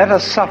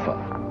us suffer.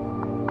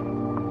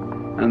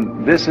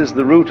 And this is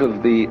the root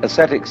of the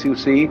ascetics, you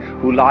see,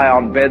 who lie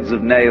on beds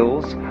of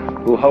nails,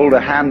 who hold a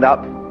hand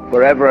up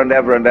forever and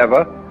ever and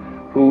ever,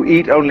 who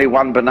eat only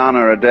one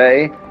banana a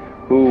day,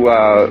 who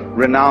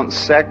renounce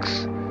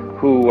sex,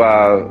 who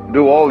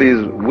do all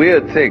these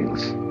weird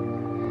things,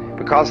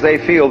 because they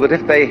feel that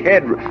if they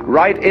head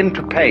right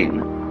into pain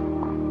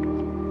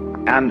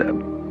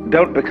and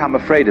don't become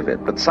afraid of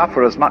it, but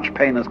suffer as much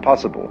pain as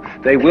possible,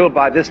 they will,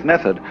 by this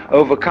method,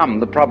 overcome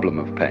the problem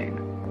of pain.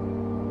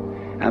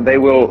 And they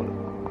will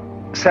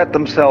set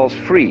themselves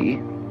free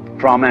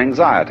from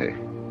anxiety.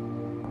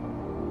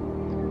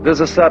 There's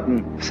a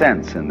certain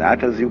sense in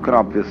that, as you can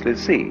obviously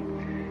see.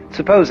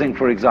 Supposing,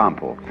 for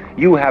example,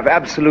 you have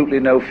absolutely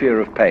no fear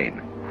of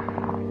pain.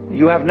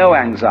 You have no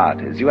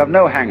anxieties, you have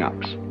no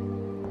hang-ups.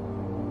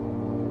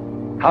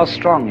 How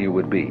strong you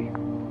would be.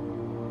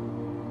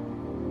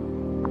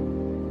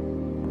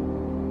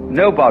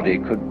 Nobody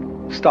could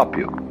stop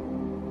you.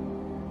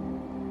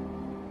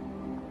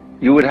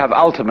 You would have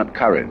ultimate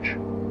courage.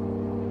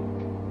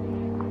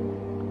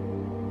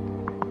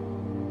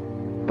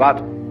 But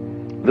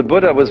the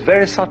Buddha was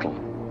very subtle.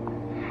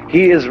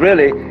 He is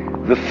really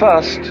the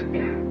first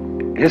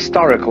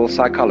historical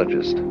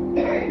psychologist,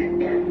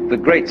 the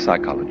great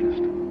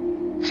psychologist,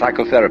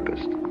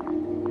 psychotherapist.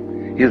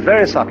 He is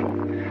very subtle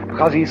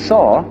because he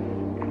saw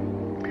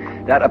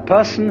that a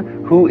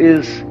person who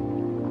is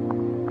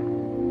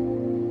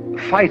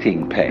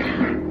fighting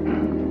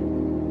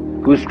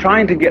pain, who's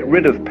trying to get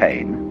rid of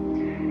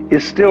pain,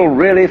 is still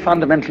really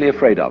fundamentally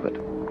afraid of it.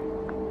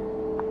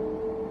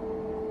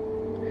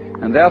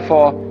 And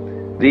therefore,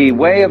 the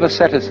way of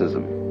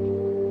asceticism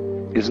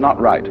is not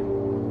right.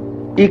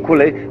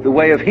 Equally, the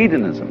way of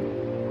hedonism,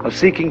 of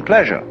seeking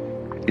pleasure,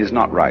 is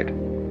not right.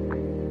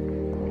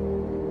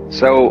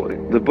 So,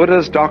 the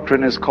Buddha's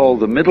doctrine is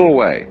called the middle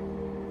way,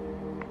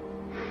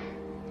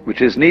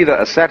 which is neither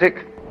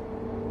ascetic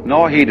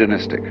nor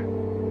hedonistic.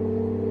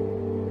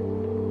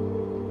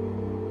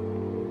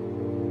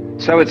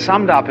 So it's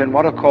summed up in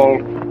what are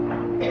called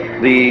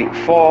the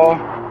Four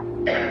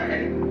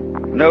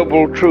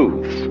Noble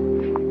Truths.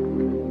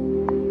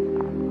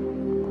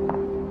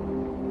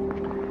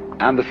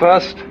 And the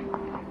first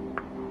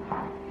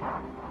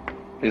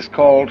is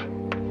called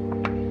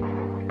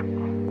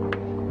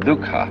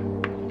dukkha.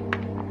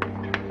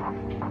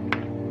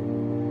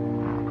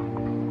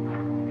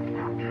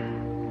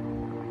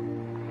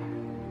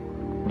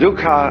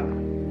 Dukkha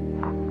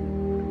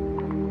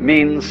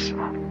means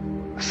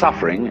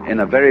suffering in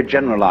a very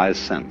generalized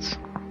sense.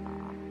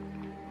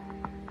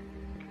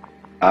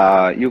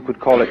 You could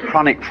call it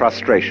chronic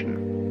frustration.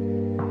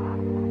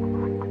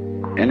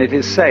 And it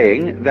is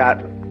saying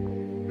that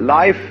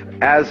life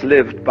as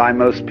lived by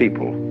most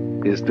people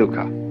is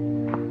dukkha.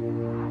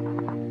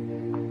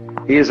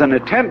 It is an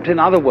attempt, in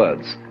other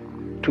words,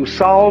 to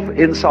solve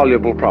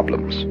insoluble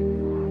problems.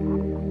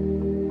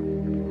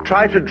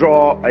 Try to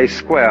draw a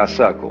square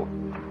circle.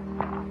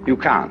 You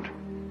can't,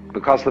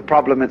 because the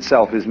problem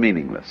itself is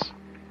meaningless.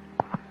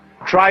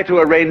 Try to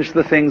arrange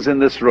the things in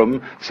this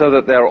room so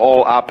that they're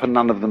all up and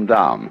none of them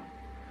down.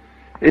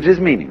 It is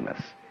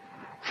meaningless.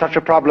 Such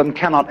a problem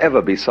cannot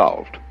ever be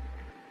solved.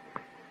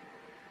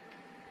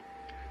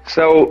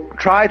 So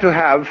try to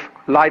have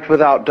light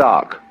without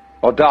dark,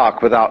 or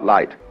dark without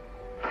light.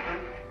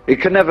 It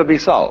can never be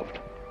solved.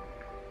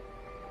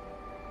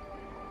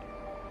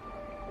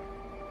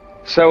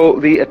 So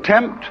the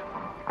attempt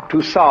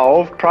to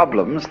solve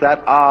problems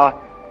that are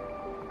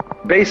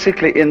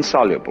basically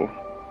insoluble,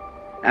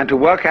 and to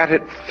work at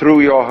it through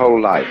your whole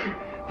life,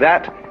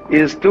 that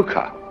is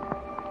dukkha.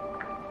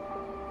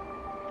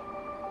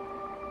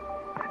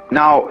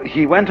 Now,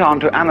 he went on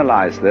to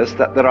analyze this,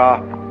 that there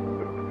are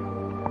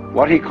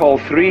what he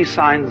called 3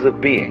 signs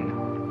of being.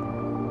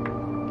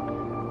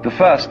 The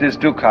first is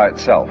dukkha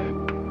itself,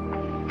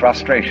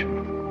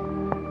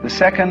 frustration. The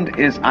second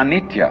is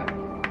anitya.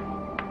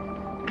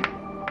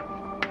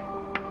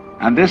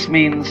 And this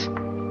means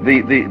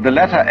the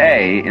letter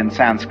A in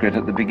Sanskrit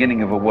at the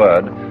beginning of a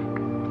word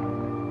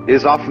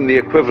is often the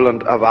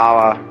equivalent of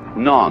our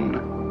non.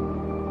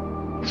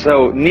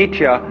 So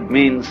nitya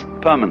means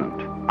permanent.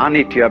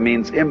 Anitya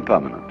means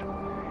impermanent.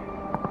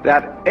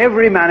 That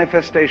every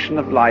manifestation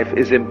of life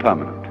is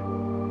impermanent.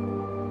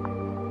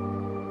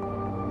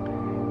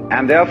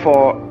 And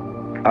therefore,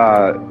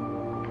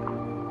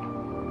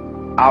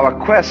 our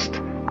quest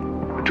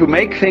to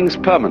make things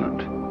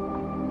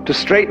permanent, to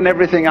straighten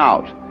everything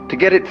out, to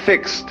get it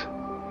fixed,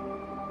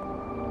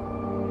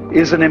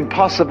 is an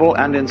impossible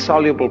and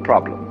insoluble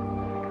problem.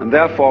 And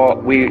therefore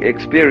we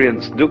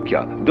experience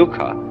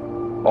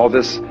dukkha, or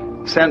this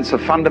sense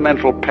of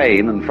fundamental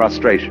pain and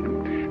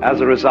frustration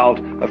as a result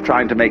of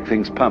trying to make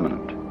things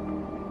permanent.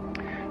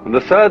 And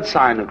the third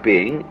sign of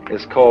being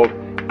is called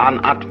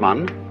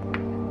anatman.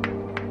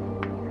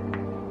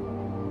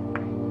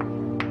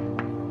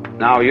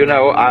 Now, you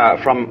know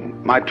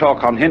from my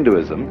talk on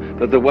Hinduism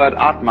that the word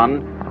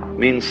atman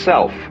means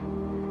self.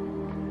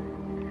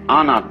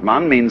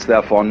 Anatman means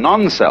therefore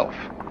non-self.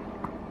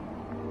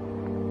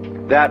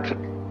 That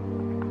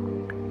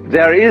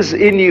there is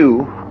in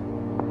you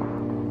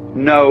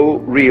no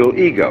real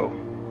ego.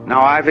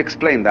 Now, I've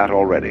explained that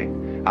already.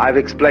 I've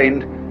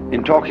explained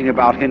in talking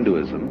about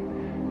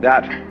Hinduism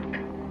that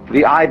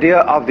the idea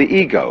of the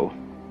ego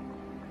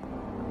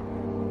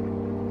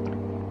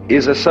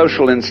is a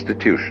social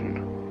institution.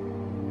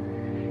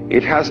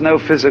 It has no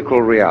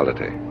physical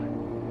reality.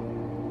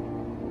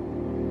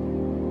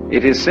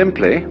 It is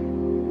simply,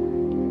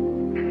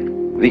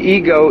 the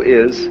ego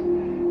is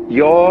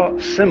your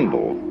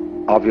symbol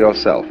of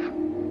yourself.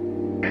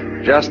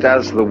 Just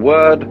as the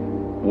word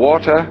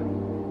water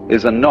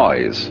is a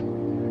noise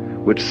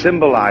which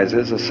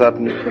symbolizes a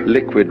certain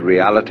liquid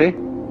reality,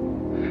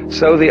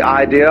 so the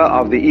idea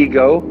of the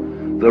ego,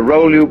 the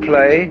role you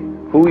play,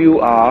 who you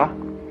are,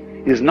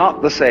 is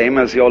not the same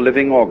as your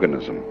living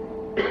organism.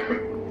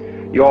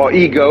 Your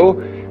ego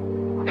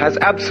has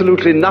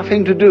absolutely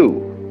nothing to do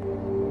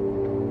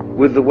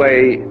with the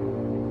way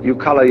you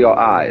color your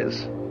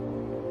eyes,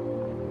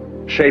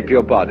 shape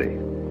your body,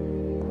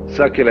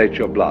 circulate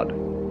your blood.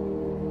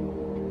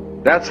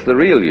 That's the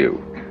real you.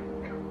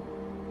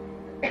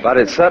 But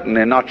it's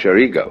certainly not your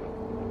ego,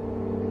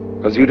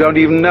 because you don't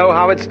even know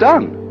how it's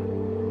done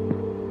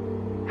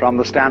from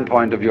the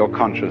standpoint of your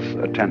conscious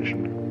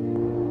attention.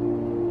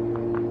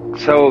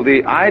 So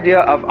the idea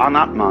of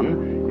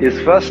anatman is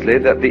firstly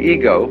that the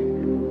ego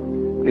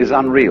is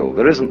unreal.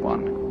 There isn't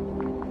one.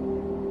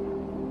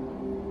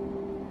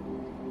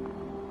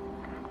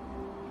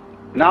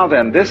 Now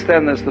then, this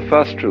then is the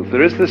first truth.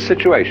 There is this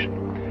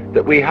situation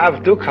that we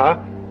have dukkha,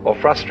 or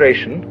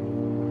frustration,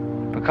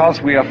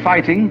 because we are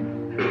fighting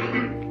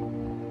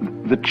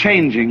the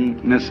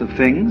changingness of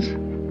things,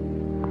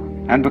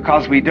 and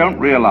because we don't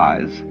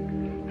realize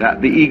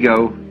that the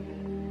ego,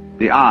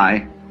 the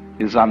I,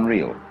 is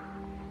unreal.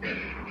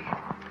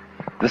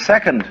 The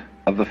second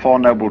of the Four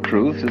Noble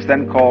Truths is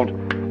then called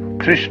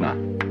Trishna.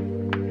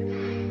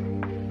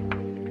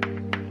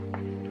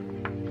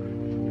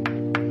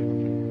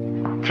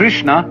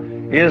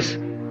 Trishna is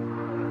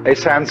a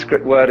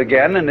Sanskrit word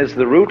again, and is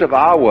the root of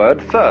our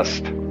word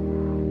thirst.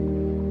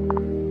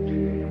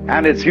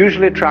 And it's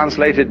usually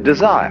translated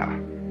desire,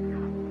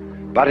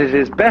 but it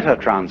is better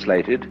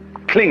translated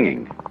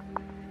clinging,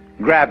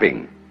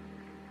 grabbing,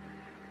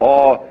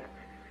 or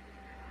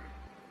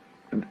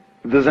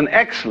there's an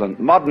excellent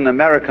modern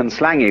American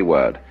slangy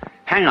word,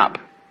 hang up.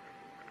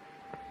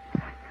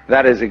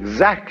 That is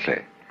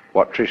exactly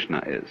what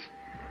Trishna is,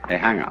 a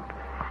hang up.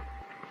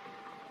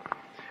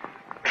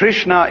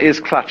 Trishna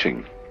is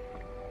clutching.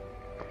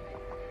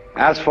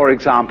 As, for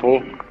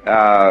example,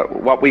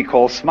 what we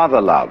call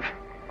smother love.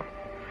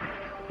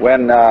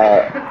 When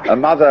a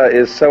mother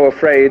is so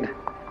afraid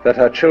that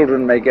her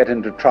children may get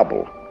into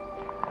trouble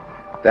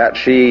that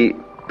she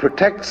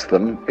protects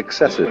them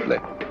excessively.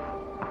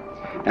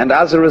 And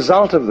as a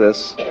result of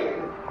this,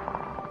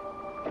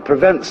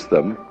 prevents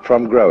them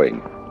from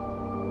growing.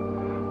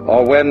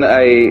 or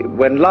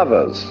when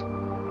lovers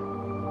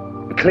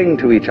cling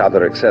to each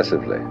other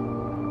excessively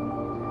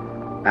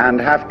and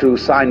have to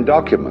sign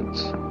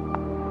documents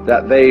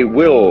that they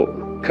will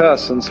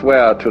curse and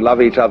swear to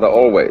love each other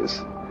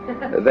always,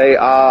 they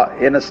are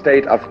in a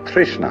state of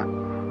Trishna.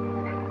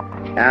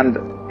 And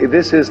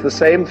this is the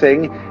same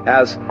thing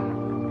as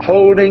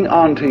holding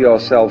on to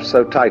yourself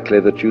so tightly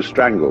that you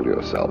strangle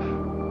yourself.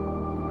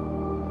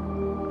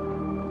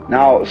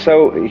 Now,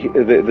 so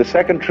the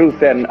second truth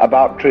then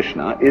about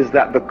Trishna is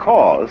that the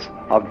cause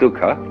of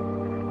dukkha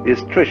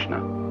is Trishna.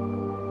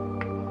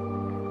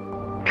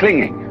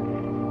 Clinging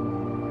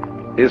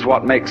is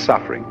what makes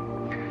suffering.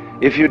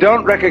 If you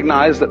don't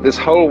recognize that this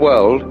whole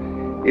world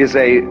is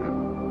a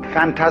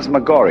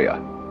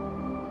phantasmagoria,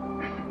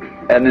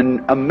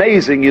 an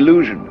amazing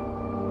illusion,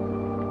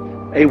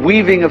 a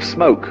weaving of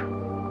smoke,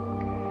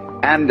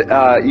 and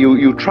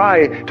you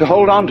try to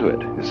hold on to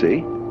it, you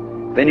see,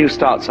 then you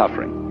start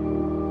suffering.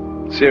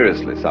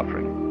 Seriously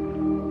suffering.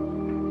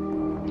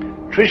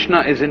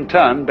 Trishna is in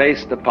turn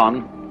based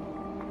upon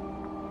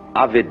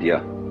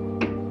avidya.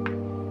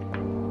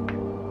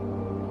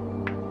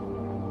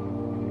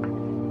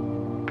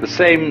 The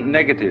same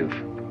negative,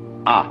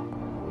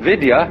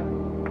 vidya,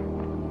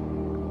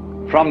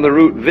 from the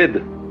root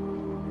vid,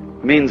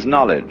 means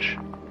knowledge,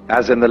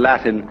 as in the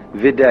Latin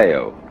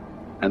video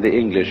and the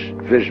English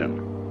vision.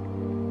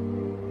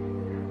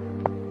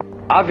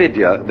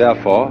 Avidya,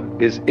 therefore,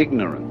 is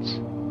ignorance.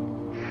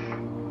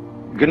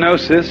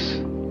 Gnosis,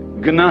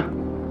 gna,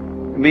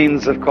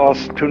 means, of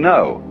course, to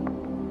know.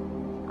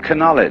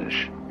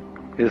 Knowledge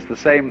is the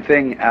same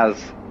thing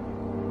as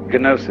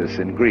gnosis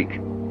in Greek.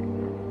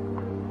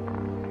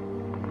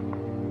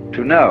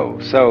 To know.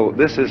 So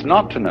this is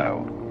not to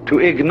know, to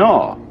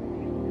ignore,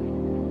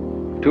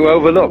 to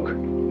overlook.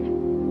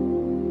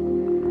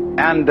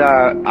 And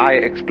I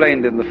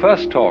explained in the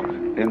first talk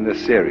in this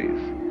series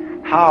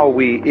how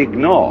we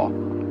ignore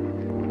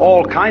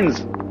all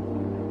kinds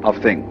of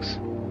things,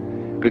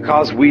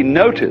 because we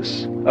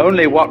notice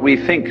only what we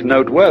think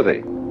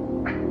noteworthy.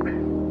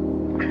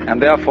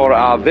 And therefore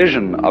our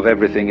vision of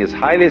everything is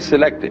highly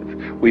selective.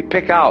 We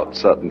pick out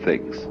certain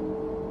things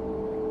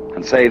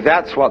and say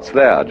that's what's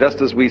there,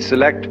 just as we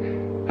select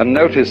and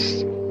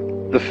notice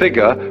the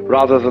figure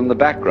rather than the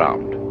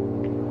background.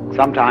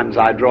 Sometimes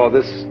I draw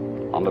this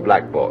on the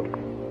blackboard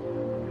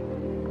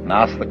and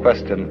ask the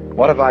question,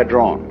 what have I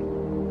drawn?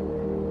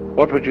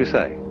 What would you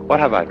say? What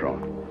have I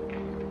drawn?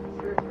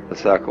 A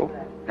circle.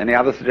 Any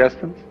other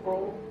suggestions?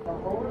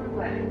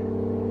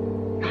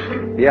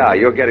 Yeah,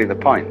 you're getting the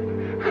point.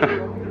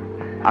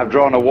 I've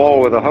drawn a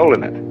wall with a hole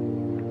in it,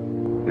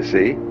 you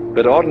see.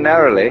 But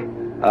ordinarily,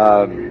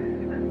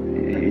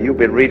 you've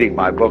been reading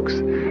my books.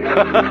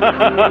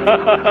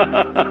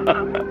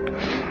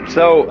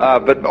 So,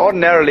 but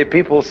ordinarily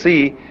people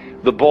see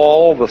the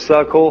ball, the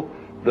circle,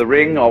 the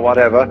ring or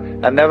whatever,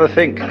 and never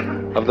think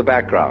of the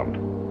background,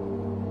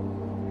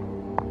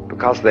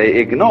 because they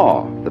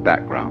ignore the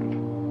background.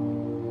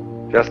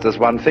 Just as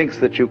one thinks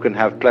that you can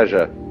have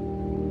pleasure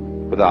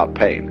without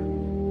pain.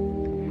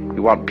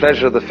 You want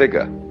pleasure of the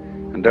figure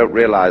and don't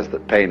realize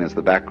that pain is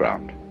the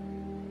background.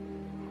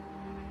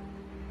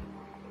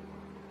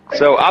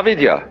 So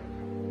avidya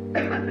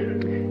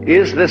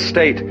is this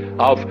state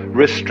of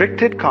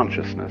restricted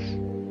consciousness,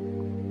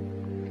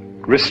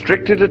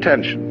 restricted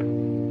attention,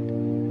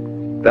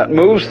 that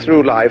moves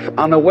through life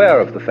unaware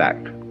of the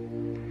fact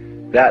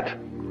that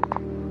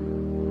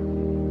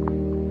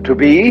to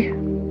be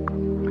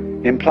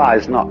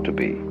implies not to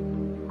be,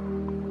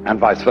 and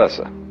vice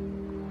versa.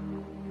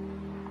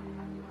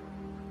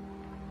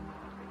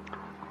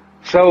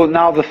 So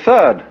now the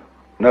third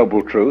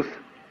noble truth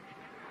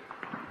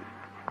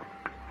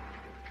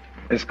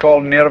is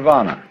called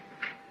nirvana.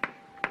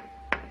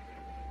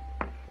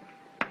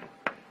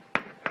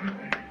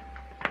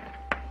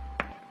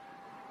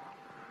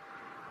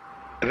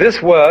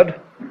 This word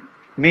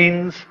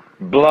means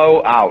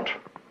blow out.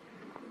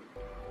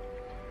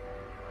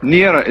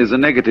 Nira is a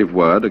negative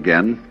word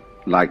again,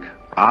 like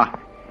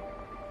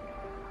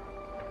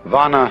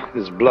vana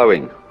is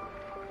blowing.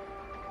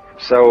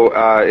 So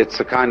it's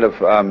a kind of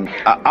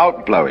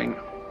outblowing.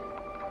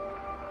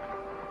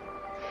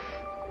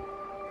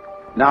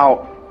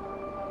 Now,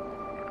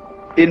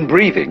 in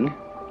breathing,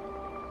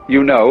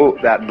 you know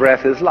that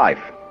breath is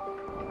life.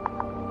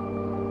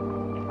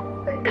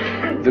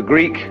 The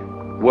Greek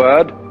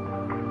word,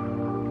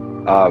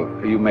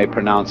 you may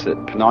pronounce it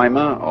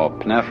pneuma or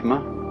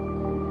pneuma,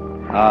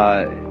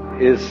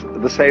 is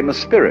the same as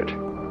spirit.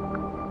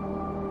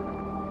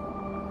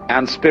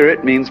 And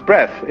spirit means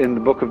breath. In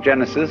the book of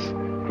Genesis,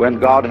 when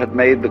God had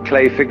made the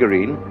clay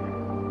figurine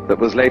that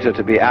was later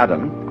to be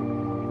Adam,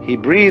 he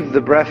breathed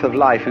the breath of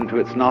life into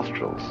its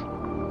nostrils.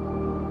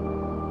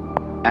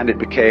 And it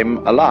became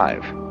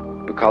alive,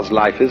 because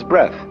life is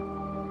breath.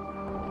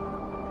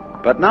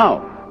 But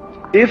now,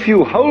 if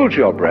you hold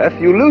your breath,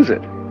 you lose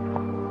it.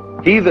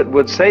 He that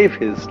would save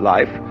his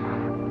life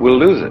will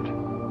lose it.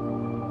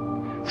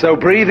 So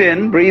breathe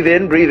in, breathe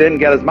in, breathe in,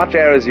 get as much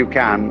air as you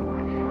can,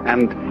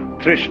 and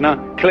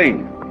Trishna,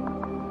 cling,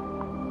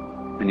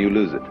 and you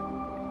lose it.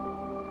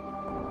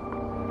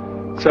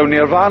 So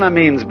nirvana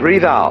means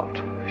breathe out.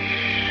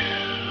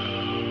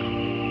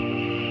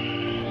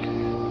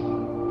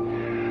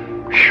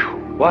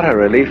 What a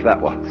relief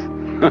that was.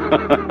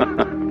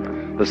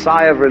 The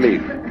sigh of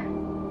relief.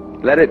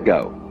 Let it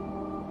go.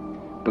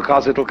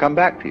 Because it'll come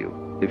back to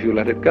you if you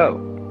let it go.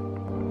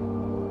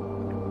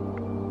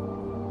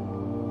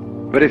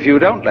 But if you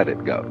don't let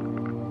it go,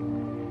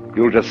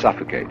 you'll just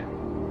suffocate.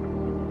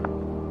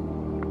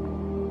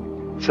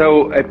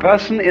 So a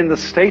person in the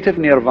state of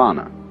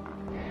nirvana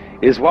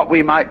is what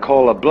we might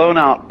call a blown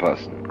out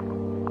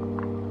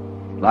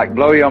person. Like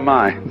blow your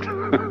mind.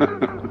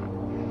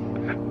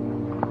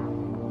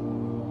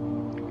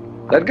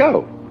 Let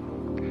go.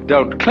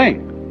 Don't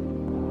cling.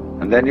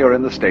 And then you're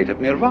in the state of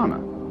nirvana.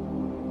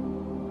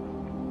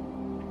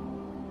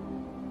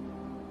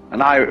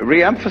 And I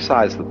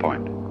re-emphasize the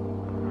point.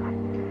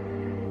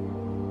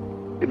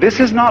 This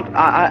is not,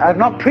 I'm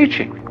not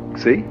preaching,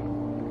 see?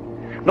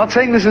 I'm not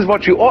saying this is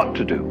what you ought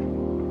to do.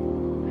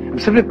 I'm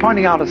simply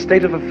pointing out a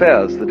state of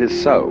affairs that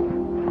is so.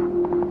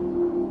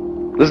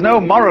 There's no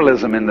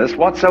moralism in this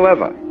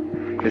whatsoever.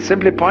 It's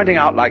simply pointing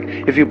out, like,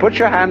 if you put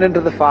your hand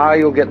into the fire,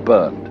 you'll get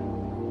burned.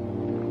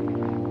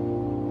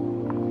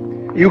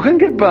 You can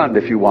get burned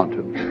if you want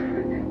to.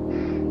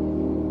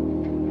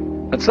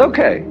 That's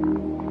okay.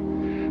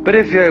 But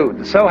if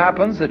it so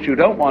happens that you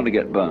don't want to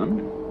get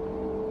burned,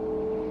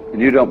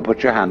 and you don't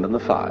put your hand in the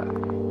fire.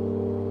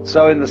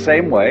 So in the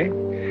same way,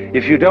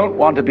 if you don't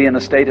want to be in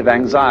a state of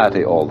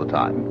anxiety all the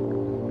time,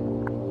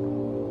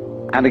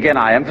 and again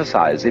I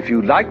emphasize, if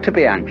you like to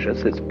be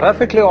anxious, it's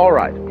perfectly all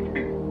right.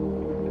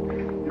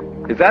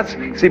 If that's,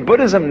 see,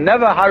 Buddhism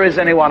never hurries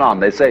anyone on.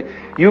 They say,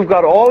 you've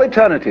got all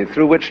eternity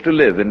through which to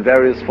live in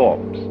various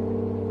forms.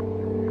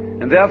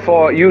 And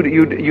therefore,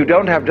 you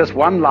don't have just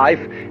one life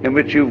in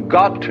which you've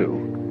got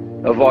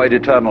to avoid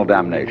eternal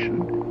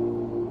damnation.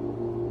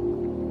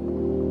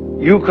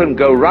 You can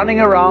go running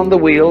around the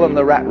wheel and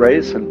the rat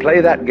race and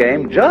play that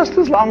game just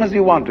as long as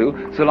you want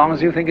to, so long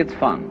as you think it's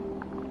fun.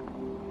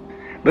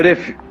 But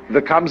if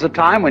there comes a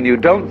time when you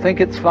don't think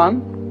it's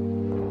fun,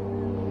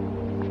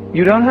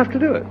 you don't have to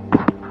do it.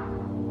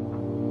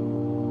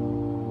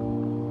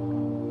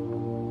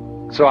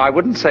 So I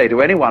wouldn't say to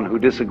anyone who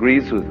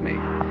disagrees with me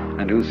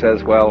and who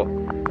says, well,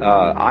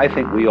 I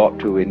think we ought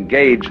to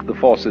engage the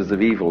forces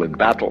of evil in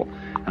battle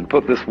and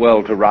put this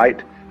world to right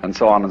and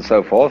so on and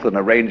so forth and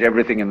arrange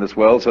everything in this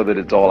world so that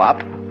it's all up.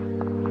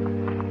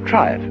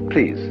 Try it,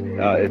 please.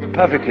 It's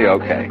perfectly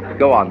okay.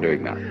 Go on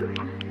doing that.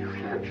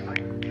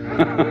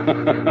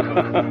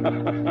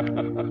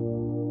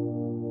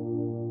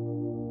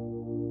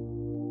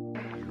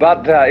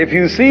 But if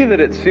you see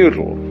that it's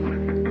futile,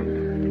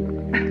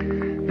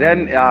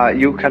 then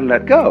you can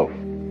let go.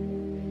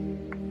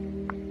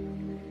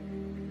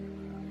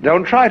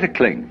 Don't try to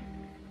cling.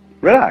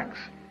 Relax.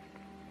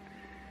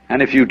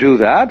 And if you do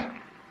that,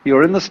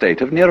 you're in the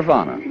state of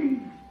nirvana.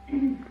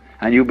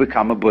 And you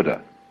become a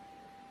Buddha.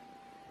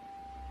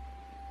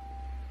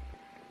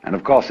 And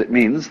of course it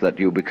means that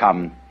you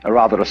become a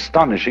rather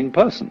astonishing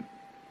person.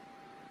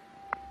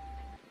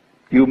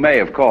 You may,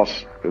 of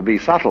course, be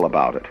subtle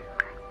about it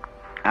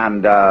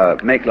and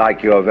make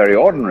like you're a very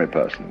ordinary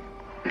person,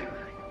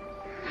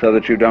 so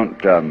that you don't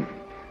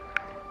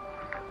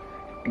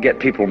get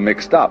people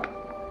mixed up.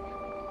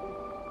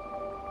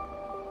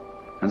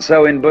 And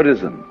so in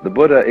Buddhism, the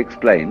Buddha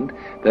explained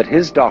that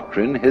his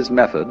doctrine, his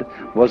method,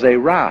 was a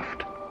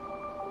raft.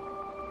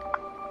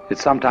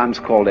 It's sometimes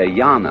called a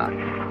yana.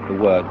 The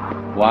word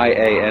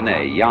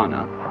Y-A-N-A,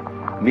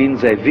 yana,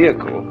 means a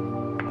vehicle,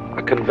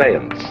 a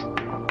conveyance.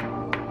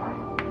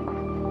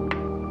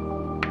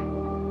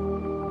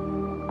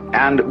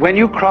 And when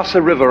you cross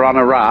a river on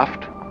a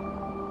raft,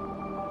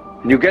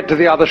 and you get to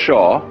the other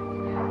shore,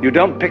 you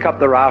don't pick up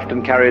the raft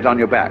and carry it on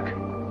your back.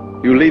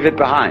 You leave it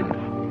behind.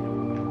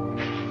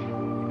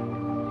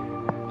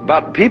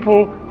 But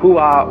people who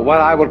are what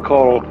I would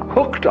call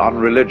hooked on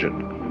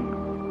religion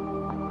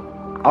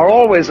are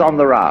always on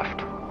the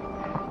raft.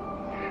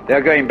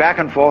 They're going back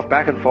and forth,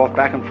 back and forth,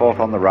 back and forth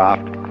on the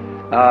raft.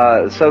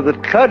 So the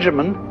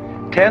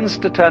clergyman tends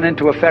to turn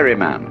into a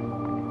ferryman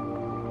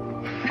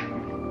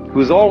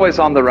who's always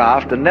on the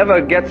raft and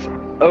never gets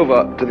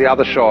over to the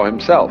other shore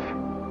himself.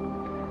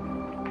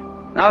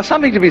 Now, there's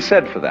something to be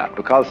said for that,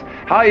 because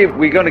how are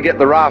we going to get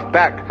the raft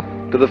back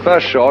to the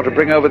first shore to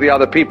bring over the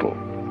other people?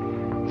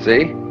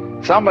 See?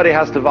 Somebody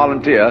has to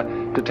volunteer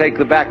to take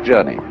the back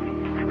journey.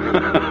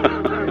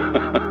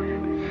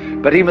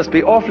 But he must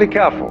be awfully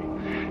careful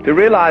to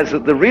realize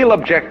that the real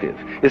objective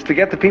is to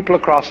get the people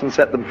across and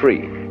set them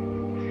free.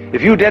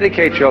 If you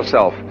dedicate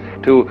yourself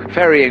to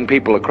ferrying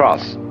people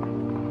across,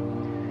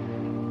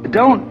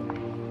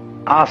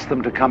 don't ask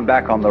them to come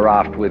back on the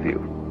raft with you,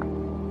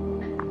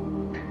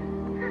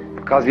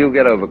 because you'll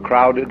get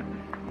overcrowded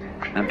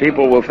and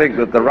people will think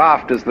that the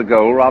raft is the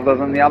goal rather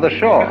than the other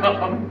shore.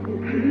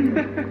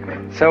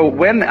 So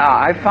when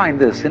I find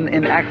this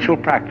in actual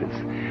practice,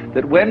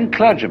 that when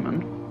clergymen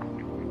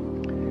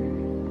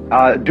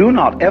do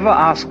not ever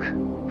ask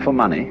for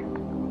money,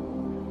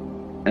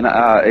 and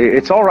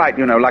it's all right,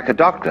 you know, like a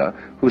doctor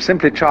who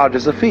simply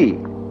charges a fee.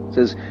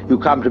 Says, you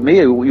come to me,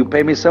 you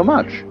pay me so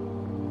much.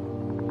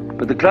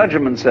 But the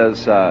clergyman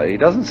says, he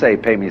doesn't say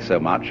pay me so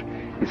much.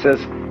 He says,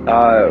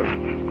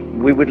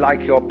 we would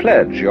like your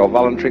pledge, your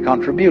voluntary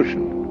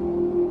contribution.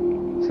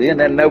 See, and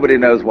then nobody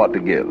knows what to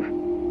give.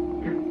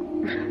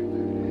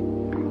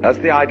 That's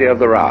the idea of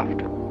the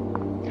raft.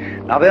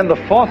 Now then, the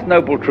fourth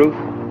noble truth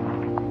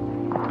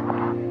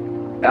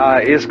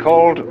is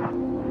called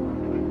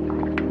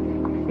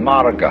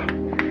marga.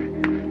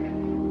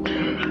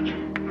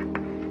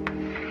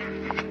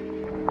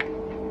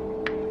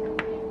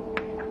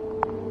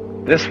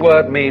 This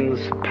word means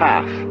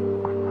path.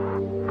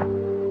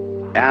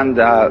 And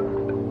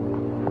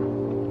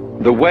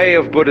the way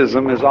of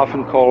Buddhism is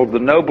often called the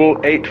Noble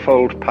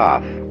Eightfold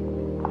Path,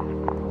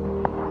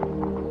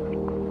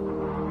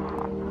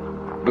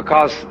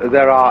 because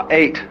there are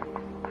 8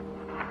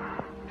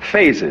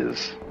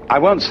 phases. I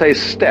won't say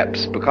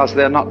steps, because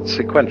they're not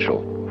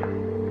sequential.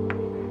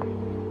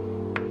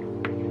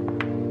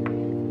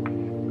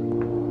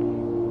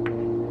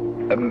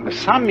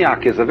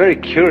 Samyak is a very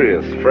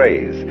curious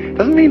phrase. It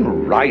doesn't mean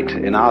right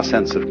in our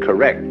sense of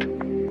correct.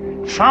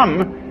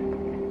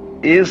 Sam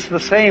is the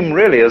same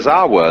really as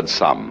our word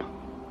sum.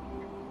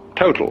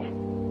 Total,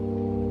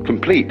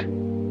 complete,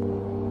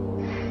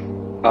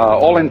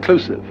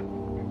 all-inclusive.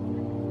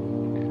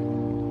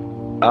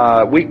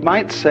 We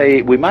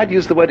might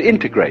use the word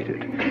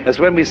integrated, as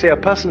when we say a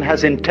person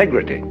has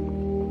integrity.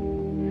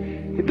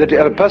 That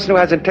a person who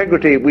has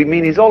integrity, we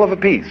mean he's all of a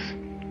piece.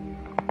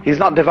 He's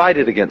not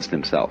divided against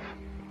himself.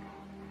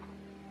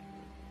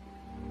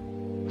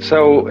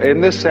 So,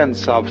 in this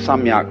sense of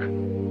samyak,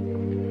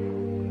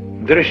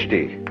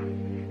 drishti,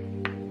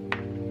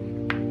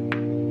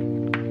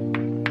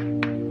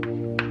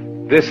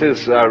 this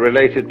is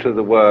related to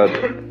the word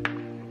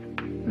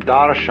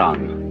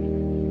darshan,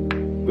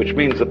 which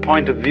means a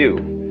point of view,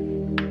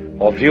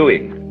 or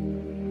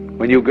viewing.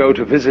 When you go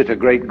to visit a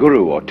great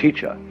guru or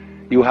teacher,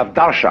 you have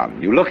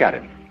darshan, you look at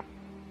him,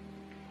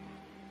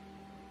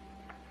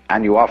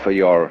 and you offer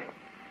your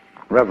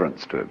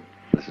reverence to him.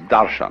 This is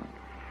darshan.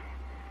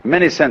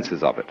 Many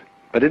senses of it,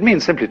 but it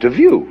means simply to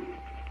view.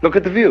 Look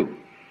at the view.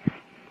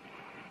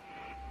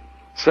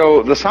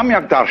 So the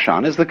samyak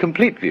darshan is the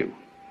complete view.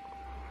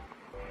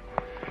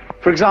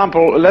 For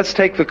example, let's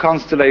take the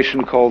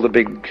constellation called the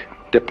Big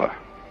Dipper.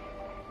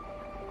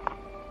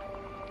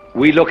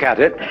 We look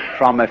at it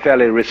from a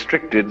fairly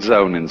restricted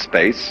zone in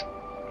space,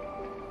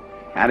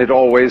 and it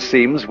always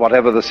seems,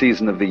 whatever the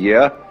season of the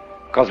year,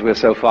 because we're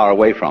so far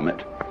away from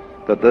it,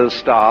 that those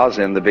stars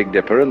in the Big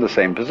Dipper are in the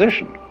same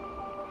position.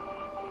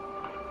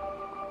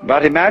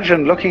 But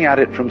imagine looking at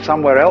it from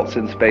somewhere else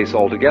in space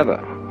altogether,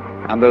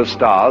 and those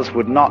stars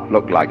would not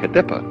look like a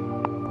dipper.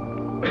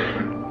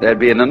 They'd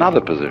be in another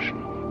position.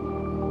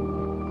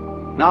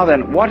 Now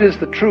then, what is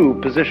the true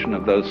position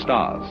of those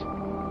stars?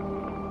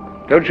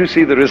 Don't you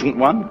see there isn't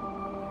one?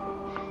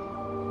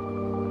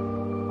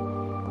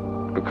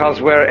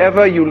 Because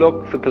wherever you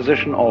look, the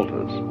position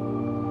alters.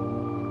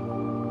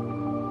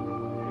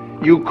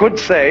 You could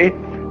say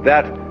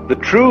that the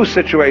true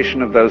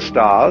situation of those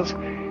stars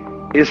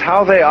is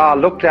how they are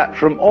looked at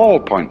from all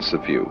points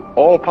of view,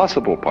 all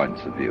possible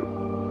points of view.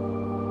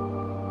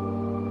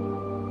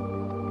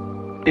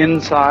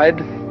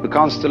 Inside the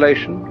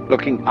constellation,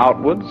 looking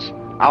outwards,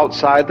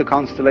 outside the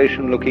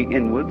constellation, looking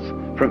inwards,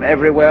 from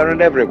everywhere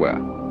and everywhere.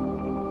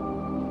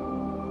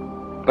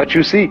 But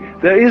you see,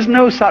 there is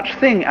no such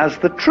thing as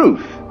the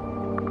truth.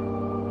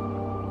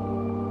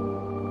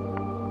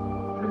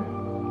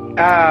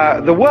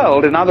 The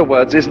world, in other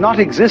words, is not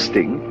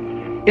existing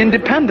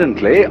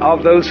independently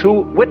of those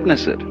who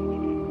witness it.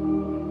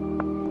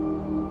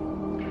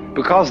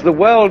 Because the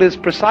world is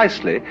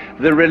precisely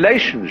the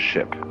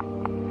relationship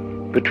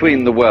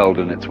between the world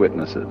and its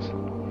witnesses.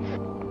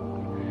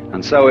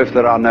 And so if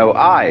there are no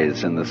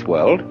eyes in this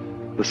world,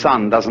 the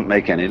sun doesn't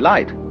make any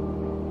light,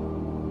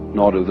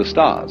 nor do the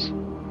stars.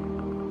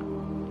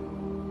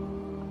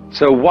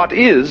 So what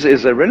is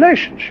a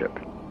relationship.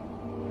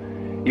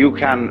 You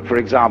can, for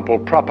example,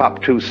 prop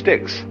up 2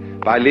 sticks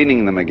by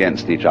leaning them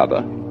against each other,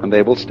 and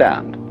they will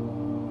stand.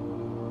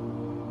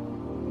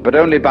 But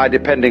only by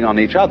depending on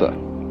each other.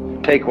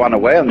 Take one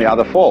away and the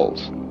other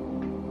falls.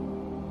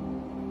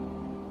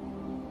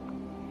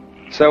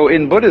 So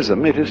in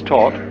Buddhism it is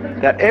taught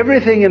that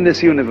everything in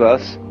this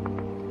universe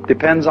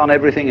depends on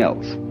everything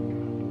else.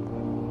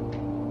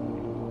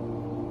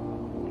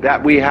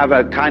 That we have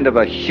a kind of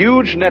a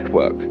huge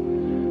network,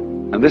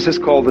 and this is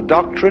called the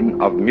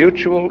doctrine of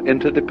mutual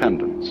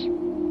interdependence.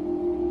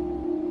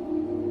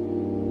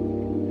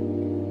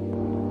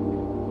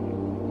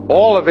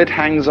 All of it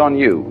hangs on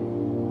you,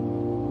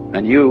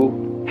 and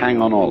you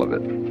hang on all of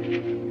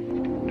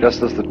it,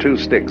 just as the 2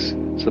 sticks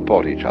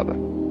support each other.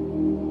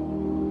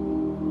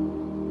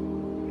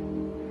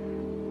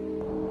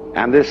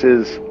 And this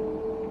is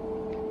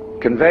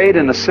conveyed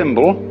in a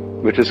symbol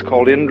which is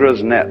called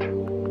Indra's net.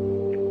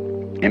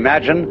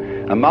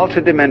 Imagine a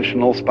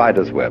multidimensional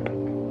spider's web.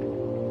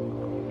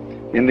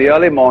 In the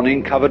early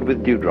morning, covered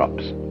with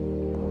dewdrops.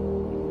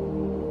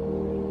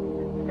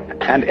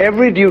 And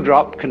every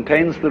dewdrop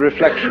contains the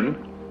reflection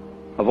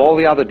of all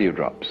the other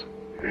dewdrops.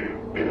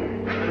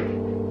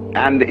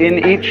 And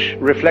in each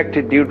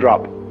reflected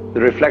dewdrop, the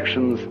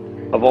reflections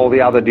of all the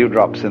other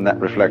dewdrops in that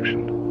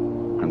reflection,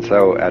 and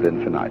so ad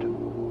infinitum.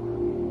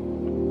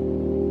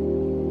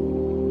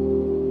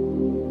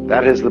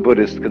 That is the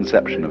Buddhist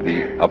conception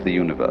of the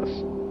universe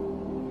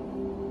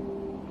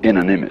in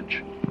an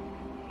image.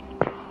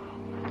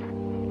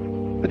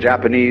 The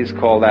Japanese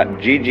call that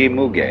Jiji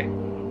Muge.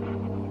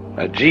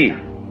 A ji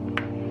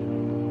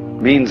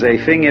means a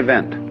thing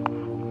event,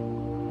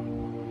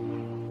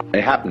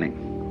 a happening.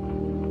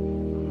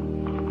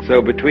 So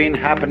between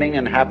happening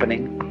and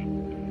happening,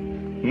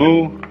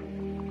 mu,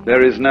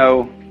 there is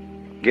no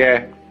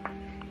ge,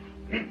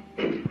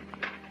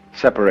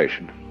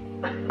 separation.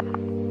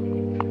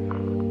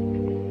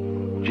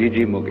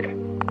 Jiji Muge.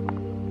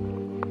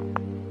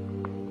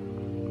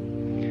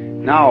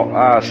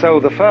 Now, so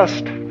the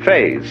first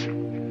phase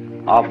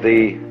of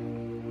the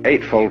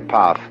Eightfold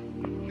Path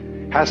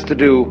has to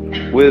do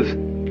with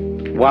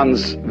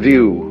one's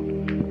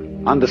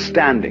view,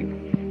 understanding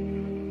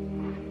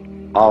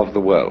of the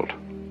world.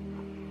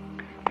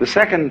 The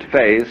second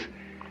phase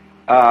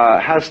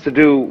has to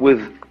do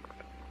with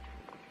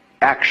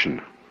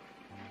action,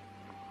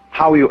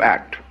 how you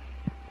act.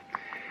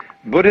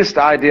 Buddhist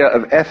idea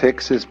of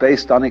ethics is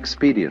based on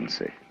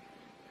expediency.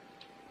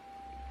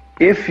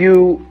 If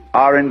you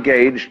are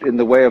engaged in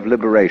the way of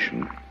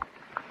liberation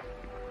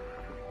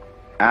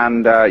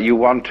and you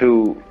want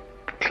to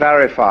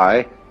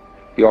clarify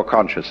your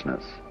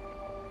consciousness,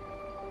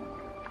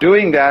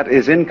 doing that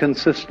is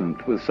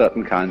inconsistent with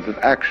certain kinds of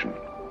action.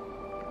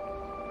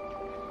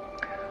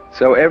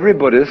 So every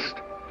Buddhist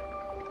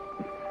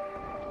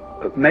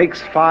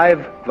makes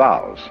 5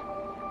 vows,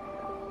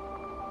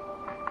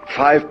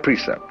 5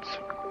 precepts.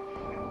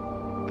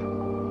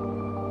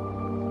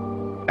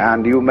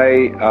 And you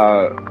may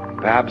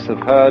perhaps have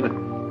heard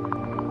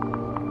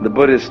the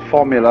Buddhist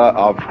formula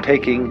of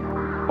taking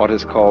what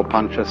is called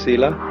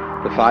Panchasila,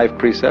 the 5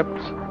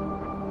 precepts.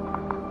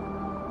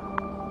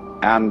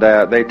 And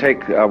they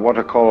take what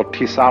are called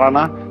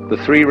Tisarana, the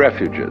 3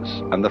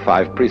 refuges, and the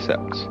 5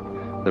 precepts.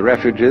 The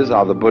refuges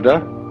are the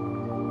Buddha,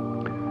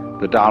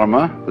 the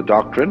Dharma, the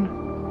doctrine,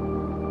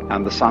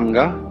 and the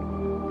Sangha,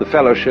 the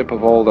fellowship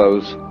of all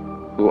those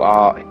who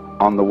are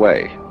on the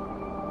way.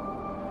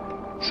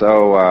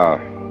 So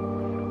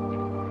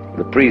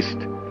the priest,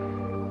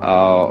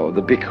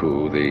 the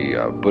bhikkhu,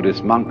 the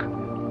Buddhist monk,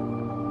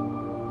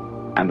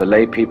 and the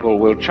lay people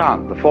will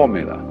chant the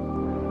formula.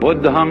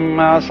 Buddhang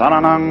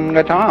saranang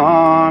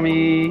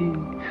gacchami,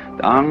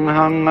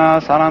 Dhanghang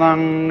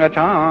saranang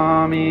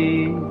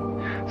gacchami,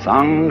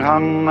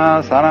 Sanghang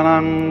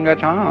saranang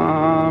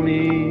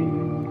gacchami.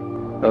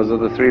 Those are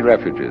the 3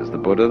 refuges, the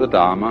Buddha, the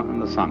Dharma,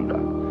 and the Sangha.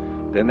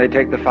 Then they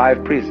take the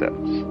 5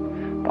 precepts.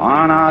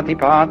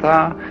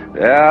 Panatipata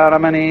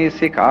veramani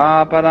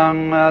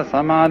sikapadang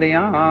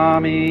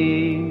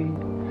samadhiyami.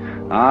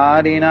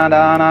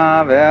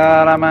 Adinadana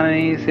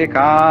veramani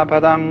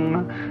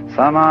sikapadang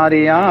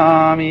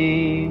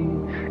samadhiyami.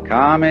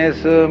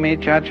 Kamesu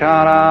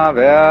michachara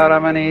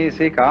veramani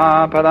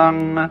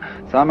sikapadang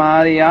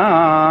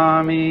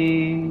samadhiyami.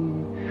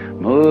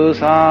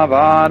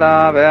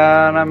 Musavada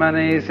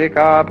veramani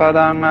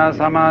sikapadang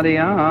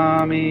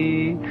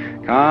samadhiyami.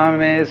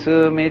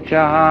 Kamesu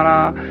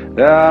michahara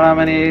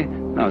veramani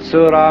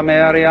sura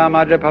merya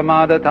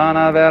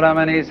majjapamadhatana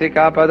veramani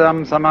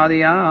sikapadam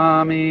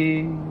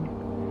samadhiyami.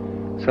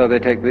 So they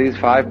take these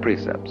 5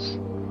 precepts.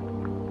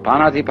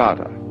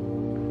 Panatipata.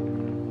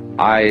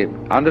 I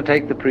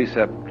undertake the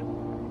precept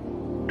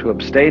to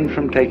abstain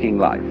from taking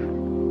life.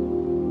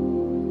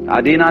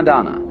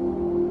 Adinadana.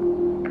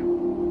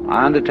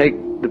 I undertake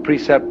the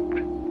precept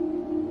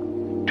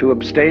to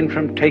abstain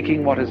from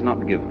taking what is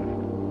not given.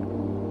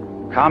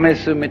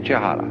 Kamesu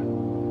michahara.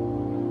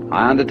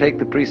 I undertake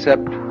the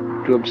precept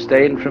to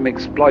abstain from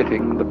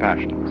exploiting the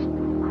passions.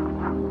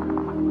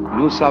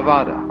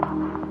 Musavada.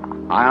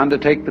 I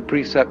undertake the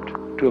precept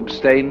to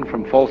abstain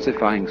from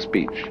falsifying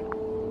speech.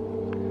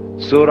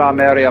 Sura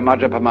merya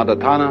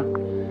majjapamadhatana.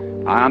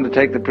 I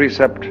undertake the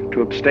precept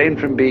to abstain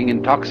from being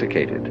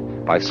intoxicated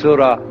by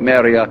sura,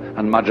 merya,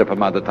 and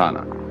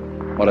majjapamadhatana,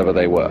 whatever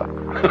they were.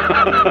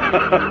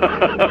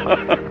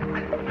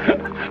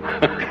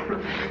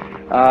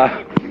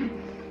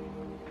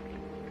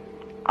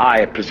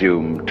 I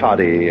presume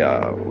toddy,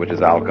 which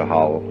is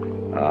alcohol.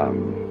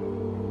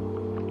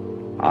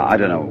 I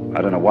don't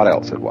know what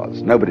else it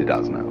was. Nobody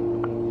does know.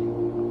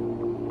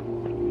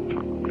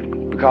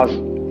 Because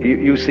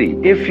you see,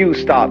 if you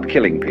start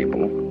killing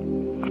people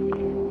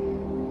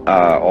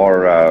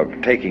or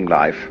taking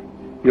life,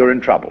 you're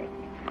in trouble.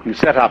 You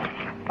set up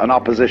an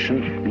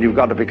opposition and you've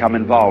got to become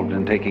involved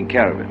in taking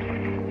care of it.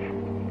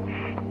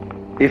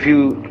 If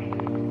you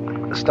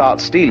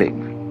start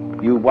stealing,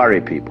 you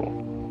worry people.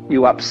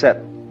 You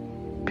upset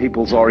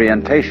people's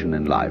orientation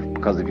in life,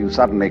 because if you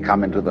suddenly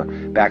come into the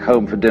back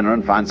home for dinner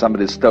and find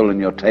somebody's stolen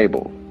your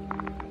table,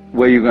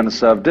 where are you going to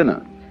serve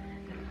dinner?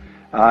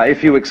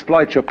 If you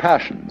exploit your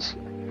passions,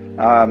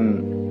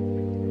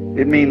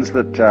 it means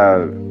that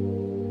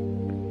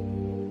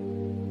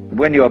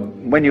when you're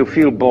when you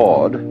feel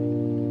bored,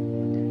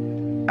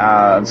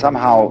 and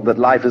somehow that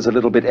life is a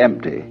little bit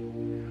empty,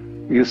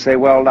 you say,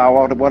 well,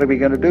 now what are we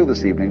going to do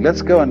this evening?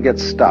 Let's go and get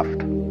stuffed.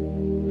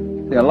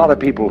 There are a lot of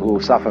people who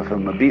suffer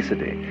from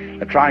obesity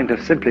are trying to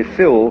simply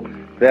fill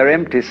their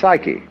empty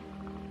psyche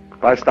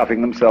by stuffing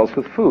themselves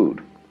with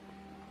food.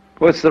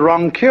 Well, it's the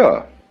wrong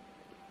cure.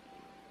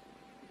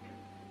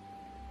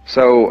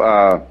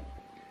 So,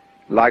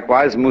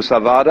 likewise,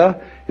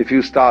 musavada, if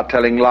you start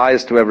telling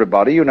lies to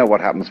everybody, you know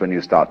what happens when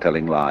you start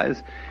telling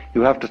lies.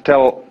 You have to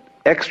tell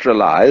extra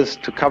lies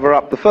to cover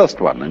up the first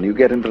one, and you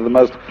get into the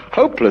most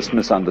hopeless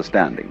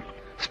misunderstanding.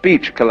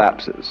 Speech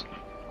collapses.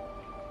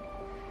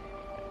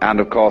 And,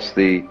 of course,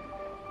 the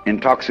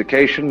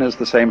intoxication is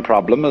the same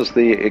problem as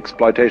the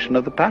exploitation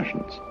of the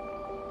passions.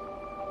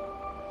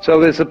 So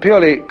there's a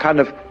purely kind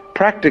of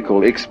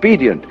practical,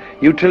 expedient,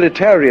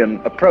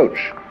 utilitarian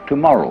approach to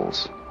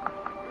morals.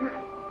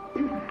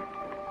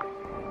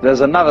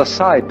 There's another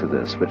side to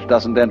this which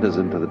doesn't enter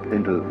into the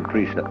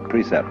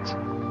precepts,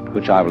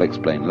 which I will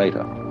explain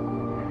later.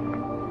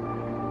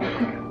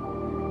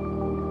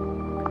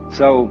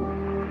 So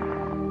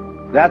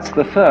that's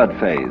the third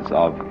phase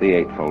of the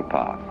Eightfold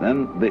Path.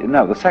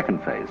 The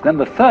second phase. Then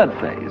the third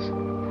phase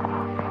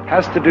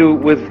has to do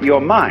with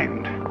your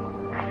mind,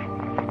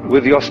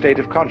 with your state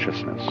of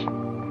consciousness.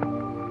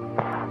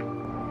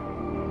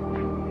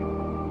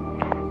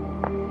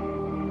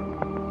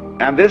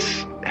 And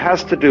this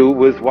has to do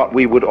with what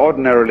we would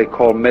ordinarily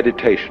call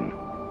meditation.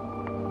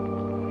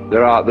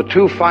 There are the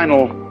two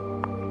final,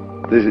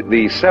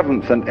 the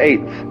seventh and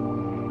eighth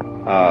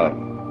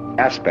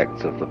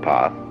aspects of the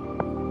path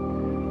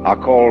are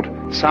called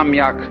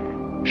Samyak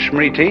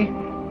Smriti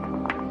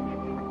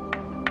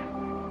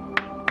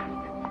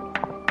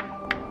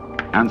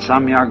and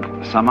Samyak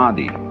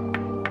Samadhi.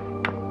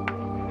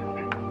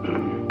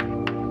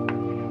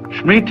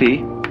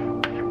 Smriti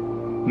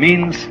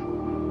means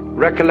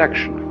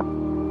recollection.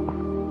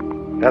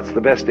 That's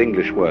the best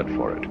English word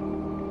for it.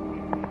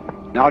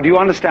 Now, do you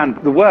understand?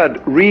 The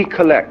word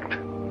recollect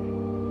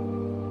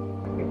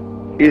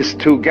is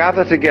to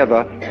gather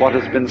together what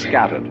has been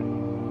scattered.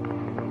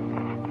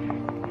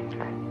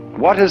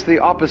 What is the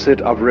opposite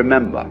of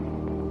remember?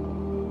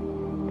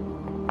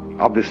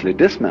 Obviously,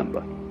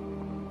 dismember.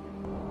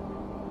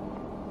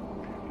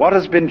 What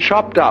has been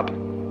chopped up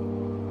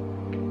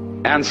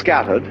and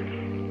scattered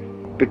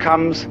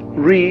becomes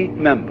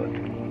remembered.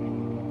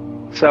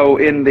 So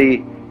in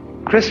the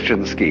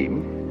Christian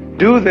scheme,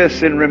 do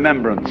this in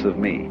remembrance of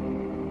me.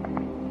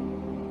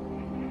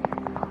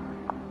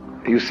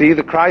 You see,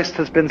 the Christ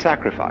has been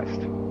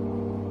sacrificed,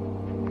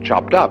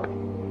 chopped up.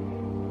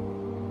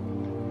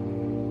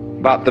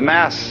 But the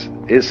Mass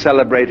is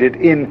celebrated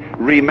in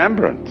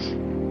remembrance.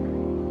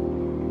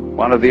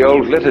 One of the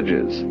old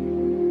liturgies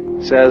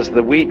says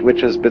the wheat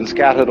which has been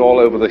scattered all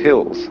over the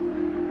hills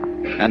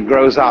and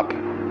grows up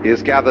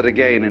is gathered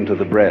again into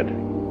the bread.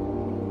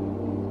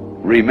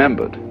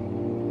 Remembered.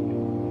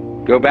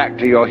 Go back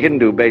to your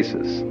Hindu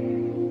basis.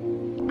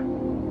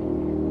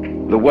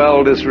 The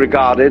world is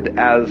regarded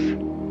as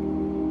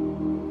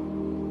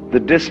the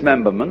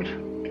dismemberment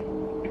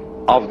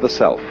of the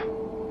self,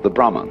 the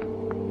Brahman,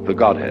 the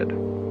Godhead.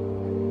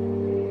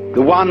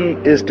 The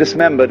one is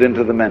dismembered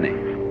into the many.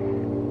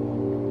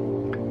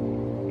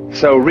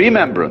 So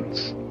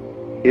remembrance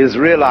is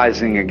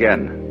realizing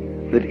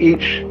again that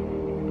each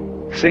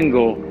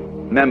single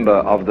member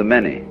of the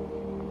many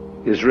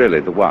is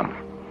really the one.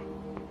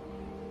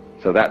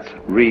 So that's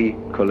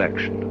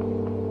recollection.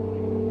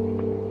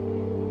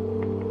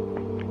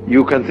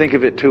 You can think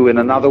of it too in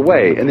another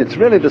way, and it's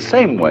really the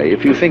same way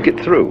if you think it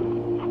through.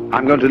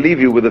 I'm going to leave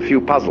you with a few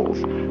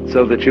puzzles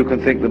so that you can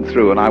think them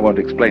through, and I won't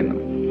explain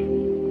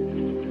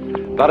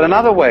them. But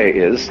another way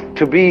is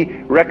to be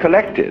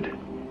recollected,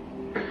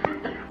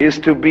 is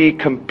to be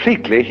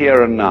completely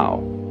here and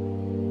now.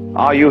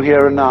 Are you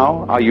here and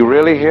now? Are you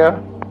really here?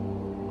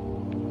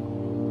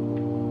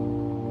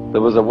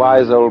 There was a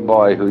wise old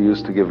boy who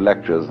used to give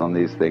lectures on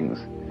these things,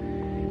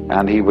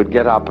 and he would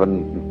get up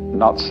and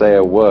not say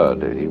a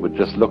word. He would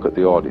just look at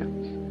the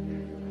audience.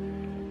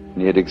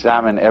 And he'd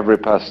examine every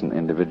person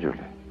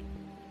individually.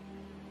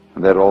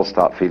 And they'd all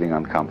start feeling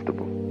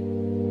uncomfortable.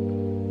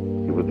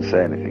 He wouldn't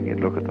say anything.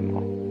 He'd look at them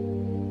all.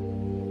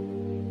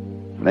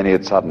 And then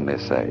he'd suddenly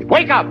say,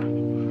 "Wake up!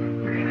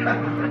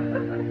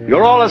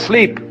 You're all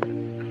asleep.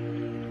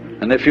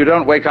 And if you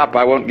don't wake up,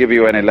 I won't give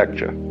you any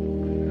lecture."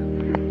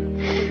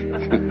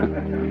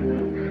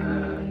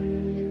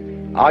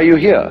 Are you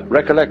here,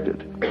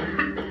 recollected?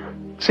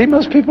 See,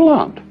 most people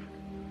aren't.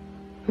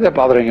 They're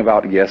bothering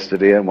about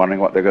yesterday and wondering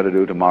what they're going to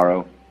do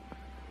tomorrow.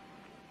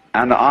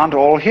 And aren't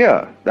all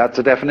here. That's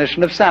a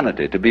definition of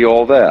sanity, to be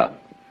all there.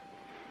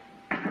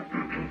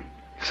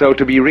 So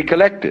to be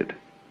recollected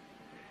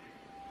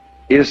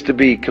is to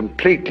be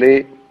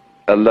completely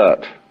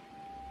alert,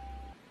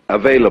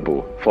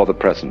 available for the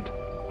present.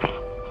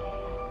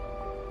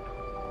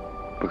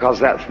 Because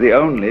that's the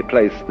only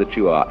place that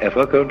you are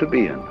ever going to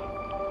be in.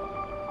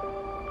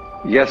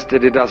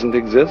 Yesterday doesn't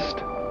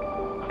exist.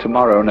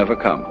 Tomorrow never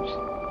comes.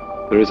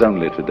 There is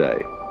only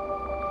today.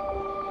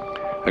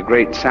 A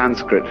great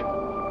Sanskrit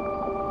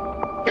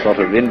sort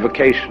of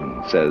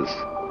invocation says,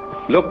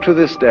 "Look to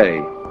this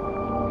day,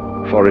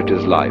 for it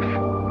is life.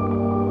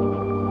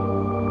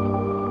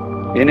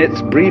 In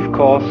its brief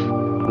course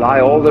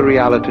lie all the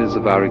realities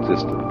of our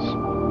existence.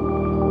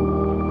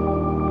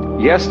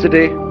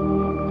 Yesterday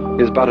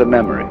is but a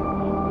memory.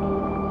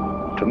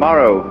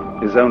 Tomorrow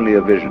is only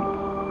a vision.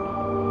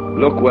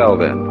 Look well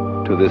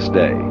then to this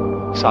day.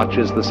 Such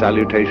is the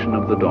salutation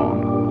of the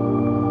dawn."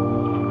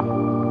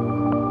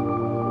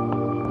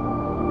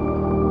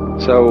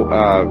 So,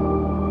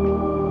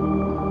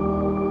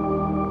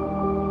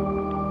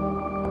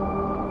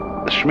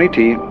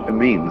 Smriti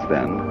means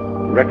then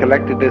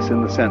recollectedness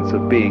in the sense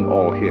of being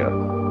all here.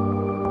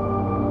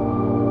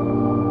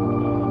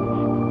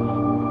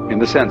 In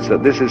the sense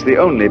that this is the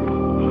only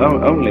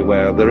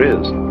where there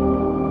is.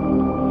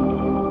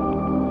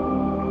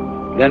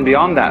 Then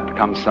beyond that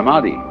comes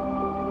samadhi.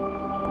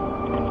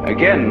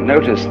 Again,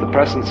 notice the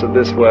presence of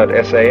this word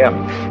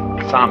S-A-M,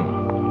 sam.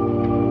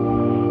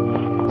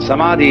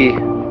 Samadhi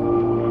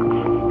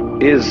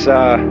is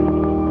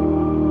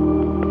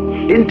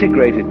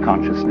integrated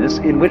consciousness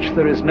in which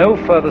there is no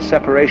further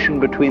separation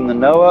between the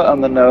knower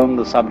and the known,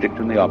 the subject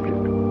and the object.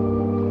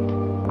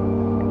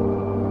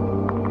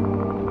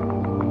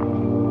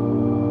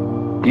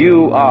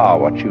 You are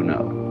what you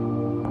know.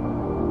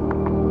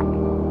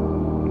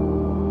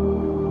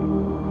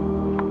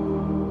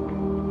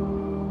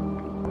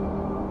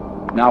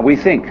 Now we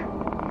think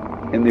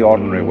in the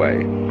ordinary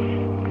way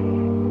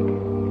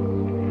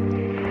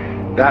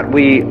that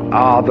we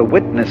are the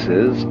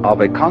witnesses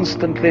of a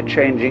constantly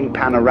changing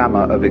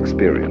panorama of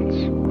experience,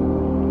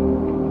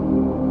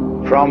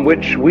 from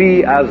which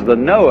we as the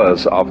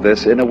knowers of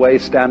this in a way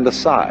stand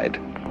aside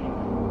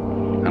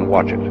and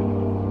watch it.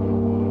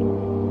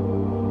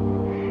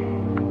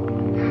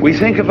 We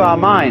think of our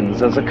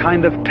minds as a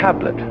kind of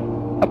tablet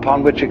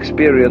upon which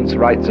experience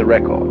writes a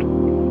record,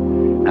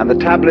 and the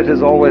tablet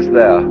is always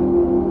there,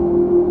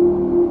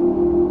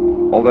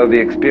 although the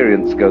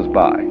experience goes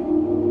by.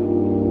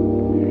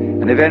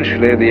 And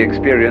eventually the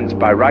experience,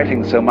 by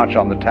writing so much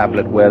on the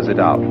tablet, wears it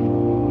out.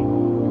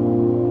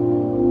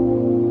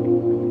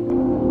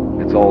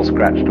 It's all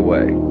scratched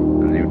away,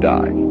 and you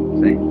die,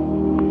 see?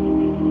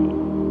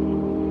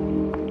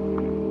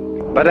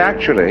 But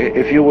actually,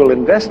 if you will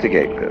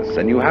investigate this,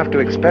 and you have to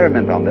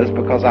experiment on this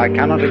because I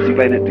cannot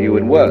explain it to you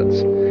in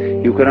words,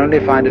 you can only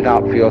find it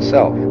out for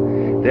yourself.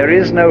 There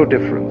is no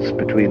difference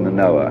between the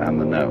knower and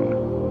the known.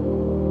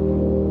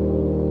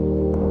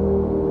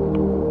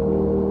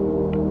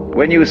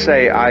 When you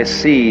say, I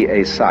see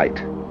a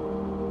sight,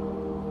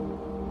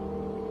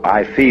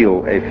 I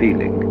feel a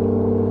feeling,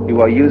 you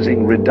are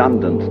using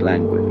redundant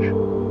language.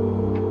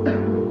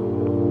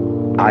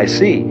 I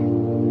see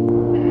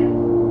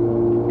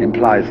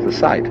implies the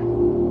sight.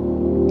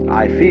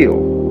 I feel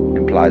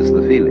implies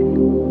the feeling.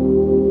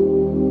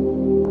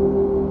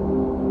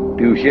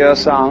 Do you hear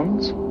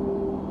sounds?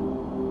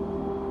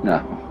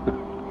 No.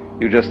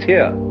 You just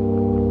hear.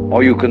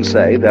 Or you can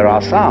say, there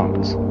are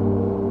sounds.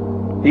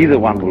 Either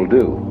one will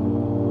do.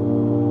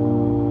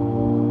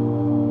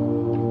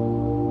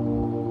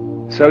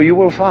 So you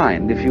will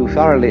find, if you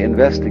thoroughly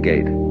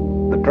investigate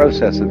the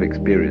process of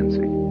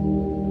experiencing,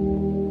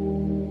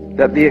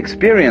 that the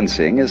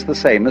experiencing is the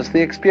same as the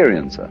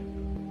experiencer.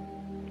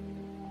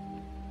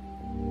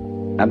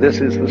 And this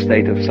is the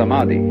state of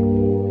samadhi.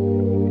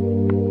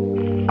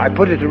 I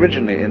put it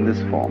originally in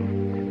this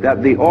form,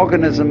 that the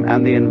organism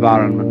and the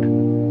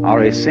environment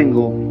are a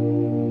single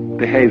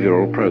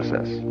behavioral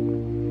process.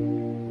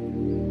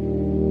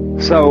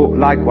 So,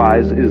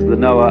 likewise, is the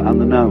knower and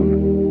the known.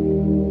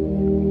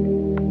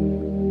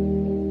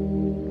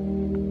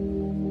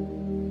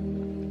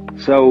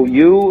 So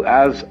you,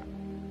 as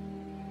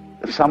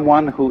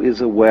someone who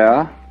is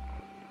aware,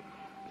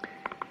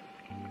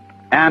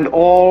 and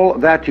all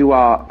that you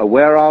are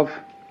aware of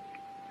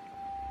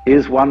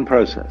is one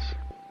process.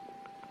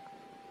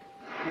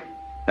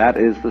 That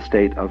is the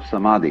state of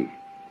samadhi.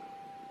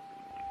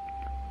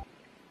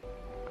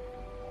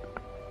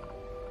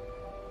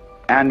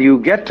 And you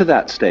get to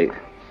that state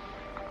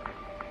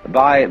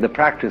by the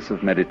practice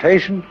of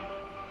meditation.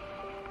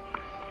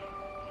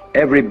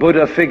 Every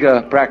Buddha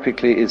figure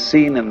practically is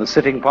seen in the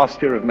sitting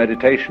posture of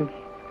meditation,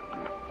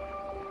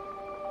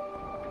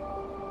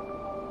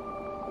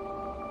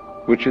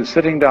 which is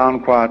sitting down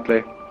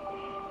quietly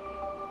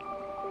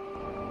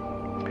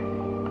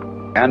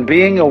and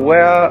being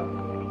aware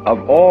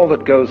of all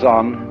that goes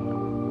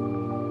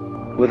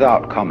on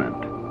without comment,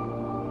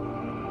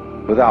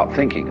 without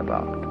thinking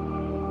about it.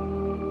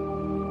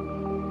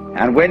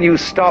 And when you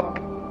stop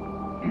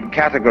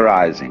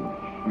categorizing,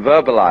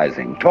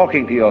 verbalizing,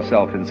 talking to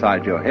yourself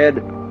inside your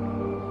head,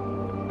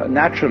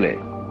 naturally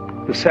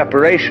the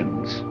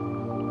separations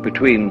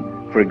between,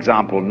 for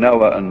example,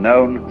 knower and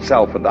known,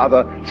 self and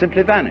other,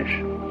 simply vanish.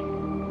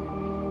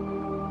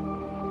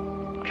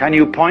 Can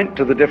you point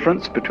to the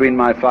difference between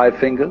my 5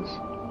 fingers?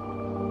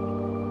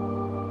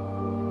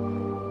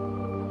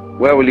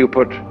 Where will you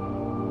put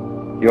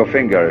your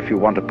finger if you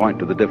want to point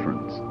to the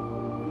difference?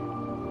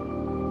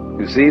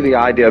 You see, the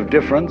idea of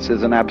difference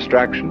is an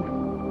abstraction.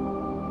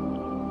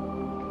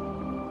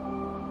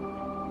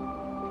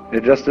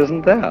 It just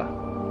isn't there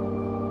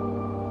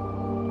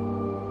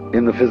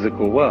in the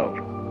physical world.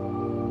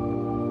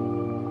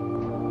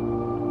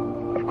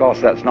 Of course,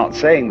 that's not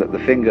saying that the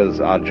fingers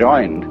are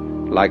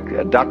joined like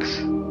a duck's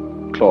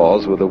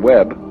claws with a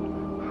web,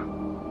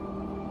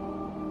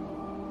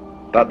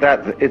 but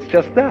that it's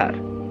just that.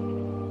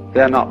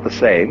 They're not the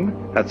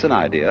same. That's an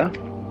idea.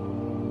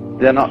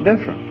 They're not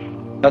different.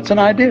 That's an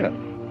idea.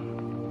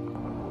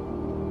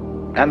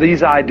 And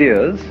these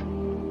ideas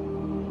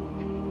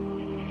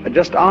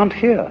just aren't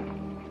here.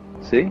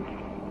 See?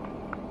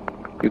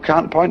 You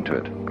can't point to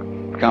it.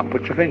 You can't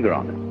put your finger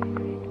on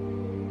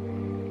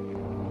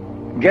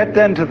it. Get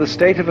then to the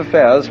state of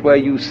affairs where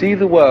you see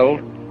the world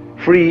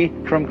free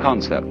from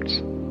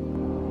concepts.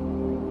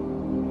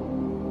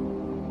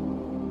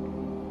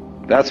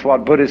 That's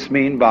what Buddhists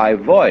mean by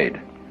void.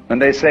 When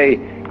they say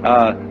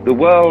the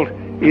world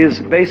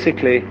is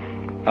basically,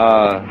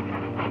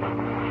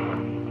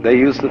 they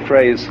use the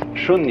phrase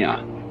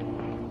shunya.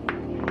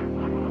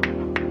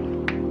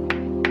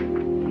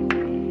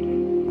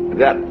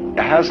 That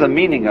has a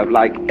meaning of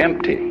like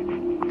empty,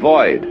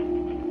 void.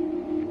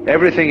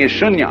 Everything is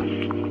shunya.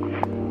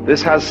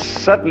 This has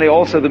certainly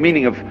also the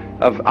meaning of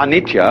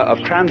anitya,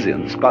 of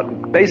transience,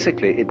 but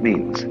basically it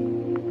means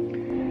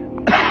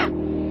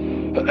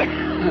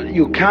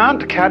you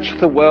can't catch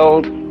the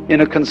world in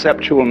a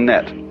conceptual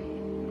net.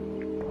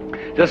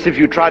 Just if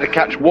you try to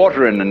catch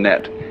water in a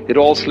net, it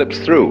all slips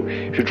through.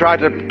 If you try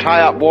to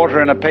tie up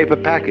water in a paper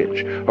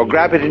package or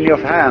grab it in your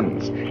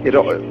hands, it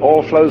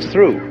all flows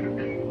through.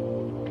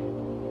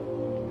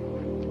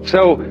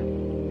 So,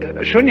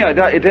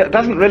 shunya, it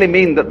doesn't really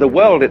mean that the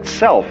world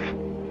itself,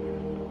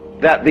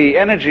 that the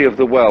energy of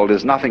the world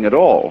is nothing at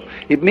all.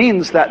 It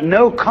means that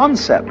no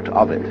concept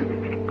of it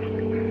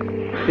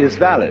is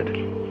valid.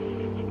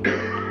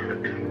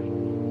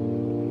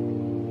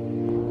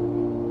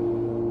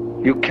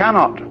 You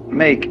cannot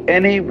make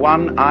any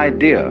one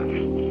idea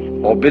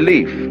or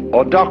belief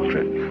or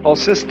doctrine or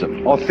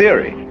system or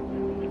theory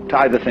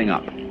tie the thing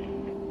up.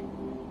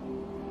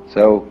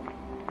 So,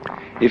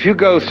 if you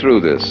go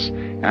through this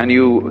and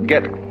you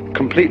get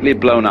completely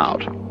blown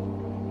out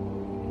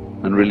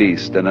and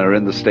released and are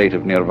in the state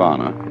of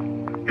nirvana,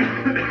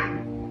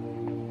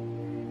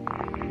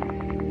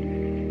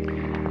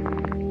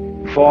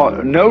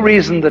 for no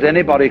reason that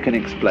anybody can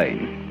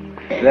explain,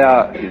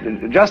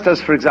 just as,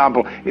 for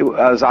example,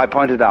 as I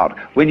pointed out,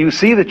 when you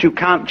see that you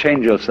can't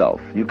change yourself,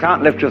 you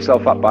can't lift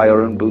yourself up by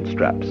your own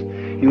bootstraps,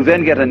 you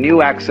then get a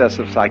new access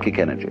of psychic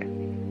energy.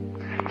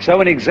 So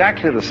in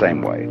exactly the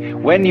same way,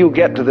 when you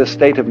get to this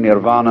state of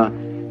nirvana,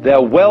 there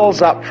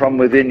wells up from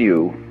within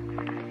you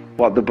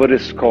what the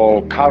Buddhists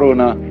call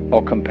karuna,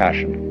 or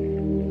compassion.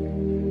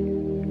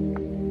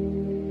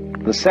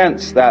 The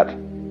sense that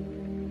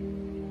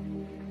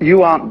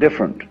you aren't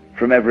different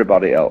from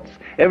everybody else.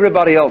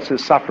 Everybody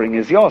else's suffering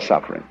is your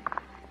suffering.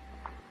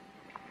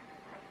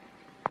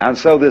 And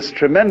so this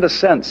tremendous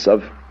sense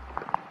of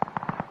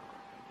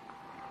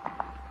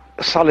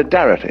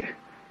solidarity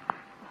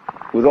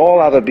with all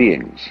other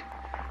beings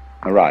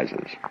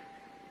arises.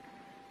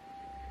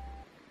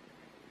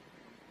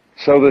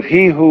 So that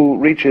he who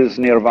reaches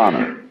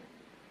nirvana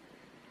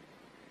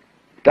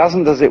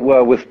doesn't, as it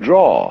were,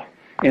 withdraw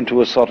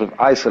into a sort of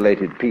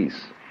isolated peace,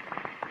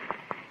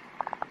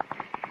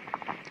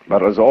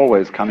 but is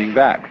always coming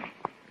back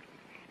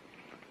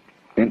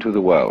into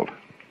the world,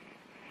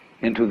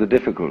 into the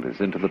difficulties,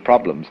 into the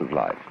problems of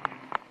life,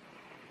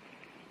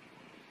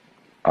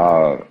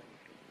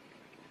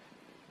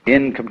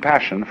 in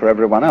compassion for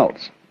everyone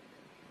else.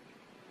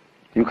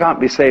 You can't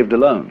be saved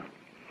alone,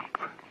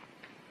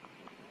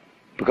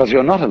 because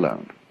you're not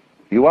alone.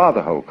 You are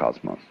the whole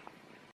cosmos.